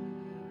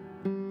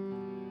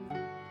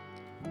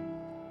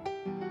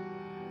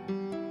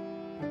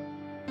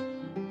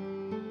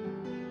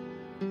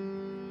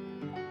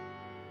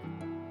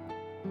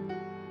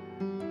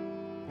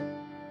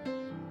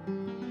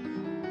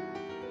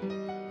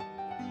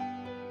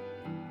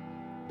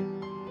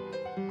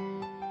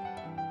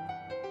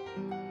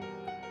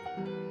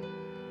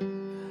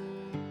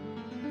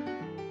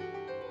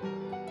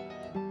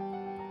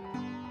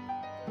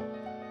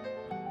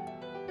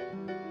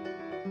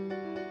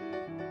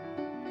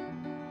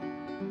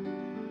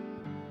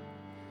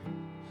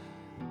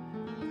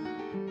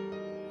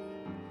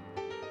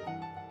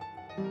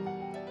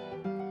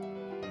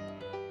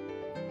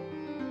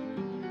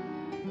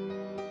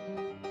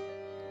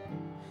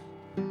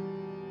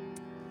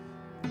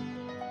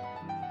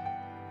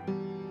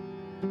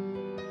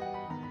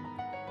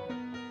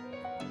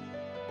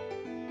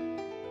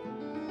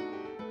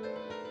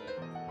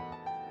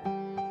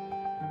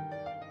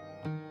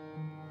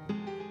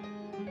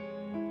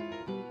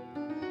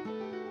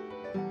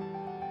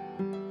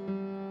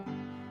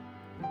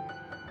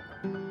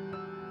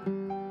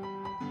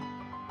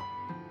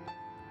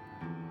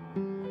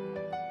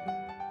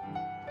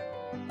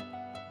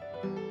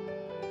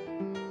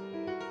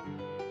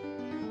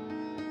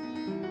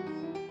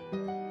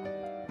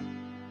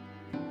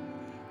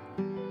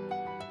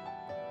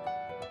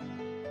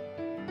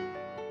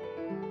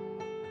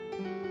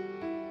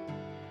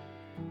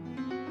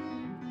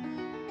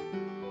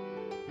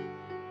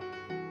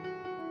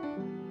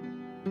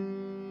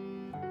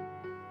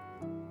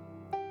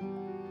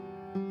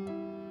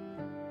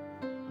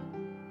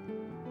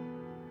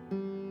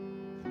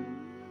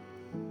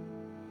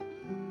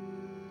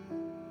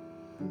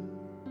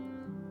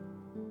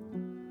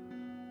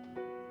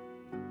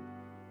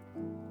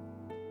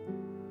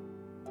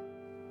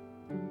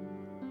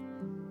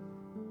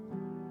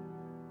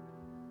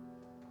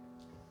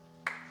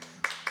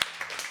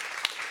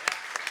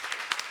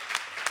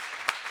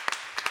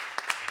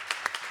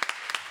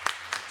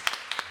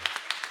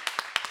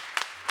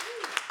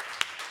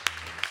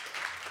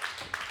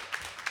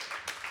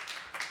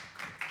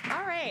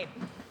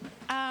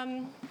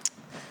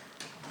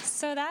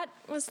 So that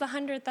was the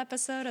 100th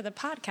episode of the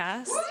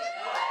podcast.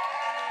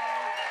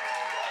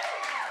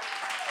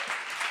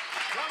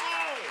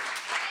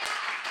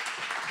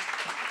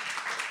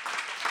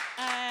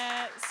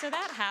 So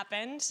that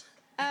happened.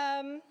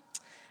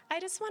 I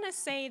just want to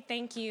say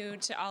thank you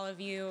to all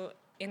of you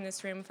in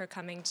this room for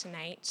coming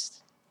tonight.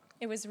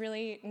 It was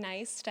really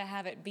nice to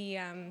have it be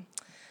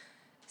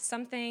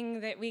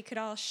something that we could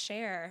all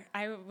share.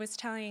 I was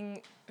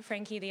telling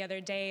Frankie the other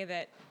day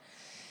that,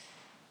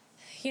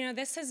 you know,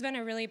 this has been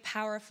a really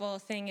powerful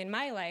thing in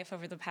my life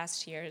over the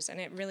past years, and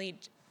it really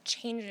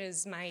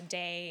changes my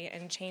day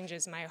and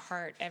changes my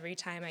heart every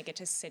time I get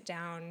to sit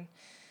down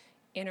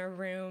in a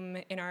room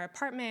in our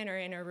apartment or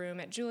in a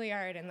room at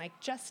Juilliard and like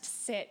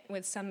just sit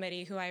with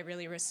somebody who I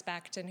really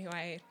respect and who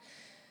I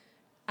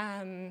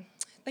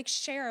like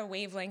share a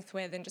wavelength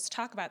with and just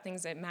talk about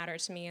things that matter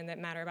to me and that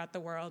matter about the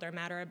world or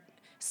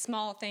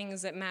small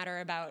things that matter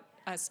about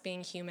us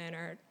being human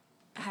or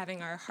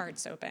having our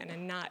hearts open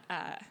and not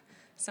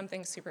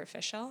something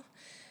superficial.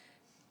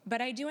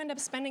 But I do end up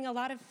spending a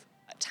lot of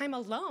time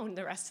alone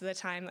the rest of the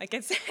time. Like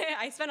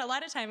I spend a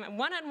lot of time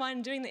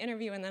one-on-one doing the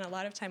interview and then a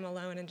lot of time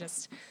alone and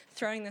just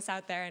throwing this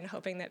out there and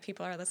hoping that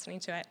people are listening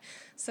to it.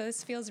 So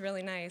this feels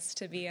really nice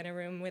to be in a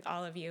room with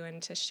all of you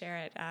and to share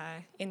it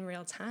in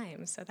real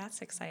time. So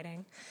that's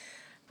exciting.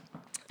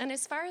 And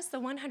as far as the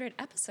 100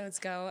 episodes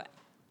go,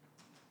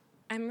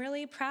 I'm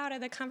really proud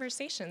of the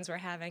conversations we're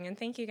having, and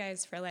thank you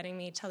guys for letting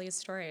me tell you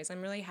stories.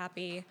 I'm really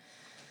happy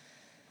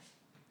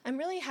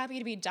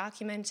to be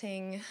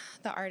documenting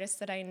the artists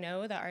that I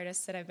know, the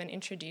artists that I've been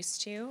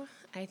introduced to.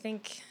 I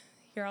think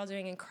you're all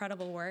doing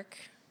incredible work.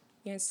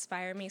 You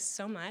inspire me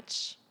so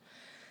much.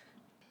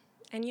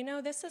 And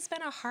this has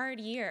been a hard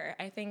year,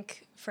 I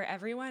think, for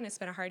everyone. It's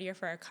been a hard year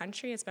for our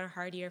country. It's been a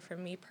hard year for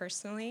me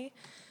personally.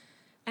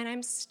 And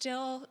I'm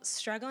still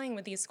struggling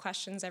with these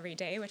questions every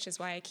day, which is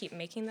why I keep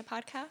making the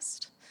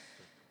podcast.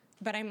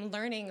 But I'm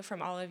learning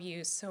from all of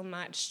you so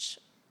much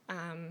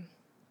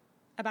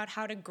about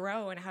how to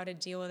grow and how to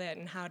deal with it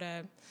and how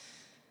to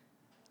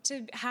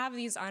have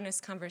these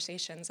honest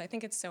conversations. I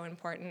think it's so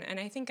important. And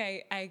I think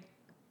I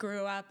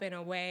grew up in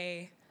a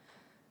way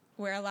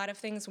where a lot of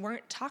things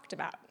weren't talked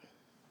about.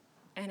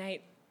 And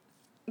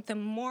the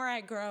more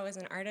I grow as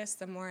an artist,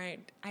 the more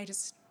I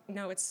just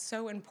know it's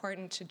so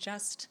important to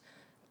just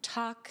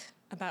talk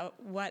about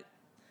what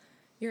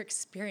you're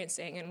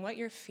experiencing and what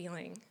you're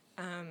feeling.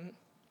 And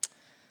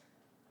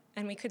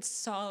we could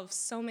solve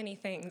so many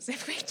things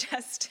if we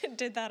just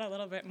did that a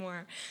little bit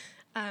more.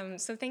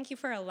 So thank you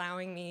for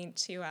allowing me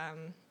to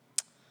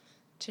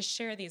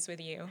share these with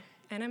you.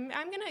 And I'm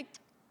going to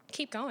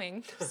keep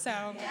going.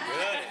 So. Good.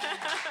 Yeah.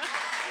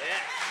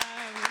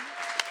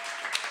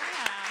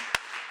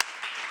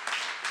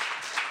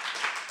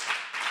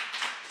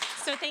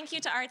 So thank you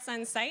to Arts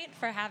on Site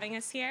for having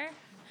us here.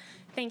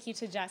 Thank you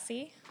to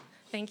Jesse.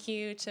 Thank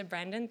you to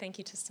Brendan. Thank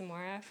you to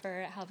Samora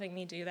for helping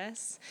me do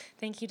this.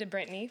 Thank you to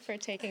Brittany for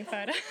taking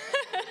photos.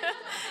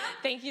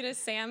 Thank you to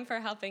Sam for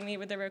helping me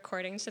with the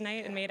recording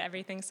tonight and made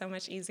everything so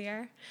much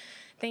easier.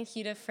 Thank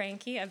you to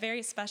Frankie. A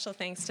very special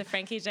thanks to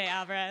Frankie J.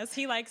 Alvarez.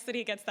 He likes that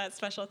he gets that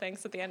special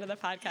thanks at the end of the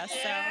podcast.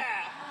 Yeah!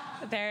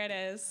 So there it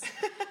is.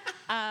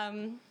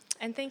 And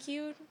thank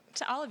you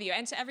to all of you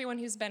and to everyone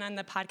who's been on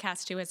the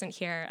podcast who isn't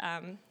here.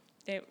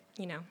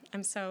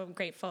 I'm so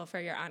grateful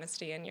for your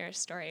honesty and your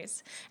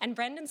stories. And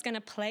Brendan's going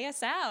to play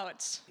us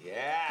out.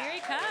 Yeah. Here he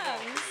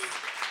comes.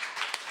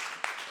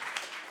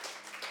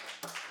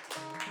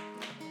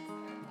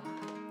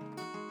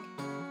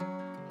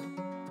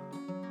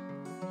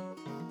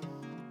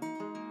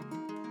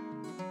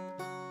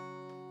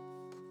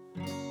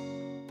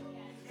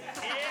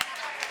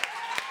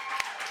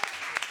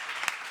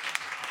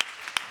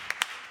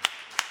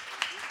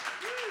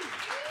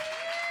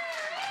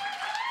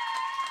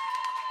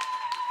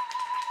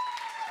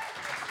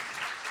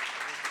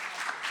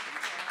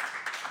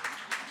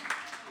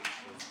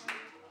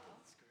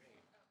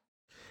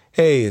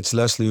 Hey, it's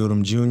Leslie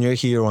Odom Jr.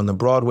 here on the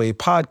Broadway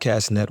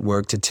Podcast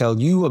Network to tell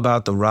you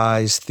about the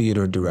Rise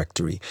Theater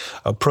Directory,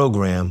 a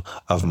program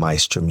of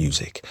Maestro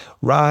Music.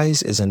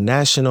 Rise is a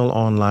national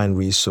online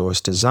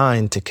resource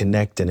designed to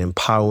connect and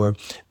empower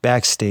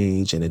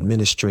backstage and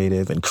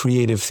administrative and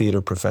creative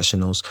theater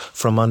professionals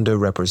from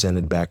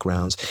underrepresented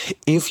backgrounds.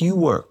 If you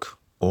work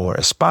or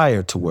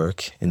aspire to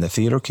work in the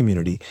theater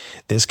community,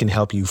 this can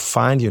help you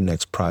find your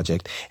next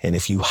project. And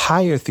if you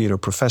hire theater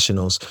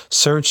professionals,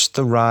 search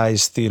the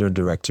Rise Theater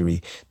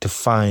Directory to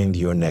find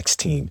your next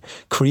team.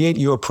 Create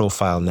your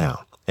profile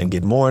now and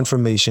get more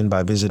information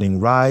by visiting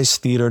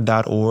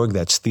risetheater.org.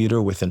 That's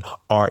theater with an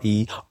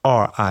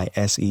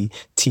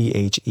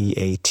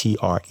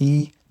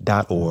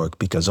RERISETHEATRE.org,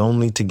 because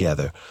only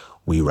together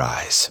we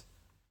rise.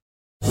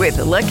 With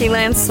the Lucky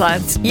Land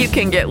Slots, you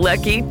can get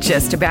lucky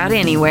just about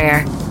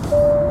anywhere.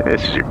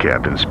 This is your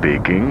captain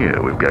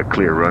speaking. We've got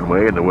clear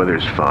runway and the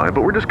weather's fine,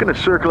 but we're just going to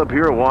circle up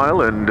here a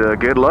while and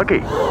get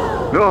lucky.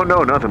 No,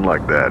 nothing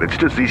like that. It's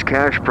just these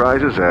cash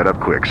prizes add up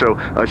quick. So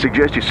I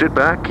suggest you sit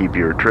back, keep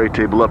your tray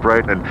table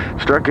upright,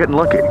 and start getting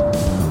lucky.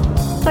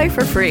 Play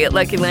for free at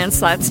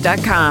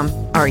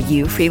LuckyLandSlots.com. Are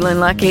you feeling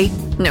lucky?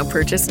 No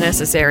purchase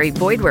necessary.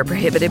 Void where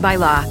prohibited by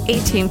law.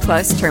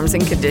 18+ terms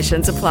and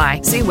conditions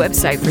apply. See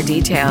website for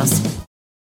details.